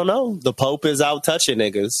so I don't know. The Pope is out touching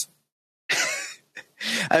niggas.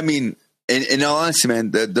 I mean, in all honesty,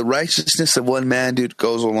 man, the righteousness of one man, dude,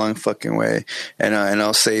 goes a long fucking way. And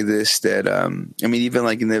I'll say this, that I mean, even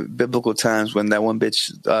like in the biblical times when that one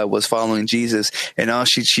bitch was following Jesus, and all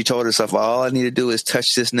she told herself, all I need to do is touch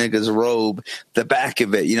this nigga's robe, the back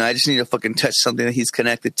of it. You know, I just need to fucking touch something that he's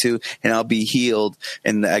connected to, and I'll be healed.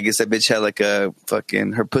 And I guess that bitch had like a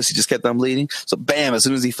fucking, her pussy just kept on bleeding. So bam, as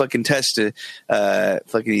soon as he fucking touched it,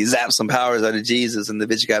 fucking he zapped some powers out of Jesus, and the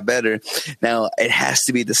bitch got better. Now it has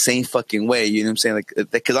to be the same fucking way, you know what I'm saying? Like,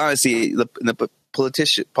 because honestly, the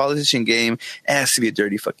politician game has to be a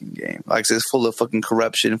dirty fucking game. Like I said, it's full of fucking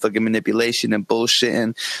corruption and fucking manipulation and bullshit.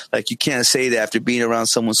 And like, you can't say that after being around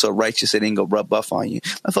someone so righteous that ain't gonna rub off on you.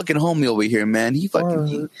 My fucking homie over here, man, he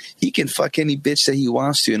he can fuck any bitch that he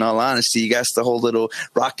wants to. In all honesty, he got the whole little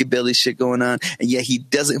rockabilly shit going on, and yet he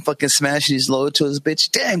doesn't fucking smash and he's loyal to his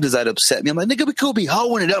bitch. Damn, does that upset me? I'm like, nigga, we could be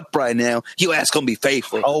hoeing it up right now. Your ass gonna be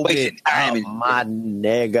faithful. Oh, my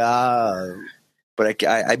nigga. But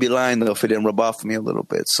I'd be lying though if it didn't rub off me a little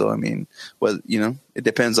bit. So I mean, well, you know, it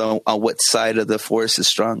depends on what side of the force is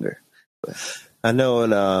stronger. I know,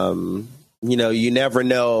 and you never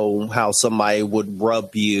know how somebody would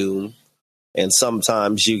rub you, and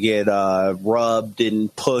sometimes you get rubbed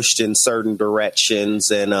and pushed in certain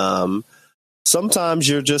directions, and sometimes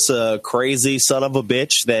you're just a crazy son of a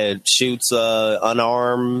bitch that shoots a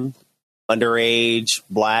unarmed, underage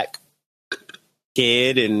black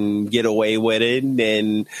kid and get away with it,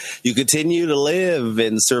 and you continue to live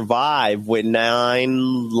and survive with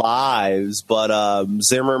 9 lives. But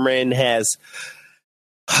Zimmerman has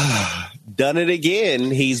done it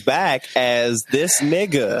again. He's back as this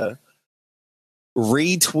nigga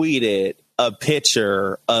retweeted a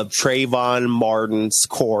picture of Trayvon Martin's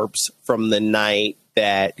corpse from the night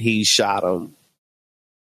that he shot him.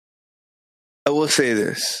 I will say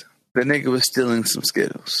this. The nigga was stealing some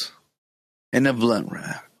Skittles in a blunt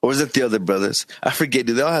wrap. Or was it the other brothers? I forget.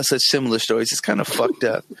 They all have such similar stories. It's kind of fucked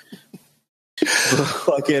up.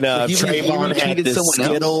 Fucking Trayvon had the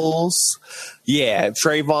Skittles. Yeah,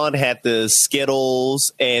 Trayvon had the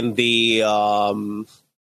Skittles and the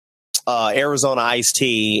Arizona iced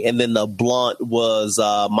tea, and then the blunt was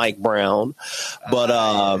Mike Brown.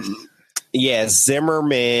 But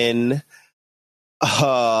Zimmerman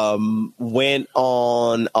went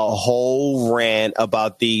on a whole rant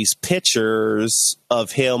about these pictures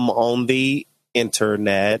of him on the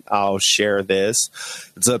internet. I'll share this.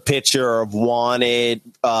 It's a picture of wanted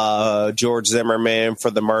George Zimmerman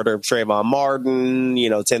for the murder of Trayvon Martin,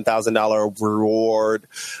 $10,000 reward.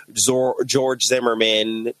 George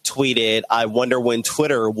Zimmerman tweeted, "I wonder when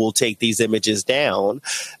Twitter will take these images down."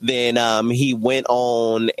 Then he went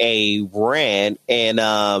on a rant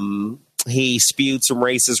and he spewed some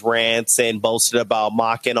racist rants and boasted about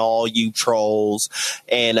mocking all you trolls.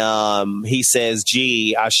 And he says,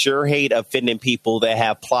 "Gee, I sure hate offending people that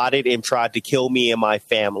have plotted and tried to kill me and my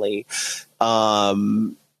family."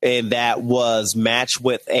 And that was matched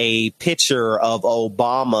with a picture of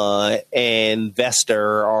Obama and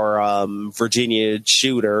Vester, or Virginia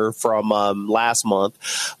shooter from last month.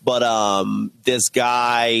 But this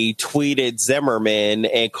guy tweeted Zimmerman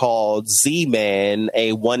and called Z-Man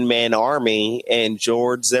a one-man army, and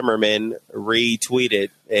George Zimmerman retweeted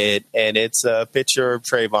it, and it's a picture of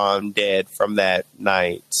Trayvon dead from that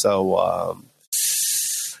night. So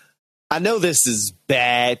I know this is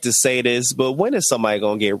bad to say this, but when is somebody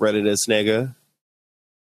going to get rid of this nigga?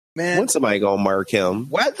 Man, when's somebody going to mark him?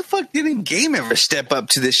 Why the fuck didn't Game ever step up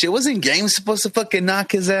to this shit? Wasn't Game supposed to fucking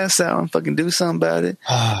knock his ass out and fucking do something about it?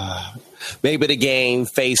 Maybe the Game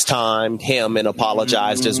FaceTimed him and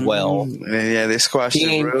apologized as well. Yeah, they squashed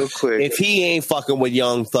it real quick. If he ain't fucking with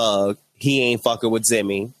Young Thug, he ain't fucking with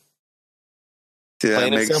Zimmy. Yeah,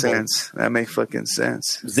 that makes sense. That makes fucking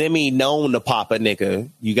sense. Zimmy known to pop a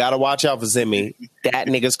nigga. You got to watch out for Zimmy. That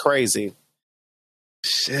nigga's crazy.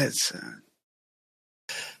 Shit, son.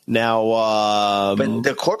 Now, but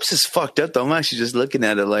the corpse is fucked up though. I'm actually just looking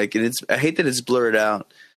at it and I hate that it's blurred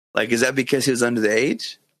out. Is that because he was under the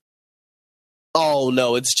age? Oh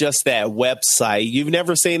no, it's just that website. You've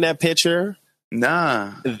never seen that picture?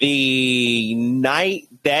 Nah. The night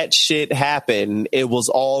that shit happened, it was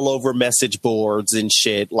all over message boards and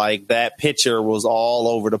shit. That picture was all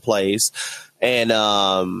over the place. And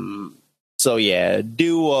so yeah,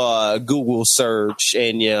 do a Google search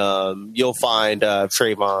and you'll find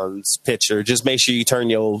Trayvon's picture. Just make sure you turn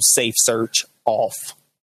your safe search off.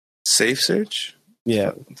 Safe search?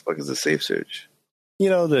 Yeah. What the fuck is a safe search?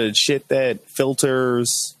 The shit that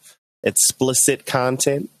filters explicit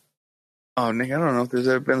content. Oh, nigga, I don't know if there's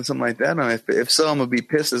ever been something like that. If so, I'm going to be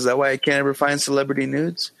pissed. Is that why I can't ever find celebrity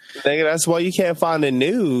nudes? Nigga, that's why you can't find the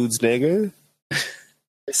nudes, nigga.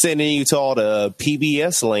 Sending you to all the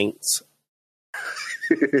PBS links.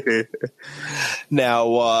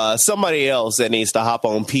 Now, somebody else that needs to hop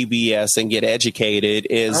on PBS and get educated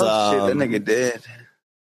is... shit, that nigga dead.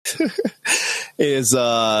 is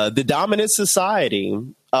the Dominant Society.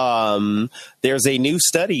 There's a new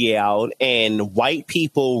study out, and white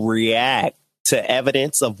people react to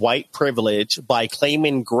evidence of white privilege by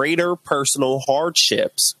claiming greater personal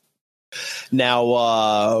hardships.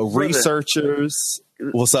 Now, researchers...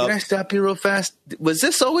 What's up? Can I stop you real fast? Was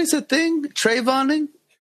this always a thing? Trayvoning?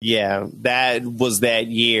 Yeah, that was that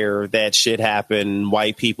year that shit happened.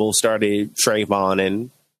 White people started Trayvoning.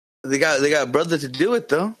 They got a brother to do it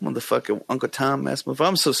though, motherfucking Uncle Tom ass motherfucker.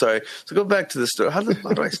 I'm so sorry. So go back to the story. How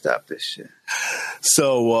do I stop this shit?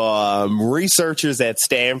 So researchers at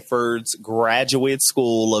Stanford's Graduate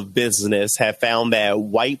School of Business have found that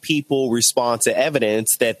white people respond to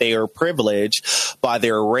evidence that they are privileged by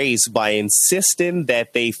their race by insisting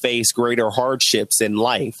that they face greater hardships in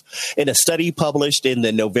life. In a study published in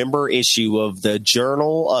the November issue of the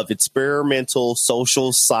Journal of Experimental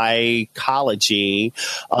Social Psychology,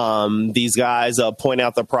 these guys point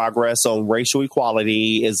out the progress on racial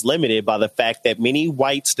equality is limited by the fact that many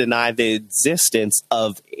whites deny the existence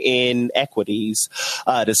of inequities.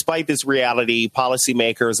 Despite this reality,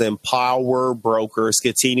 policymakers and power brokers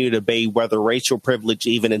continue to debate whether racial privilege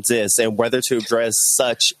even exists and whether to address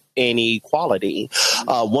such inequality.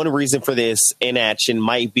 One reason for this inaction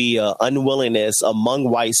might be an unwillingness among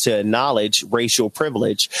whites to acknowledge racial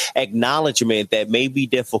privilege, acknowledgement that may be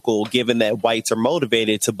difficult given that whites are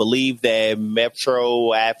motivated to believe that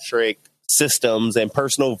meritocratic systems and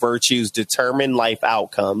personal virtues determine life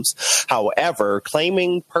outcomes. However,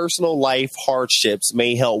 claiming personal life hardships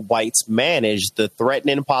may help whites manage the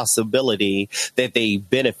threatening possibility that they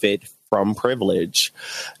benefit from privilege.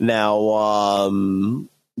 Now,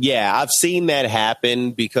 yeah, I've seen that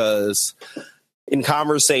happen because in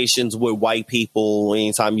conversations with white people,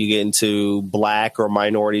 anytime you get into black or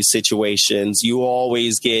minority situations, you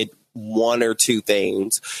always get one or two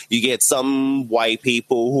things. You get some white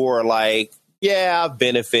people who are like, yeah, I've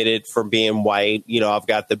benefited from being white. You know, I've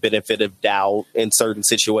got the benefit of doubt in certain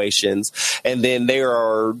situations. And then there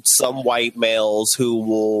are some white males who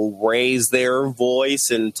will raise their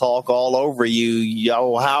voice and talk all over you.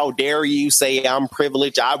 Yo, how dare you say I'm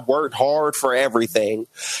privileged? I've worked hard for everything.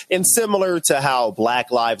 And similar to how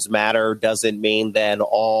Black Lives Matter doesn't mean that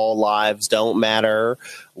all lives don't matter.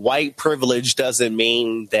 White privilege doesn't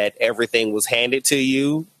mean that everything was handed to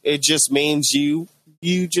you. It just means you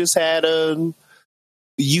just had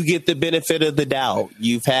you get the benefit of the doubt.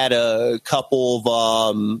 You've had a couple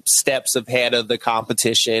of steps ahead of the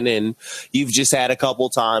competition, and you've just had a couple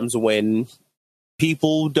times when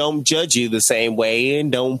people don't judge you the same way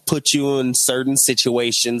and don't put you in certain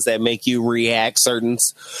situations that make you react certain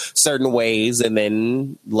ways and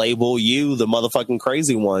then label you the motherfucking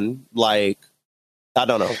crazy one. Like, I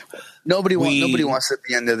don't know. Nobody wants to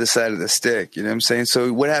be on the other side of the stick. You know what I'm saying?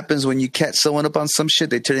 So what happens when you catch someone up on some shit?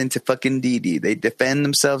 They turn into fucking Didi. They defend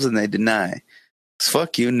themselves and they deny.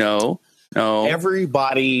 Fuck you. No.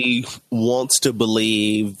 Everybody wants to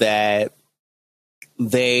believe that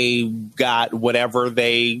they got whatever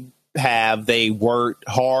they have. They worked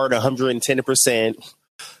hard 110%.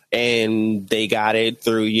 And they got it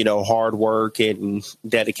through, hard work and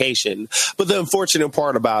dedication. But the unfortunate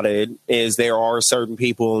part about it is there are certain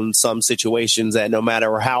people in some situations that no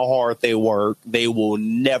matter how hard they work, they will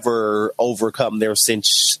never overcome their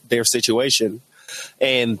situation.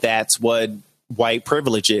 And that's what white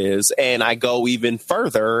privilege is. And I go even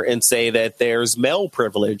further and say that there's male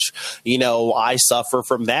privilege. I suffer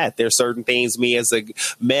from that. There's certain things, me as a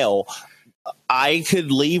male, I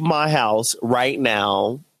could leave my house right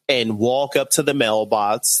now and walk up to the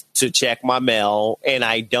mailbox to check my mail, and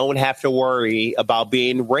I don't have to worry about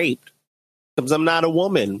being raped because I'm not a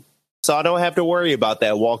woman. So I don't have to worry about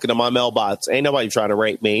that walking to my mailbox. Ain't nobody trying to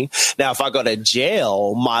rape me. Now, if I go to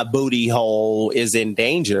jail, my booty hole is in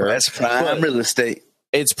danger. That's prime real estate.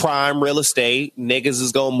 It's prime real estate. Niggas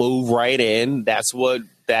is going to move right in. That's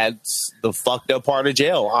the fucked up part of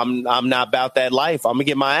jail. I'm not about that life. I'm gonna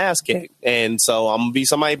get my ass kicked. And so I'm gonna be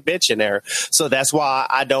somebody bitch in there. So that's why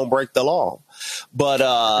I don't break the law. But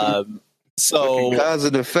so cause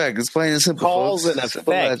and effect. It's plain and simple. Cause and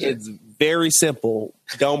effect. It's very simple.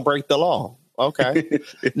 Don't break the law. Okay.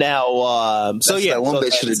 Now, so yeah, that one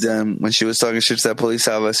bitch should have done when she was talking shit to that police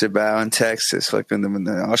officer about in Texas. Fucking them, and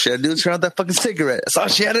all she had to do was turn out that fucking cigarette. That's all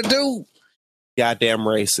she had to do. Goddamn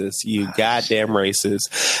racist. You goddamn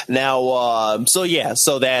racist. Now,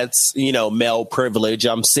 so that's, male privilege.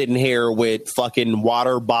 I'm sitting here with fucking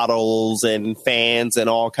water bottles and fans and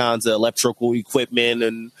all kinds of electrical equipment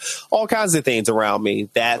and all kinds of things around me.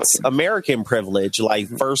 That's American privilege, like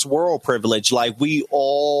first world privilege. Like we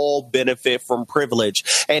all benefit from privilege.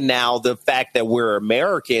 And now the fact that we're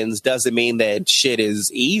Americans doesn't mean that shit is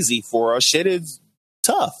easy for us. Shit is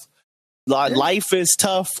tough. Life is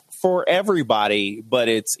tough for everybody, but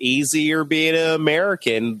it's easier being an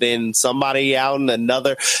American than somebody out in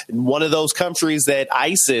one of those countries that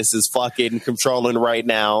ISIS is fucking controlling right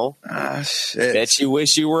now. Ah, shit. Bet you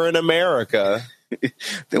wish you were in America.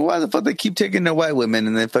 Then why the fuck they keep taking the white women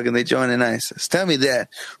and then they join in ISIS? Tell me that.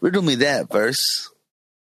 Riddle me that verse.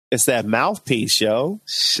 It's that mouthpiece, yo.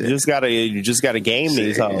 Shit. You just gotta game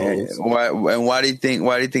these hoes. Why do you think,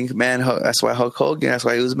 man? That's why Hulk Hogan. That's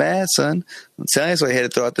why he was mad, son. I'm telling you, that's why he had to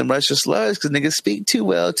throw out them Russian slurs because niggas speak too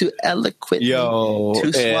well, too eloquently,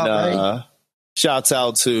 too suave. Shouts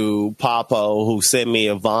out to Papo who sent me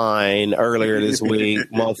a Vine earlier this week.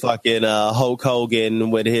 Motherfucking Hulk Hogan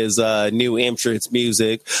with his new entrance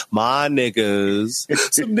music. My niggas.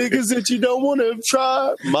 Some niggas that you don't want to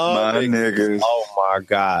try. My niggas. Oh my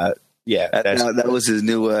God. Yeah. That was his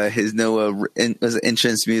new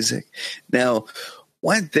entrance music. Now,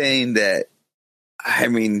 one thing that, I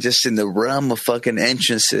mean, just in the realm of fucking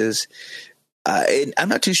entrances, I'm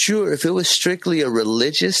not too sure if it was strictly a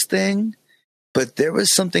religious thing. But there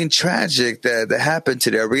was something tragic that happened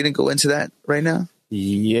today. Are we going to go into that right now?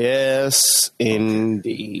 Yes,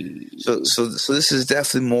 indeed. So this is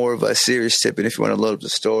definitely more of a serious tip. And if you want to load up the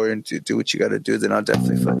story and do what you got to do, then I'll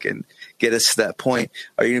definitely fucking get us to that point.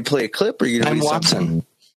 Are you going to play a clip or are you going to read something?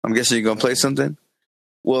 I'm guessing you're going to play something?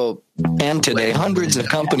 Well, and today, hundreds of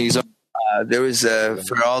companies are. There was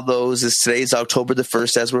for all those. Today's October the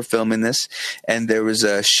 1st as we're filming this, and there was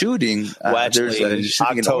a shooting. Actually,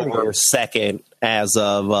 October 2nd as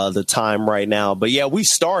of the time right now. But yeah, we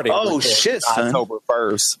started. Oh shit, son. October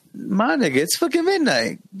 1st. My nigga, it's fucking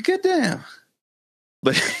midnight. Good damn.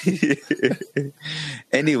 But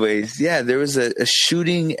anyways, yeah, there was a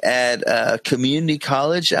shooting at a community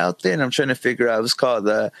college out there, and I'm trying to figure out. It was called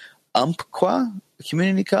the Umpqua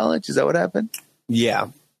Community College. Is that what happened? Yeah.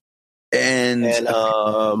 And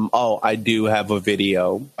I do have a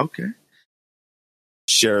video. Okay.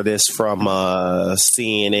 Share this from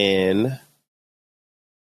CNN.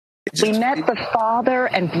 We met the father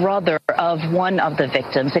and brother of one of the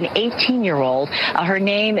victims, an 18-year-old. Her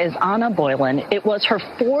name is Anna Boylan. It was her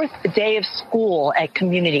 4th day of school at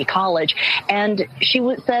community college. And she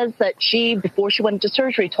says that before she went into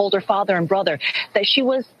surgery, told her father and brother that she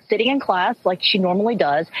was sitting in class like she normally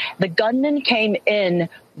does. The gunman came in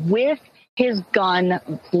with his gun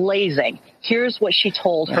blazing. Here's what she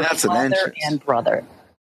told her father and brother.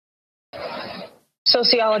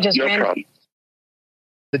 Sociologist Randy.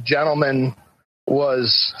 The gentleman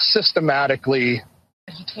was systematically.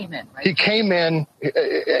 He came in, right? He came in,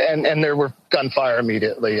 and there were gunfire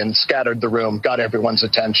immediately, and scattered the room, got everyone's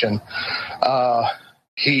attention. From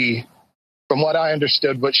what I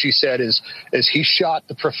understood, what she said is he shot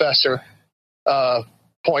the professor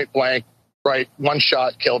point blank. Right, one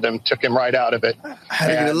shot killed him, took him right out of it. Had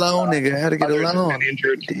to get alone, nigga. Had to get alone.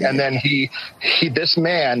 Injured, and then this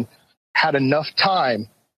man had enough time.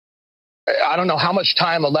 I don't know how much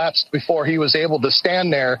time elapsed before he was able to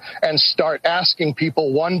stand there and start asking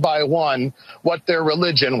people one by one what their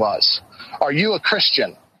religion was. Are you a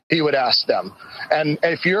Christian? He would ask them. And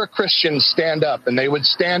if you're a Christian, stand up. And they would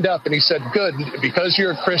stand up. And he said, good, because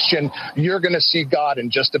you're a Christian, you're going to see God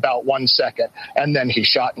in just about 1 second. And then he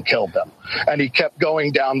shot and killed them. And he kept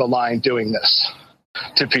going down the line doing this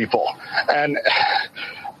to people. And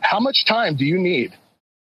how much time do you need?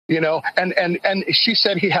 You know, and she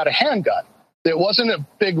said he had a handgun. It wasn't a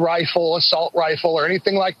big rifle, assault rifle, or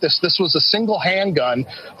anything like this. This was a single handgun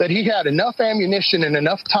that he had enough ammunition and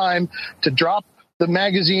enough time to drop the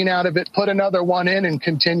magazine out of it, put another one in, and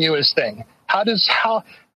continue his thing. How does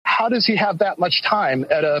he have that much time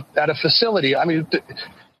at a facility? I mean,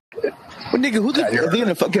 nigga, are they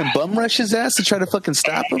gonna fucking bum rush his ass to try to fucking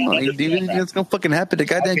stop him? I mean, do you think it's gonna fucking happen to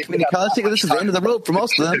goddamn community college? This is the end of the road for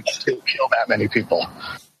most of them. Kill that many people.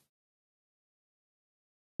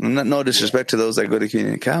 No disrespect to those that go to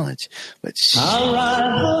community college, but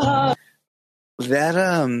that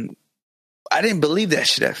I didn't believe that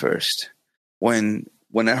shit at first. When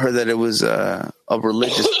I heard that it was a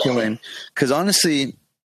religious killing, because honestly,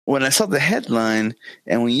 when I saw the headline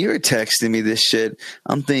and when you were texting me this shit,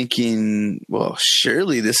 I'm thinking, well,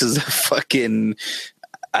 surely this is a fucking,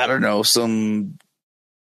 I don't know,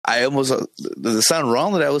 does it sound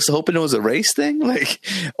wrong that I was hoping it was a race thing? Like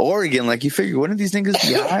Oregon, like you figure, wouldn't these niggas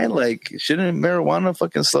be high? Like, shouldn't marijuana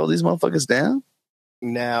fucking slow these motherfuckers down?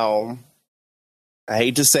 Now, I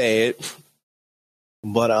hate to say it,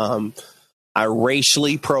 but I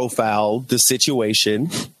racially profiled the situation.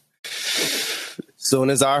 Soon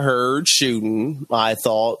as I heard shooting, I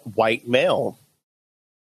thought white male.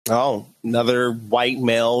 Oh, another white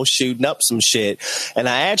male shooting up some shit. And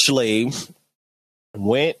I actually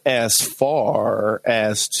went as far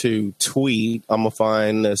as to tweet. I'm going to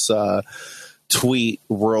find this tweet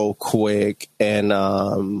real quick, and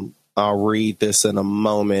I'll read this in a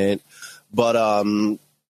moment. But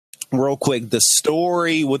real quick, the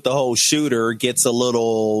story with the whole shooter gets a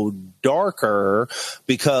little darker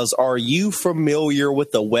because are you familiar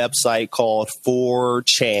with the website called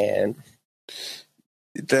 4chan?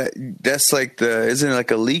 That's like isn't it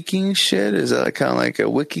like a leaking shit? Is that kind of like a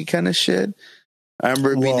wiki kind of shit? I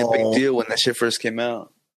remember it being a big deal when that shit first came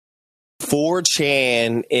out.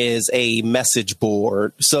 4chan is a message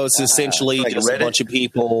board. So it's essentially like just a bunch of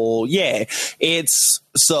people. Yeah. It's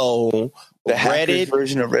so the Reddit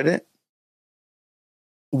version of Reddit.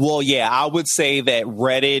 Well, yeah, I would say that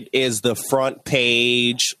Reddit is the front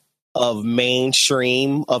page of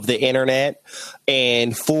mainstream of the internet,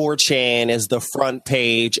 and 4chan is the front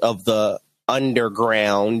page of the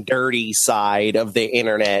underground, dirty side of the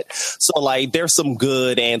internet. So, like, there's some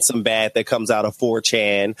good and some bad that comes out of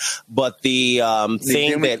 4chan. But the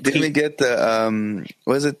thing didn't we get the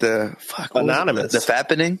was it the Anonymous? The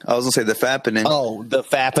fappening? I was gonna say the fappening. Oh, the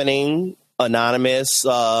fappening. Anonymous.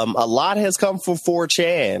 A lot has come from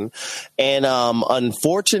 4chan, and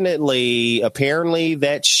unfortunately, apparently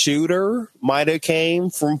that shooter might have came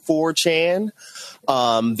from 4chan.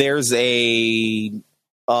 There's a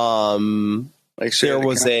there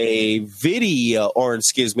was a video, or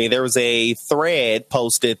excuse me, there was a thread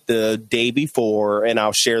posted the day before, and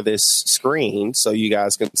I'll share this screen so you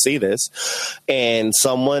guys can see this. And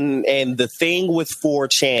the thing with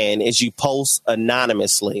 4chan is you post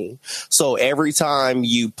anonymously. So every time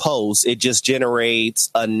you post, it just generates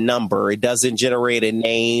a number. It doesn't generate a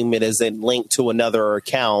name. It isn't linked to another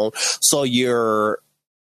account. So you're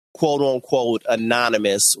quote unquote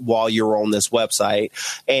anonymous while you're on this website.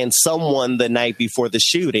 And someone the night before the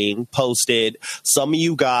shooting posted, some of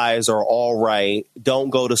you guys are all right. Don't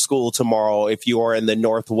go to school tomorrow if you are in the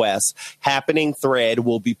Northwest. Happening thread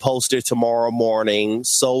will be posted tomorrow morning.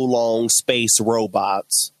 So long, space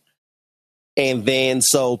robots. And then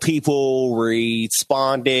so people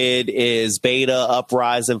responded, is beta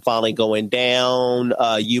uprising finally going down?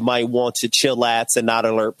 You might want to chillax and not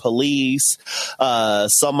alert police.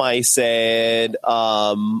 Somebody said,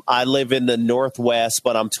 I live in the Northwest,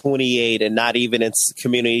 but I'm 28 and not even in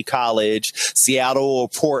community college. Seattle or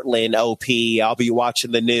Portland, OP. I'll be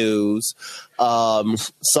watching the news.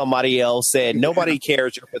 Somebody else said, nobody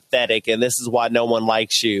cares, you're pathetic, and this is why no one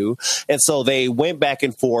likes you. And so they went back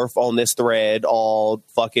and forth on this thread all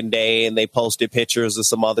fucking day, and they posted pictures of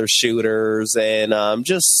some other shooters and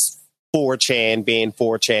just 4chan being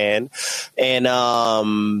 4chan. And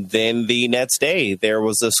then the next day, there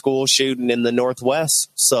was a school shooting in the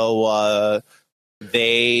Northwest. So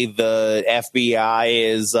the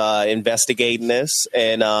FBI is investigating this,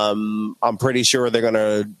 and I'm pretty sure they're going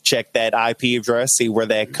to check that IP address, see where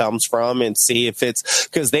that comes from, and see if it's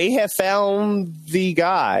because they have found the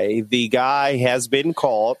guy. The guy has been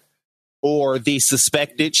caught, or the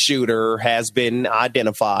suspected shooter has been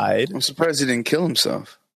identified. I'm surprised he didn't kill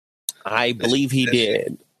himself. I believe he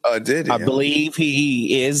did. Oh, did he? I believe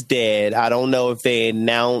he is dead. I don't know if they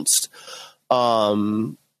announced.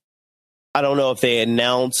 I don't know if they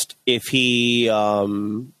announced if he shot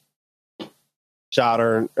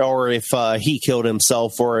her or if he killed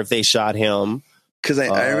himself or if they shot him. Because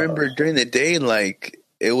I remember during the day, like,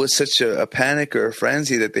 it was such a panic or a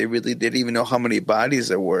frenzy that they really didn't even know how many bodies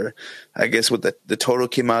there were. I guess what the total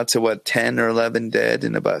came out to, 10 or 11 dead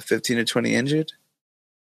and about 15 or 20 injured?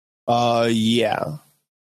 Yeah.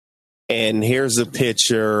 And here's a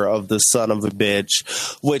picture of the son of a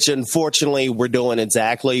bitch, which unfortunately we're doing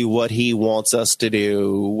exactly what he wants us to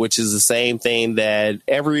do, which is the same thing that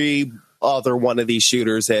every other one of these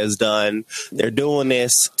shooters has done. They're doing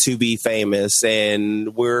this to be famous,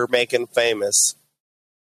 and we're making famous.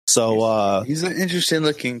 So he's an interesting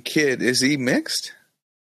looking kid. Is he mixed?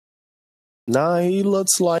 Nah, he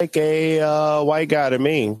looks like a white guy to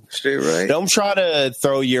me. Straight right. Don't try to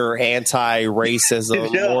throw your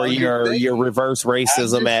anti-racism or your reverse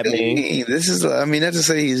racism at me. This is, I mean, not to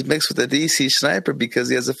say he's mixed with a DC sniper because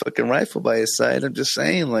he has a fucking rifle by his side. I'm just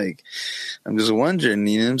saying, like, I'm just wondering,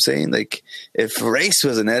 you know what I'm saying? Like, if race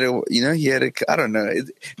wasn't at it, you know, he had a, I don't know.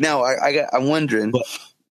 Now, I'm wondering.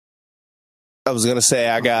 I was going to say,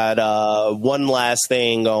 I got one last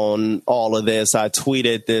thing on all of this. I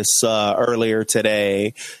tweeted this earlier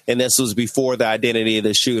today, and this was before the identity of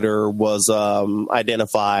the shooter was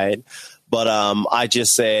identified. But I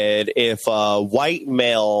just said, if white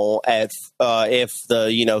male, if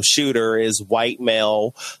the shooter is white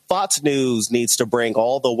male, Fox News needs to bring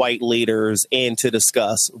all the white leaders in to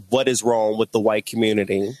discuss what is wrong with the white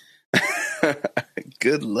community.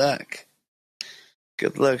 Good luck.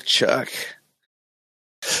 Good luck, Chuck.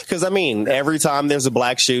 Because, I mean, every time there's a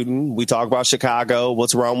black shooting, we talk about Chicago.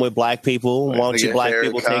 What's wrong with black people? Why don't you black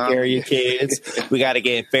people take care of your kids? We got to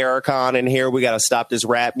get Farrakhan in here. We got to stop this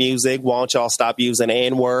rap music. Why don't y'all stop using the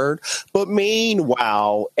N-word? But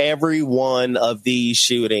meanwhile, every one of these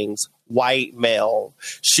shootings, white male,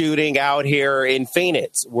 shooting out here in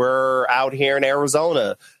Phoenix. We're out here in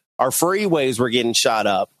Arizona. Our freeways were getting shot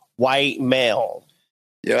up. White male.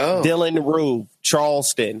 Yo. Dylan Roof,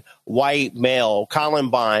 Charleston, white male.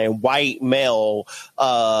 Columbine, white male.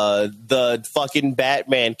 The fucking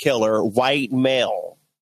Batman killer, white male.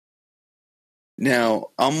 Now,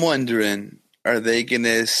 I'm wondering, are they going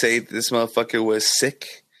to say that this motherfucker was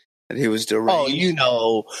sick? That he was deranged? Oh, you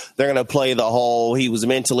know, they're going to play the whole, he was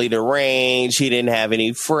mentally deranged. He didn't have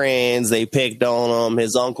any friends. They picked on him.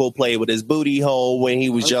 His uncle played with his booty hole when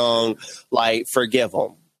he was young. Like, forgive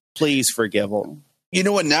him. Please forgive him. You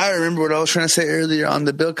know what? Now I remember what I was trying to say earlier on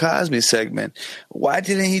the Bill Cosby segment. Why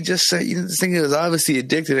didn't he just say, you know, this thing was obviously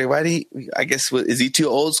addicted. Like, why did he, I guess, is he too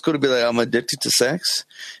old school to be like, I'm addicted to sex?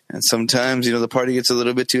 And sometimes, you know, the party gets a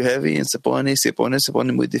little bit too heavy and se pone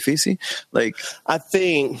muy difícil. Like, I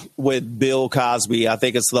think with Bill Cosby, I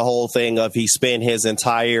think it's the whole thing of he spent his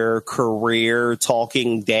entire career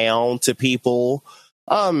talking down to people.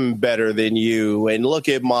 I'm better than you, and look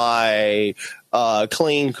at my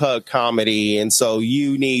clean cut comedy, and so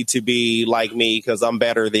you need to be like me because I'm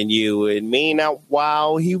better than you. And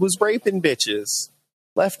meanwhile, he was raping bitches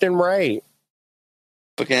left and right.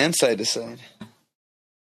 Fucking inside to side.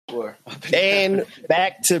 And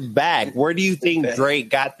back to back. Where do you think Drake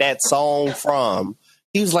got that song from?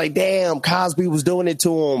 He was like, damn, Cosby was doing it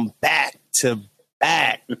to him back to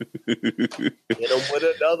back. Hit him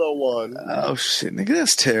with another one. Oh, shit, nigga,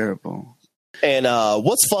 that's terrible. And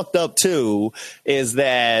what's fucked up, too, is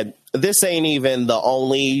that this ain't even the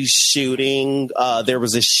only shooting. There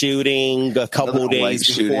was a shooting a couple days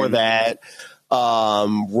before that.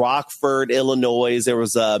 Rockford, Illinois, there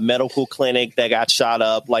was a medical clinic that got shot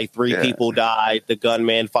up. Like 3 people died. The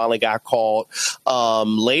gunman finally got caught.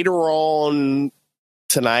 Later on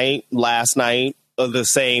tonight, last night, the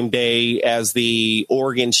same day as the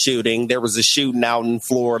Oregon shooting, there was a shooting out in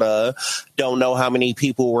Florida. Don't know how many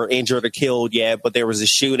people were injured or killed yet, but there was a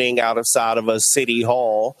shooting outside of a city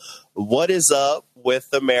hall. What is up with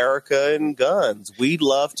America and guns? We'd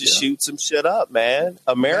love to shoot some shit up, man.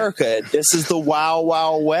 America, this is the Wild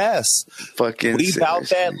Wild West. Fucking we about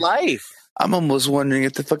that life. I'm almost wondering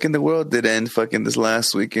if the world did end fucking this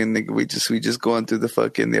last weekend. We just going through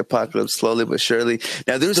the apocalypse slowly but surely.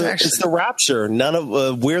 Now it's the rapture. None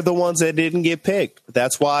of we're the ones that didn't get picked.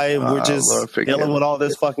 That's why we're just dealing with all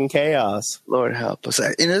this fucking chaos. Lord help us.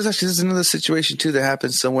 And there's another situation too that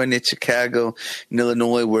happened somewhere near Chicago, in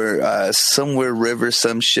Illinois, where somewhere river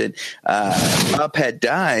some shit. Bob had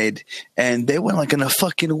died, and they went like on a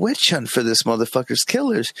fucking witch hunt for this motherfucker's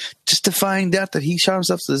killers, just to find out that he shot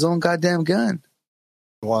himself with his own goddamn gun.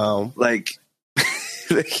 Wow. Like,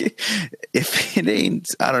 if it ain't,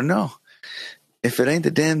 I don't know. If it ain't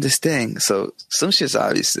the damnedest thing. So some shit's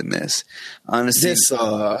obvious to miss. Honestly.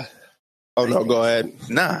 Oh no, go ahead.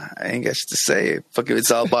 Nah, I ain't got shit to say. Fuck it,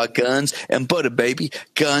 it's all about guns and butter, baby.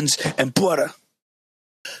 Guns and butter.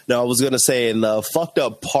 No, I was gonna say, and the fucked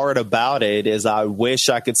up part about it is I wish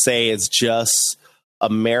I could say it's just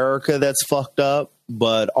America that's fucked up,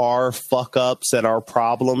 but our fuck ups and our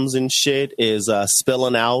problems and shit is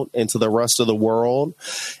spilling out into the rest of the world.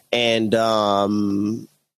 And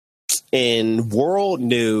in world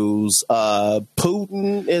news,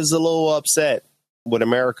 Putin is a little upset with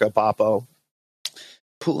America, Papo.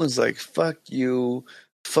 Putin's like, fuck you,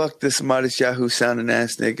 fuck this modest Yahoo sounding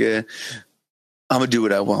ass nigga. I'm gonna do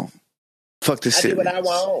what I want. Fuck this shit. I do what I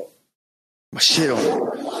want. My shit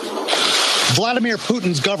on. Vladimir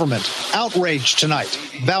Putin's government outraged tonight,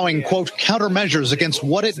 vowing, quote, countermeasures against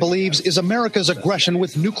what it believes is America's aggression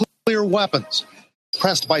with nuclear weapons.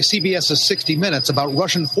 Pressed by CBS's 60 Minutes about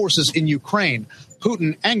Russian forces in Ukraine,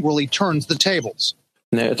 Putin angrily turns the tables.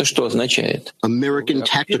 American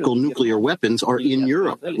tactical nuclear weapons are in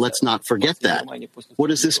Europe. Let's not forget that. What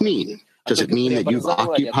does this mean? Does it mean that you've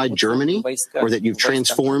occupied Germany, or that you've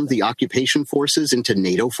transformed the occupation forces into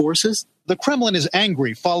NATO forces? The Kremlin is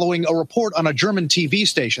angry following a report on a German TV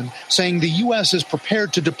station saying the U.S. is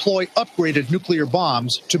prepared to deploy upgraded nuclear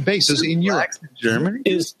bombs to bases in Europe. Germany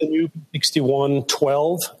is the new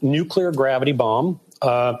 6112 nuclear gravity bomb.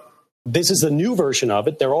 This is the new version of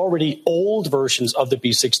it. There are already old versions of the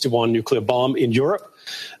B-61 nuclear bomb in Europe.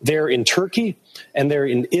 They're in Turkey, and they're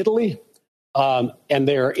in Italy, and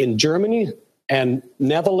they're in Germany, and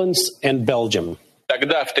Netherlands, and Belgium.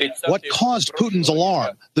 What caused Putin's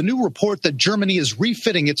alarm? The new report that Germany is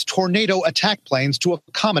refitting its Tornado attack planes to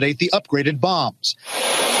accommodate the upgraded bombs.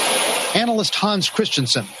 Analyst Hans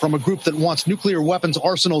Christensen, from a group that wants nuclear weapons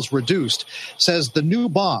arsenals reduced, says the new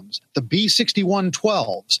bombs, the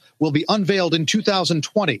B-61-12s, will be unveiled in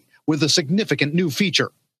 2020 with a significant new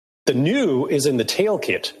feature. The new is in the tail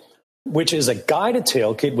kit, which is a guided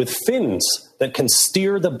tail kit with fins that can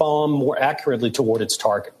steer the bomb more accurately toward its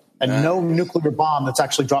target. And no nuclear bomb that's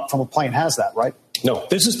actually dropped from a plane has that, right? No,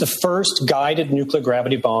 this is the first guided nuclear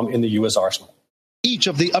gravity bomb in the U.S. arsenal. Each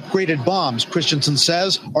of the upgraded bombs, Christensen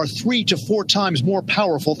says, are 3 to 4 times more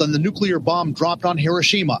powerful than the nuclear bomb dropped on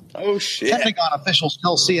Hiroshima. Oh, shit. Pentagon officials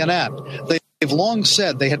tell CNN they've long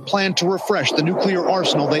said they had planned to refresh the nuclear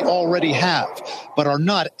arsenal they already have, but are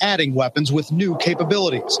not adding weapons with new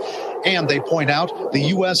capabilities. And they point out the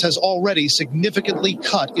U.S. has already significantly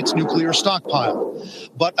cut its nuclear stockpile.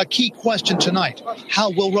 But a key question tonight,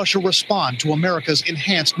 how will Russia respond to America's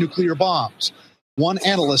enhanced nuclear bombs? One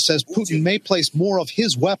analyst says Putin may place more of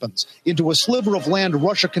his weapons into a sliver of land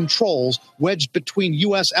Russia controls wedged between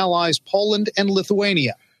U.S. allies Poland and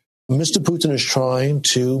Lithuania. Mr. Putin is trying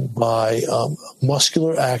to, by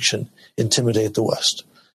muscular action, intimidate the West.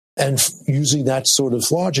 And using that sort of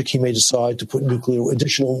logic, he may decide to put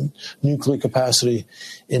additional nuclear capacity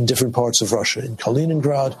in different parts of Russia, in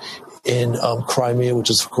Kaliningrad, in Crimea, which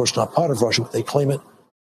is, of course, not part of Russia, but they claim it.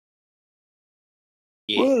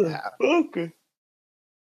 Yeah. Okay.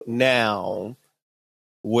 Now,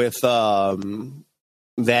 with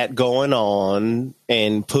that going on,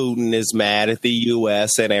 and Putin is mad at the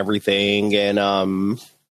U.S. and everything, and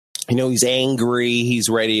he's angry, he's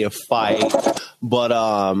ready to fight, but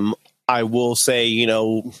I will say,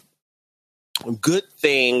 good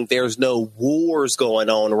thing there's no wars going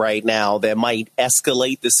on right now that might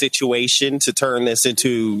escalate the situation to turn this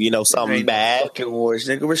into, something bad. Fucking wars,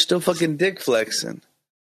 nigga. We're still fucking dick flexing.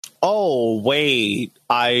 Oh, wait,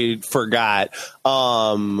 I forgot.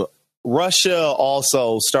 Russia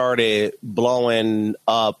also started blowing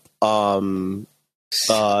up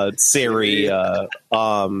Syria.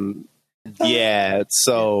 Yeah,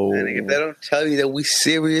 so they don't tell you that we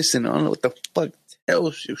serious and I don't know what the fuck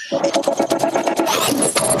tells you.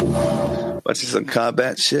 Watching some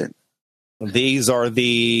combat shit. These are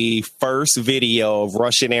the first video of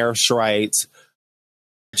Russian airstrikes.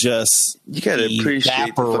 Just you gotta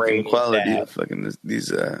appreciate the fucking quality of fucking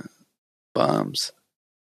these bombs.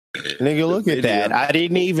 Nigga, look at that. I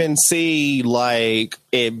didn't even see like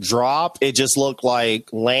it drop. It just looked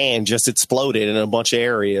like land just exploded in a bunch of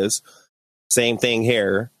areas. Same thing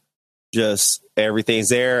here. Just everything's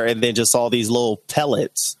there, and then just all these little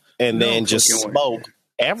pellets, and then just smoke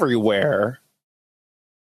everywhere.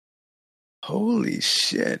 Holy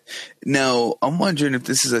shit. Now, I'm wondering if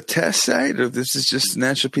this is a test site or if this is just a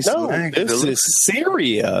natural piece of land. This is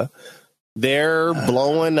Syria. They're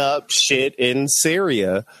blowing up shit in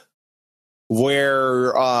Syria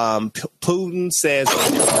where Putin says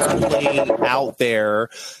they're currently out there,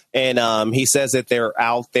 and he says that they're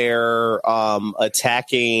out there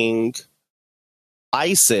attacking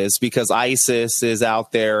ISIS because ISIS is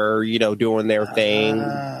out there, doing their thing,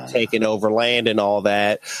 taking over land and all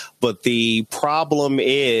that. But the problem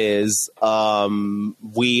is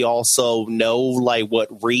we also know like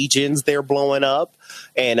what regions they're blowing up.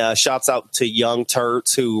 And shouts out to Young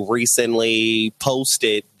Turks who recently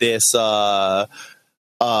posted this thing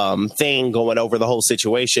going over the whole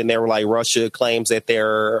situation. They were like, Russia claims that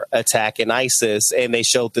they're attacking ISIS, and they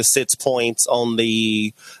showed the 6 points on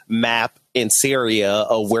the map in Syria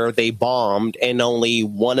of where they bombed, and only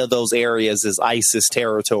one of those areas is ISIS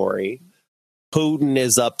territory. Putin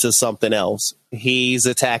is up to something else. He's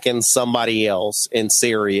attacking somebody else in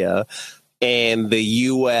Syria, and the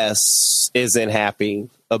U.S. isn't happy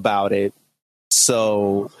about it.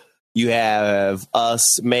 So you have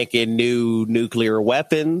us making new nuclear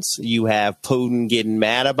weapons. You have Putin getting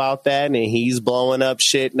mad about that, and he's blowing up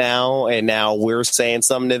shit now, and now we're saying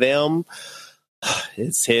something to them.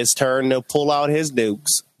 It's his turn to pull out his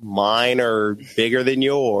nukes. Mine are bigger than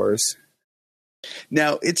yours.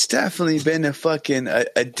 Now, it's definitely been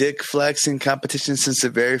a dick flexing competition since the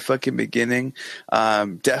very fucking beginning.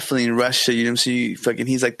 Definitely in Russia,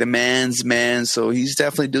 he's like the man's man, so he's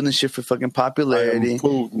definitely doing this shit for fucking popularity.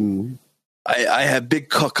 I have big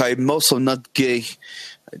cock. I'm also not gay.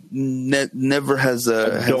 Never has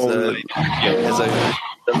the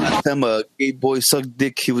last time a gay boy sucked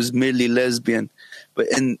dick, he was merely lesbian.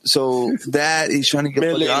 So that he's trying to get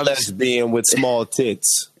merely lesbian with small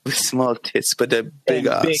tits. With small tits, but they're big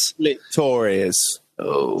ass. Big clitoris.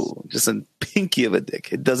 Oh, just a pinky of a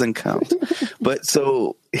dick. It doesn't count. But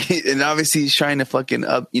so, and obviously he's trying to fucking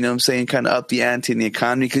up, you know what I'm saying, kind of up the ante in the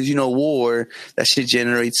economy because, you know, war, that shit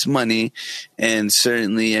generates money. And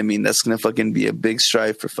certainly, I mean, that's going to fucking be a big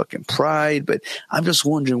strive for fucking pride. But I'm just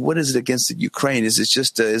wondering, what is it against the Ukraine? Is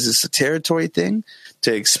this a territory thing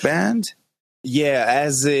to expand? Yeah,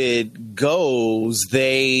 as it goes,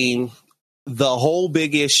 the whole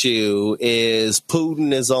big issue is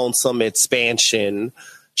Putin is on some expansion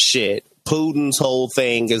shit. Putin's whole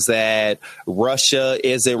thing is that Russia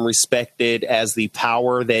isn't respected as the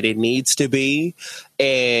power that it needs to be,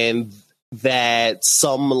 and that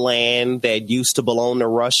some land that used to belong to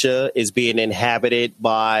Russia is being inhabited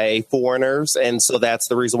by foreigners. And so that's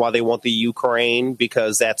the reason why they want the Ukraine,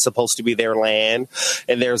 because that's supposed to be their land.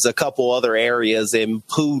 And there's a couple other areas, and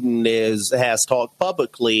Putin has talked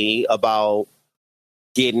publicly about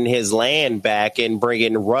getting his land back and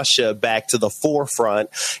bringing Russia back to the forefront.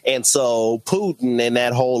 And so Putin and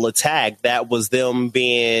that whole attack, that was them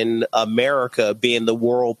being America, being the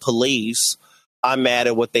world police. I'm mad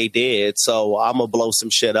at what they did, so I'm going to blow some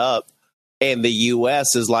shit up. And the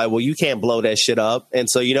U.S. is like, well, you can't blow that shit up. And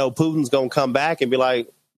so, you know, Putin's going to come back and be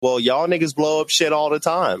like, well, y'all niggas blow up shit all the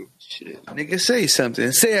time. Shit. Nigga, say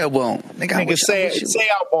something. Say I won't. Nigga, say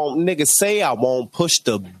I won't. Nigga, say I won't. Push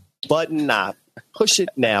the button. I push it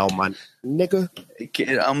now, my nigga.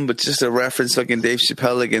 But just a reference, fucking Dave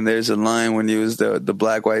Chappelle again. There's a line when he was the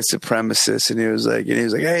black white supremacist, and he was like,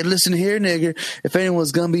 hey, listen here, nigga. If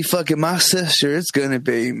anyone's gonna be fucking my sister, it's gonna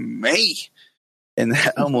be me. And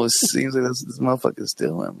that almost seems like this motherfucker's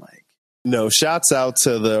still. I'm like, no, shouts out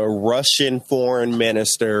to the Russian foreign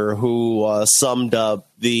minister who summed up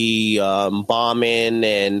the bombing,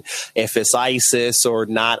 and if it's ISIS or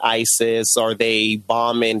not ISIS, are they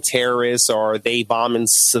bombing terrorists or are they bombing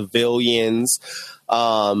civilians?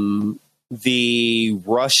 The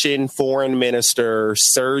Russian foreign minister,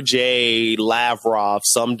 Sergei Lavrov,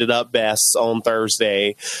 summed it up best on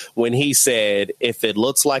Thursday when he said, if it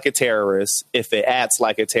looks like a terrorist, if it acts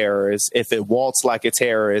like a terrorist, if it walks like a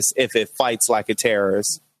terrorist, if it fights like a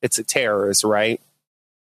terrorist, it's a terrorist, right?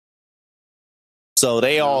 So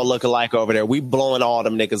they all look alike over there. We blowing all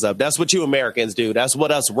them niggas up. That's what you Americans do. That's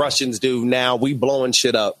what us Russians do now. We blowing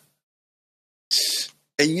shit up.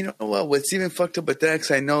 And you know what? What's even fucked up with that?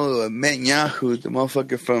 Because I know Netanyahu, the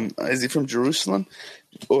motherfucker from, is he from Jerusalem?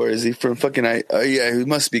 Or is he from fucking, yeah, he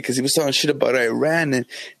must be, because he was talking shit about Iran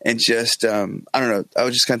and just, I don't know. I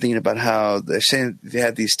was just kind of thinking about how they're saying they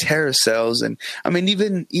had these terror cells. And I mean,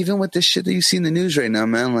 even with this shit that you see in the news right now,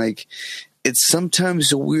 man, like, it's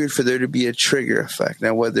sometimes weird for there to be a trigger effect.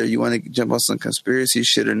 Now, whether you want to jump on some conspiracy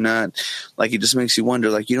shit or not, like, it just makes you wonder,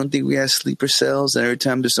 like, you don't think we have sleeper cells? And every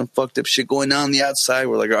time there's some fucked up shit going on the outside,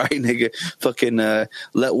 we're like, all right, nigga, fucking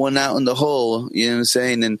let one out in the hole, you know what I'm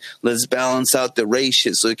saying? And let's balance out the race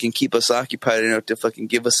shit so it can keep us occupied enough to fucking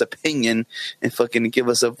give us opinion and fucking give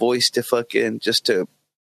us a voice to fucking just to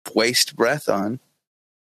waste breath on.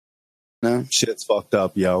 No? Shit's fucked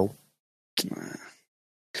up, yo.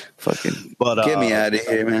 Fucking get me out of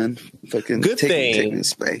here, man. Fucking good thing. Take me to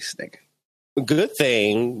space, nigga. Good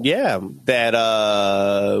thing, yeah, that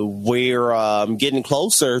we're getting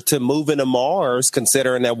closer to moving to Mars,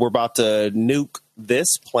 considering that we're about to nuke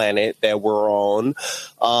this planet that we're on.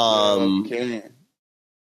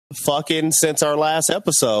 Fucking since our last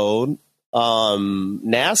episode,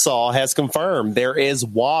 NASA has confirmed there is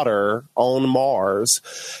water on Mars,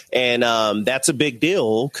 and that's a big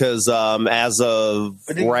deal because as of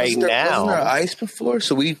right now, wasn't there ice before?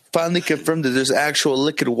 So we finally confirmed that there's actual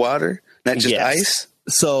liquid water, not just ice.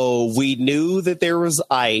 So we knew that there was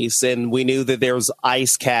ice, and we knew that there was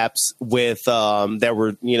ice caps with that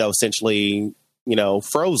were, essentially,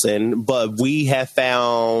 frozen, but we have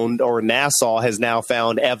found, or NASA has now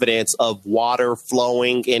found, evidence of water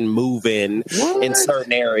flowing and moving in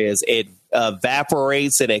certain areas. It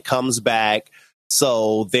evaporates and it comes back.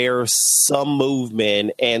 So there's some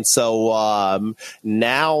movement. And so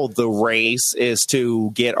now the race is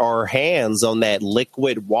to get our hands on that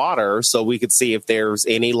liquid water so we could see if there's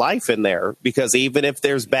any life in there. Because even if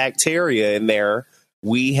there's bacteria in there,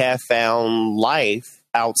 we have found life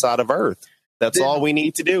outside of Earth. That's all we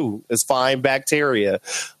need to do is find bacteria,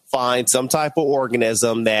 find some type of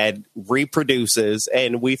organism that reproduces,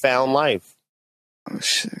 and we found life.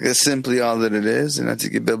 It's simply all that it is, and not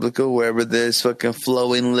to get biblical. Wherever there's fucking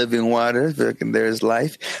flowing, living water, there's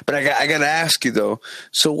life. But I got to ask you though.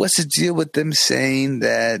 So what's the deal with them saying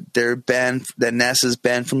that they're banned? That NASA's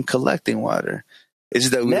banned from collecting water? Is it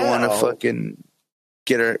that we don't want to fucking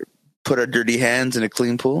put our dirty hands in a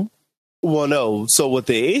clean pool? Well, no. So what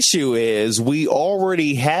the issue is, we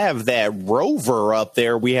already have that rover up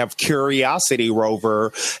there. We have Curiosity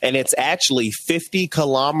rover, and it's actually 50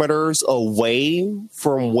 kilometers away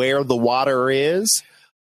from where the water is.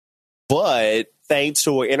 But thanks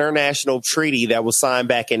to an international treaty that was signed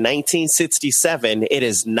back in 1967, it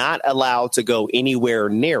is not allowed to go anywhere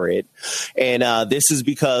near it. And this is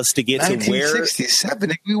because to get to where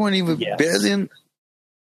 1967, we weren't even barely in.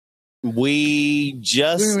 We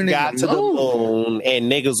just got to the moon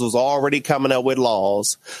and niggas was already coming up with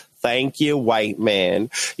laws. Thank you, white man.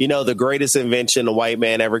 You know, the greatest invention the white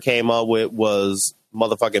man ever came up with was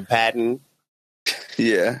motherfucking patent.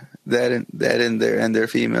 Yeah, that and their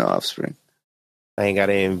female offspring. I ain't got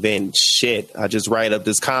to invent shit. I just write up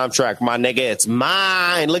this contract. My nigga, it's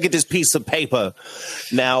mine. Look at this piece of paper.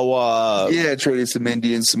 Now, I traded some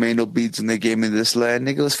Indians, some anal beads, and they gave me this land.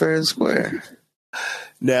 Nigga, it was fair and square.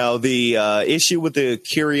 Now, the issue with the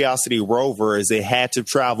Curiosity rover is it had to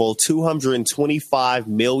travel 225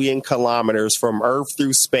 million kilometers from Earth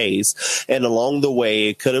through space. And along the way,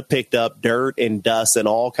 it could have picked up dirt and dust and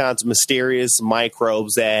all kinds of mysterious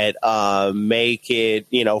microbes that make it,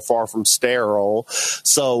 far from sterile.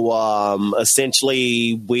 So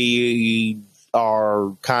essentially, we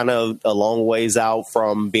are kind of a long ways out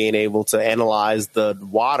from being able to analyze the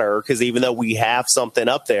water, because even though we have something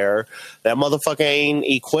up there, that motherfucker ain't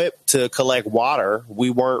equipped to collect water. We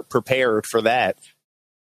weren't prepared for that.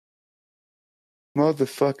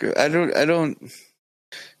 Motherfucker. I don't.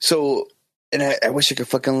 So, and I wish I could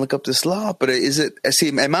fucking look up this law, but is it? I see.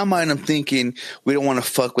 In my mind, I'm thinking we don't want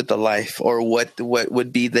to fuck with the life or what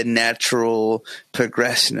would be the natural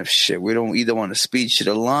progression of shit. We don't either want to speed shit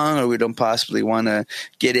along, or we don't possibly want to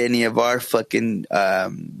get any of our fucking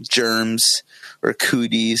germs or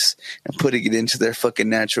cooties and putting it into their fucking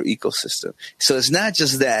natural ecosystem. So it's not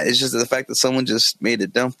just that; it's just the fact that someone just made a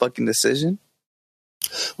dumb fucking decision.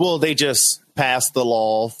 Well, they just passed the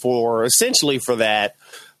law for that.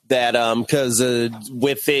 That because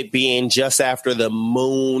with it being just after the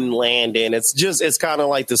moon landing, it's kind of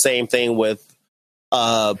like the same thing with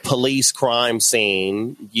police crime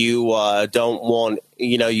scene. You don't want,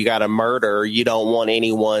 you got a murder. You don't want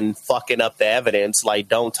anyone fucking up the evidence. Like,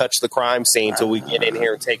 don't touch the crime scene till we get in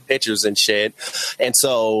here and take pictures and shit. And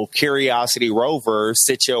so Curiosity rover,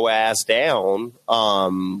 sit your ass down.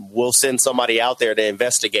 We'll send somebody out there to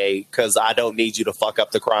investigate, because I don't need you to fuck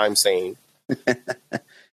up the crime scene.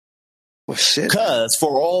 Because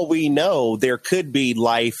for all we know, there could be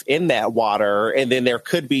life in that water, and then there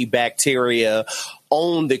could be bacteria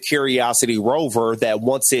on the Curiosity rover that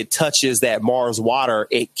once it touches that Mars water,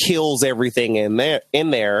 it kills everything in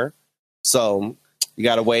there. So you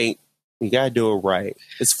got to wait. You got to do it right.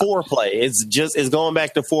 It's foreplay. It's going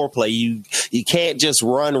back to foreplay. You can't just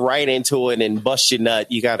run right into it and bust your nut.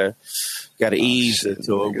 You got to ease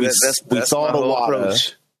into it. We saw the water.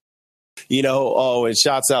 Approach. And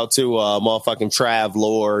shouts out to motherfucking Trav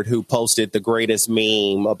Lord, who posted the greatest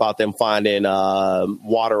meme about them finding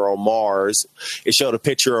water on Mars. It showed a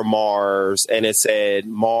picture of Mars, and it said,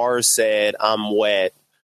 Mars said, I'm wet.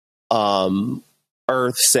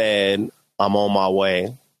 Earth said, I'm on my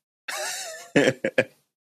way.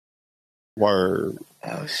 Word.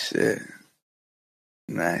 Oh, shit.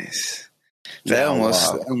 Nice. That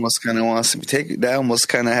almost kind of wants to be taken. That almost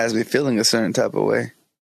kind of has me feeling a certain type of way.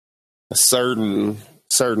 A certain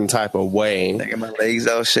type of way. I get my legs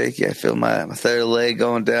all shaky. I feel my third leg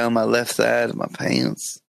going down my left side of my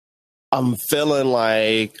pants. I'm feeling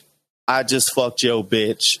like I just fucked your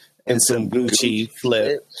bitch in some Gucci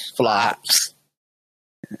flip flops.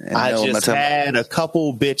 I just had a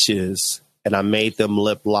couple bitches and I made them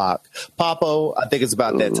lip lock. Papo, I think it's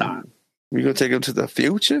about that time. We gonna take them to the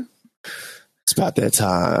future? It's about that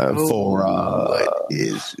time for what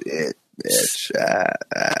is it?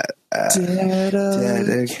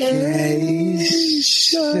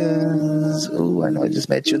 Dedications. Oh, I know I just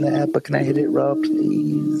met you in the app, but can I hit it raw,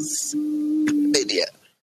 please? Idiot.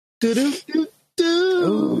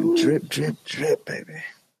 Oh, drip, drip, drip, baby.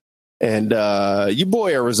 And your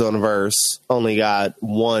boy Arizona Verse only got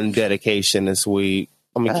one dedication this week.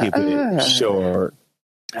 I'm gonna keep it short.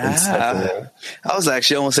 I was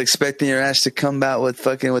actually almost expecting your ass to come out with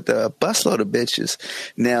a busload of bitches.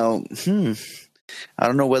 Now, I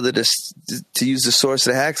don't know whether to use the source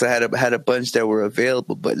of the hacks. I had a bunch that were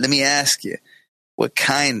available, but let me ask you, what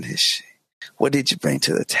kind of shit? What did you bring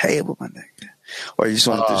to the table, my nigga? Or you just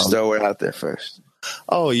want to throw it out there first?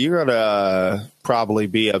 Oh, you're gonna probably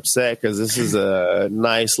be upset because this is a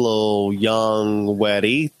nice little young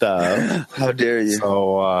güerita. How dare you?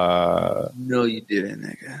 So, no, you didn't,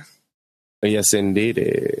 nigga. Yes,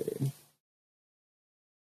 indeed.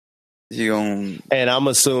 And I'm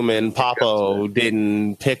assuming Papo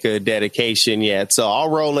didn't pick a dedication yet, so I'll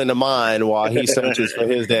roll into mine while he searches for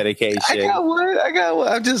his dedication. I got one.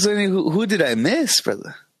 I'm just saying, who did I miss,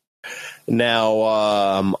 brother? Now,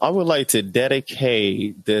 I would like to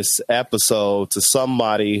dedicate this episode to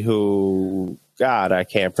somebody who, God, I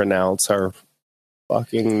can't pronounce her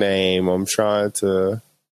fucking name. I'm trying to.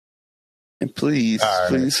 And please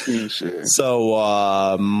screen share.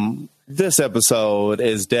 So, this episode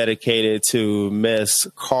is dedicated to Miss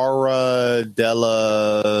Cara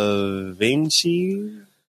Delevingne.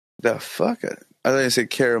 The fuck? I thought you said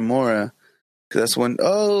Cara Mora. That's one.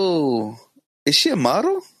 Oh, is she a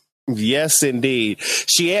model? Yes, indeed.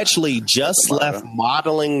 She actually just left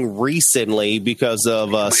modeling recently because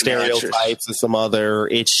of stereotypes and some other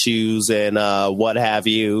issues and what have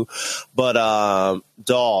you. But,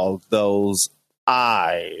 dog, those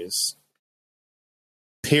eyes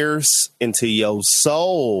pierce into your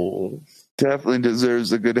soul. Definitely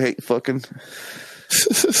deserves a good hate fucking.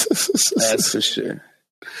 That's for sure.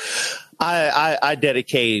 I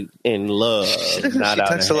dedicate in love. She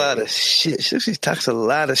talks a lot of shit. She talks a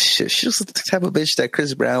lot of shit. She's the type of bitch that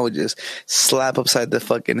Chris Brown would just slap upside the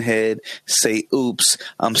fucking head, say, oops,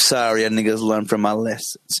 I'm sorry, I niggas learned from my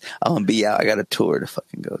lessons. I'm gonna be out. I got a tour to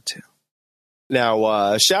fucking go to.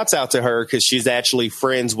 Now, shouts out to her because she's actually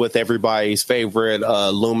friends with everybody's favorite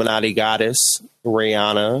Illuminati goddess,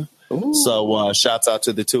 Rihanna. Ooh. So shouts out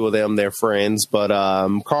to the two of them. They're friends. But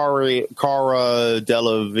Cara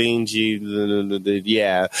Delevingne,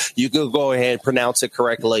 yeah, you can go ahead and pronounce it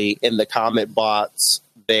correctly in the comment box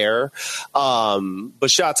there. But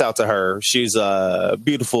shouts out to her. She's a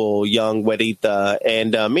beautiful young güerita,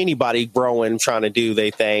 and anybody growing trying to do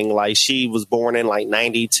their thing. Like, she was born in like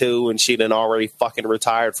 92 and she done already fucking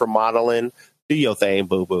retired from modeling. Do your thing,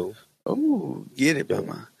 boo boo. Oh, get it,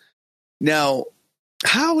 mama. Now,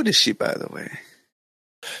 how old is she, by the way?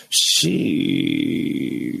 She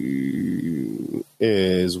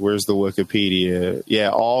is, where's the Wikipedia? Yeah,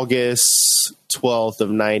 August 12th of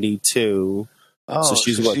 92. Oh, so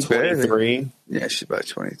she's what, 23? Yeah, she's about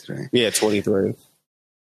 23. Yeah, 23.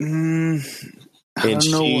 And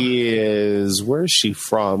she is, where's she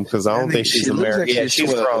from? Because I don't think she's American. Yeah,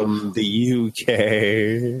 she's from the UK.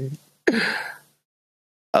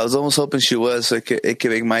 I was almost hoping she was, so it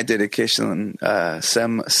could make my dedication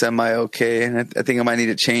semi okay. And I think I might need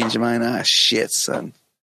to change mine. Ah, shit, son.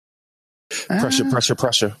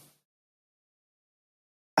 Pressure.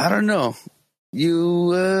 I don't know.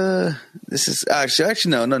 This is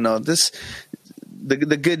actually no. This the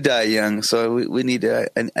good die young. So we need to.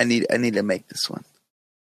 I need to make this one.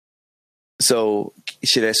 So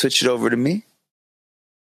should I switch it over to me?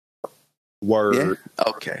 Word. Yeah?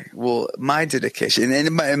 Okay. Well, my dedication,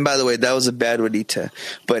 and by the way, that was a bad Juanita,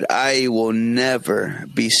 but I will never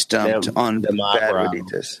be stumped on bad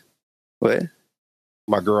Juanitas. What?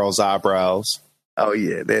 My girl's eyebrows. Oh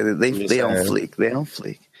yeah, they on fleek. They on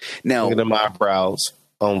fleek. Now look at them eyebrows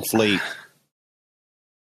on fleek.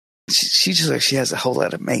 She just like she has a whole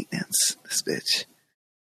lot of maintenance. This bitch.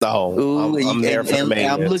 Oh, I'm there for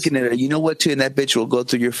maintenance. I'm looking at her. You know what, too? And that bitch will go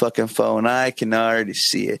through your fucking phone. I can already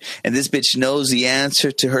see it. And this bitch knows the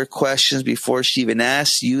answer to her questions before she even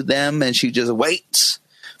asks you them, and she just waits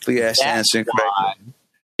for your ass to answer correctly.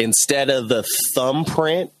 Instead of the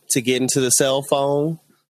thumbprint to get into the cell phone,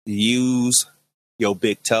 use your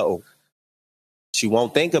big toe. She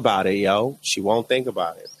won't think about it, yo. She won't think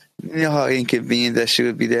about it. You know how inconvenient that she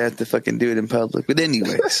would be to have to fucking do it in public. But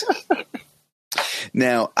anyways.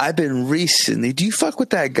 Now, I've been recently... Do you fuck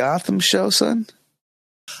with that Gotham show, son?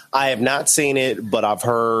 I have not seen it, but I've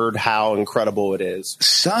heard how incredible it is.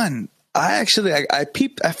 Son, I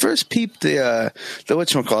first peeped the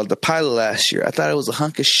whatchamacallit, the pilot last year. I thought it was a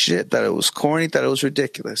hunk of shit, thought it was corny, thought it was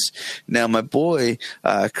ridiculous. Now, my boy,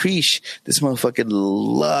 Krish, this motherfucker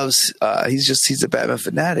loves, he's a Batman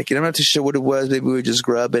fanatic. And I'm not too sure what it was. Maybe we were just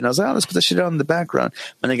grubbing. I was like, let's put that shit on in the background.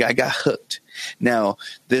 And I got hooked. Now,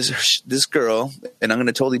 this girl, and I'm going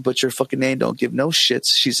to totally butcher her fucking name, don't give no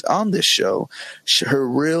shits. She's on this show. Her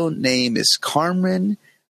real name is Carmen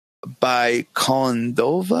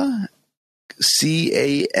Bycondova.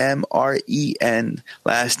 Camren,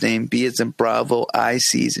 last name B as in Bravo, I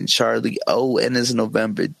C as in Charlie, O N as in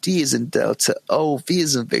November, D as in Delta, O V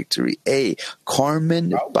as in Victory, A,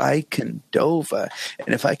 Carmen Bycondova.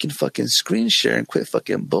 And if I can fucking screen share and quit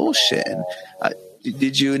fucking bullshitting,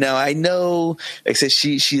 did you? Now I know. Like I said,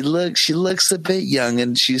 she looks a bit young,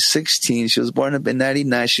 and she's 16. She was born up in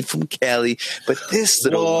 '99. She's from Cali, but this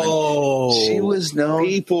little one, she was known.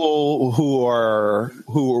 People who were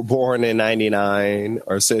born in '99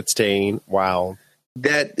 or 16. Wow.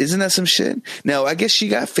 That isn't that some shit? Now, I guess she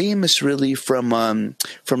got famous really from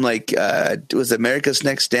like it was America's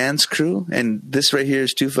Next Dance crew, and this right here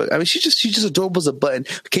is too. I mean, she's just adorable as a button.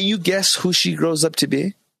 Can you guess who she grows up to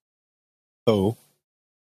be? Oh,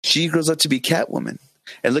 she grows up to be Catwoman.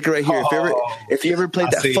 And look at right here. If you ever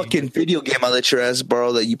played that fucking video game I let your ass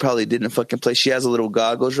borrow that you probably didn't fucking play, she has a little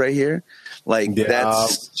goggles right here. Like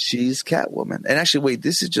she's Catwoman. And actually, wait,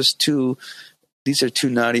 this is just two. These are two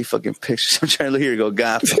naughty fucking pictures. I'm trying to look here and go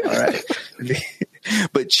Gotham, all right?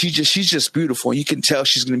 But she's just beautiful. You can tell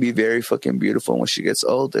she's going to be very fucking beautiful when she gets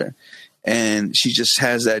older. And she just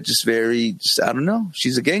has that I don't know.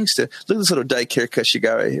 She's a gangster. Look at this little dyke haircut she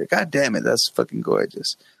got right here. God damn it. That's fucking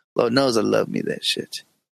gorgeous. Lord knows I love me that shit.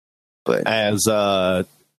 But as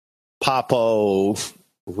Papo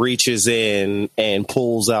reaches in and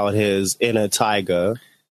pulls out his inner tiger.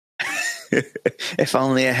 If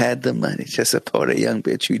only I had the money to support a young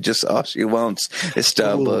bitch who just all she wants is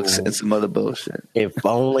Starbucks and some other bullshit. If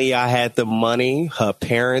only I had the money, her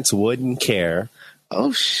parents wouldn't care.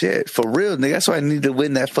 Oh shit, for real, nigga. That's why I need to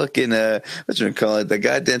win that fucking the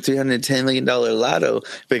goddamn $310 million lotto.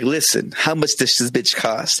 Like, listen, how much does this bitch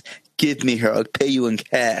cost? Give me her. I'll pay you in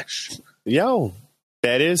cash. Yo,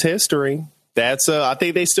 that is history. That's I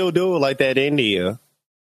think they still do it like that in India.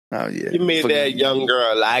 Oh yeah, give me that young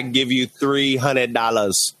girl. I give you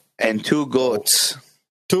 $300 and 2 goats.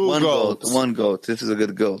 One goat. This is a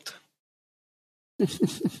good goat.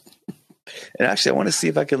 And actually, I want to see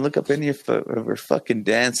if I can look up any of her fucking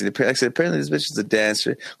dancing. Apparently this bitch is a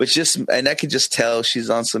dancer, and I can just tell she's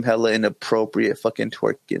on some hella inappropriate fucking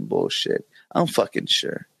twerking bullshit. I'm fucking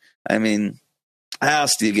sure. I mean, how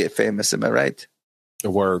else do you get famous? Am I right?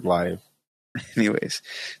 The word life. Anyways,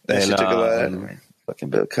 that shit took a lot out of me. Fucking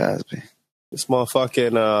Bill Cosby. This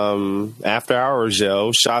motherfucking After Hours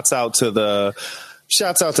show. Shouts out to the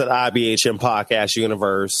IBHM podcast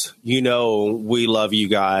universe. You know we love you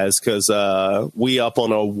guys because we up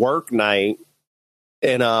on a work night,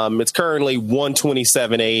 and it's currently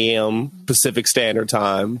 1:27 a.m. Pacific Standard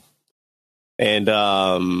Time, and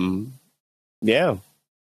yeah.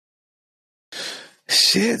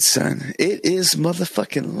 Shit, son, it is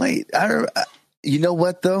motherfucking late. You know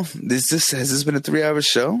what though? Has this been a 3-hour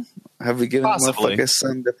show? Have we given motherfuckers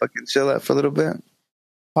son to fucking chill out for a little bit?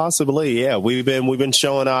 Possibly, yeah. We've been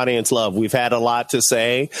showing audience love. We've had a lot to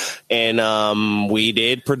say, and we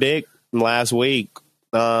did predict last week.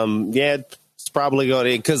 Yeah, it's probably going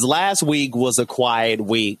to, because last week was a quiet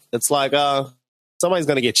week. It's like somebody's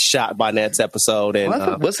going to get shot by next episode,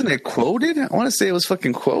 and wasn't it quoted? I want to say it was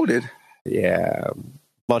fucking quoted. Yeah, a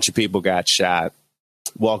bunch of people got shot.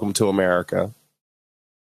 Welcome to America.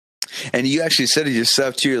 And you actually said it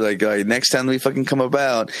yourself too. You're like, next time we fucking come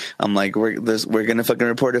about, I'm like, we're gonna fucking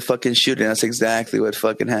report a fucking shooting. That's exactly what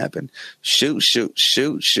fucking happened. Shoot, bang, right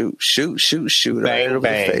over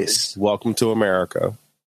bang. the face. Welcome to America.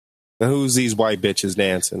 Now, who's these white bitches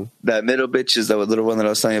dancing? That middle bitch is that little one that I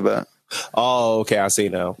was telling you about. Oh, okay, I see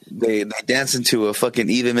now. They dance into a fucking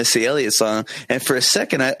Eva Missy Elliott song, and for a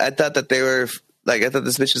second I thought that they were like, I thought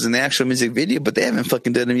this bitch was in the actual music video, but they haven't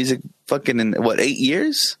fucking done the music fucking in 8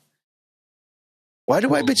 years. Why do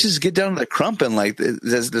white bitches get down to the crumping? Like,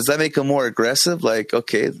 does that make them more aggressive? Like,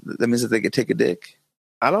 okay, that means that they could take a dick.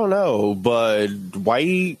 I don't know, but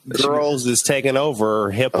white girls is taking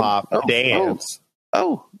over hip hop dance.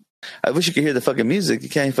 Oh, I wish you could hear the fucking music. You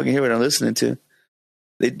can't fucking hear what I'm listening to.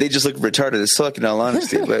 They just look retarded as fuck, in all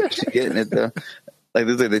honesty, but she's getting it though. Like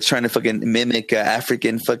they're trying to fucking mimic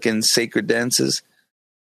African fucking sacred dances.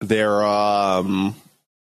 They're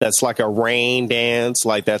that's like a rain dance.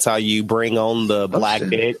 Like that's how you bring on the black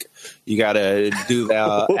dick. You got to do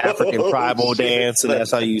the African tribal dance, and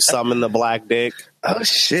that's how you summon the black dick. Oh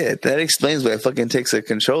shit! That explains why it fucking takes a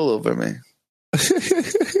control over me.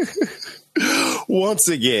 Once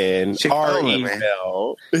again, our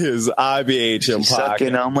email is IBHM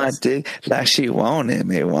sucking on my dick like she wanted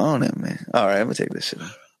me. All right, I'm gonna take this shit.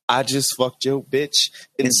 I just fucked your bitch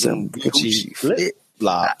in some Gucci flip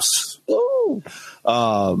flops.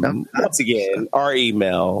 Once again, our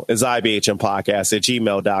email is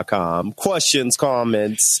ibhmpodcast@gmail.com. Questions,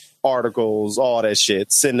 comments, articles, all that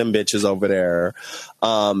shit. Send them bitches over there.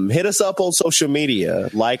 Hit us up on social media,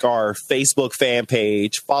 like our Facebook fan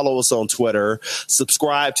page, follow us on Twitter,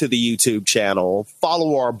 subscribe to the YouTube channel,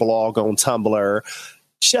 follow our blog on Tumblr.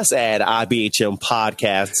 Just add IBHM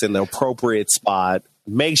Podcasts in the appropriate spot.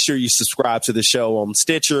 Make sure you subscribe to the show on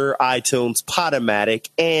Stitcher, iTunes, Podomatic,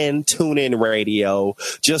 and TuneIn Radio.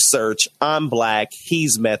 Just search I'm Black,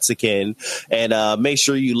 He's Mexican, and make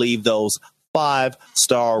sure you leave those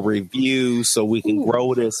 5-star reviews so we can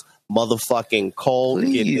grow this motherfucking cult,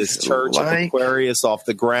 get this Church of Aquarius off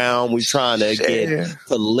the ground. We're trying to get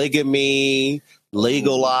polygamy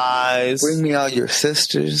legalized. Bring me all your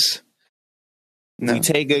sisters. No. We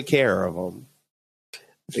take good care of them.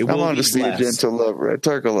 I'm honestly a gentle lover. I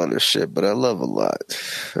talk a lot of shit, but I love a lot.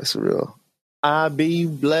 That's real. I be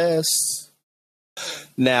blessed.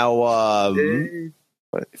 Now,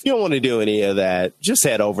 if you don't want to do any of that, just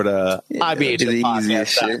head over to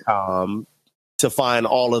ibhmpodcast.com to find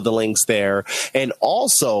all of the links there. And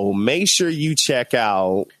also make sure you check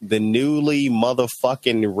out the newly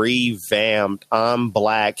motherfucking revamped I'm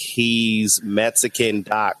Black, He's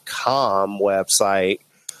Mexican.com website.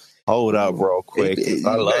 Hold up real quick.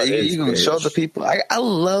 I love you gonna show the people. I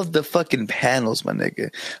love the fucking panels, my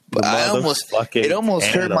nigga. But it almost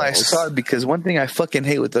hurt my heart because one thing I fucking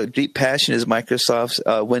hate with the deep passion is Microsoft's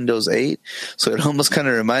Windows 8. So it almost kind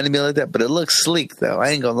of reminded me like that. But it looks sleek though. I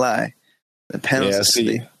ain't gonna lie. The panels are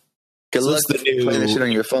sleek. Good luck playing that shit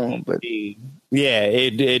on your phone, but yeah,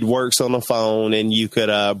 it works on the phone, and you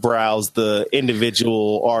could browse the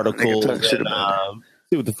individual articles.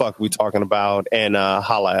 See what the fuck we talking about and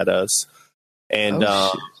holla at us. And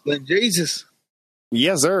Jesus.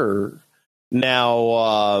 Yes, sir.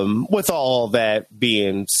 Now, with all that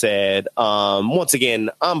being said, once again,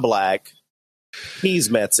 I'm Black. He's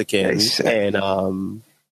Mexican. And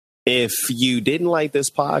if you didn't like this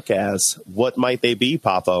podcast, what might they be,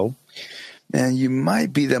 Papo? Man, you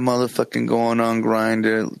might be that motherfucking going on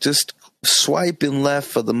Grindr. Just swiping left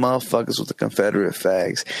for the motherfuckers with the Confederate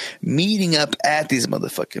flags, meeting up at these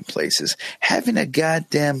motherfucking places, having a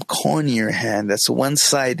goddamn coin in your hand that's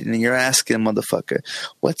one-sided, and you're asking a motherfucker,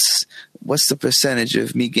 what's the percentage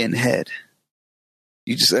of me getting head?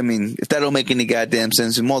 You just, I mean, if that don't make any goddamn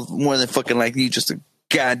sense, more than fucking like you just a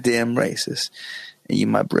goddamn racist, and you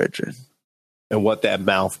my brethren. And what that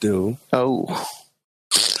mouth do? Oh.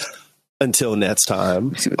 Until next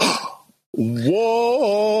time.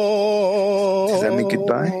 Whoa! Does that mean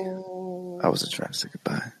goodbye? I wasn't trying to say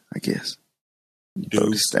goodbye, I guess.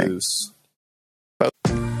 Deuces.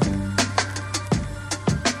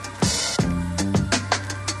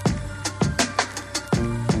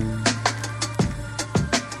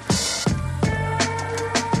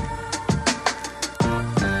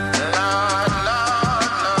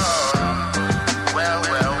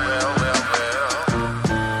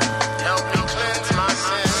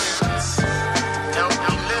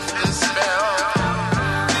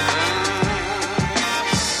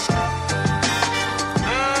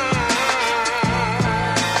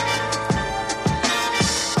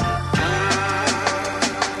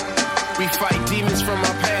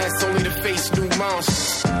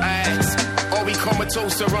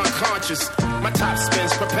 Comatose or unconscious. My top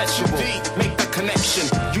spins perpetual. Make the connection.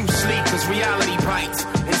 You sleep cause reality bites.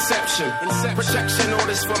 Inception. Protection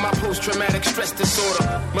orders for my post-traumatic stress disorder.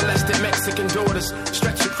 Molested Mexican daughters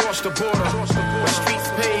stretch across the border. My streets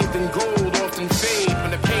paved in gold often fade. When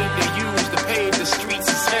the paint they use to pave the streets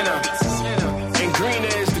is henna. And greener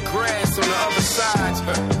is the grass on the other side.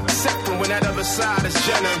 Except for when that other side is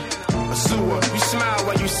Jenna. A sewer. You smile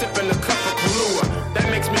while you sipping a cup of Kahlua. That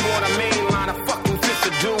makes me want a mainline of fucking fifth to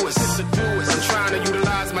do it. I'm trying to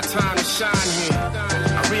utilize my time to shine here.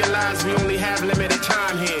 I realize we only have limited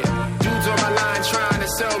time here. Dudes on my line trying to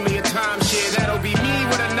sell me a timeshare. That'll be me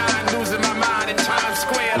with a 9 losing my mind in Times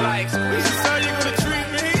Square like, this is how you gonna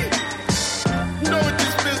treat me? You know what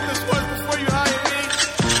this business was before you hired me?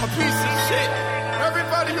 A piece of shit.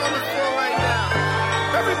 Everybody on the floor right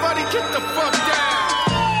now. Everybody get the fuck down.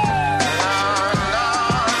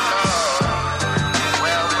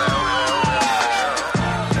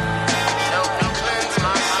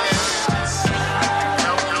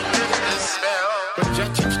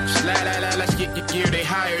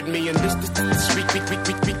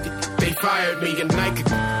 They fired me and Nike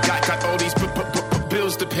got all these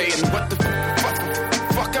bills to pay. And what the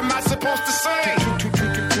fuck am I supposed to say?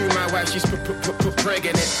 My wife, she's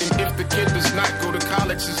pregnant. And if the kid does not go to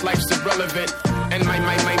college, his life's irrelevant. And my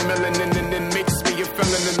melanin makes me a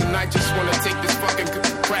felon. And I just want to take this fucking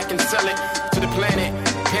crack and sell it to the planet.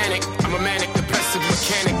 Panic, I'm a manic depressive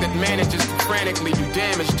mechanic that manages to frantically do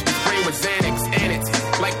damage to his brain with Xanax. And it's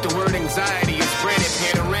like the word anxiety is branded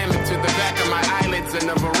panoramic to the back of my eyelids in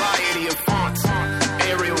a variety of fonts.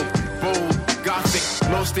 Arial, bold, gothic,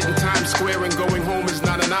 lost it in Times Square and going home is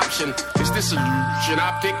not an option. Is this illusion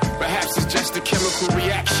optic? Perhaps it's just a chemical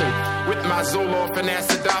reaction. With my Zoloft and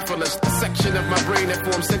acidophilus, the section of my brain that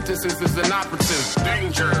forms sentences is inoperative.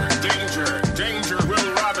 Danger, danger, danger,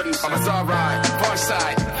 Will Robinson. I'm a Zarai, far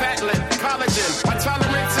side.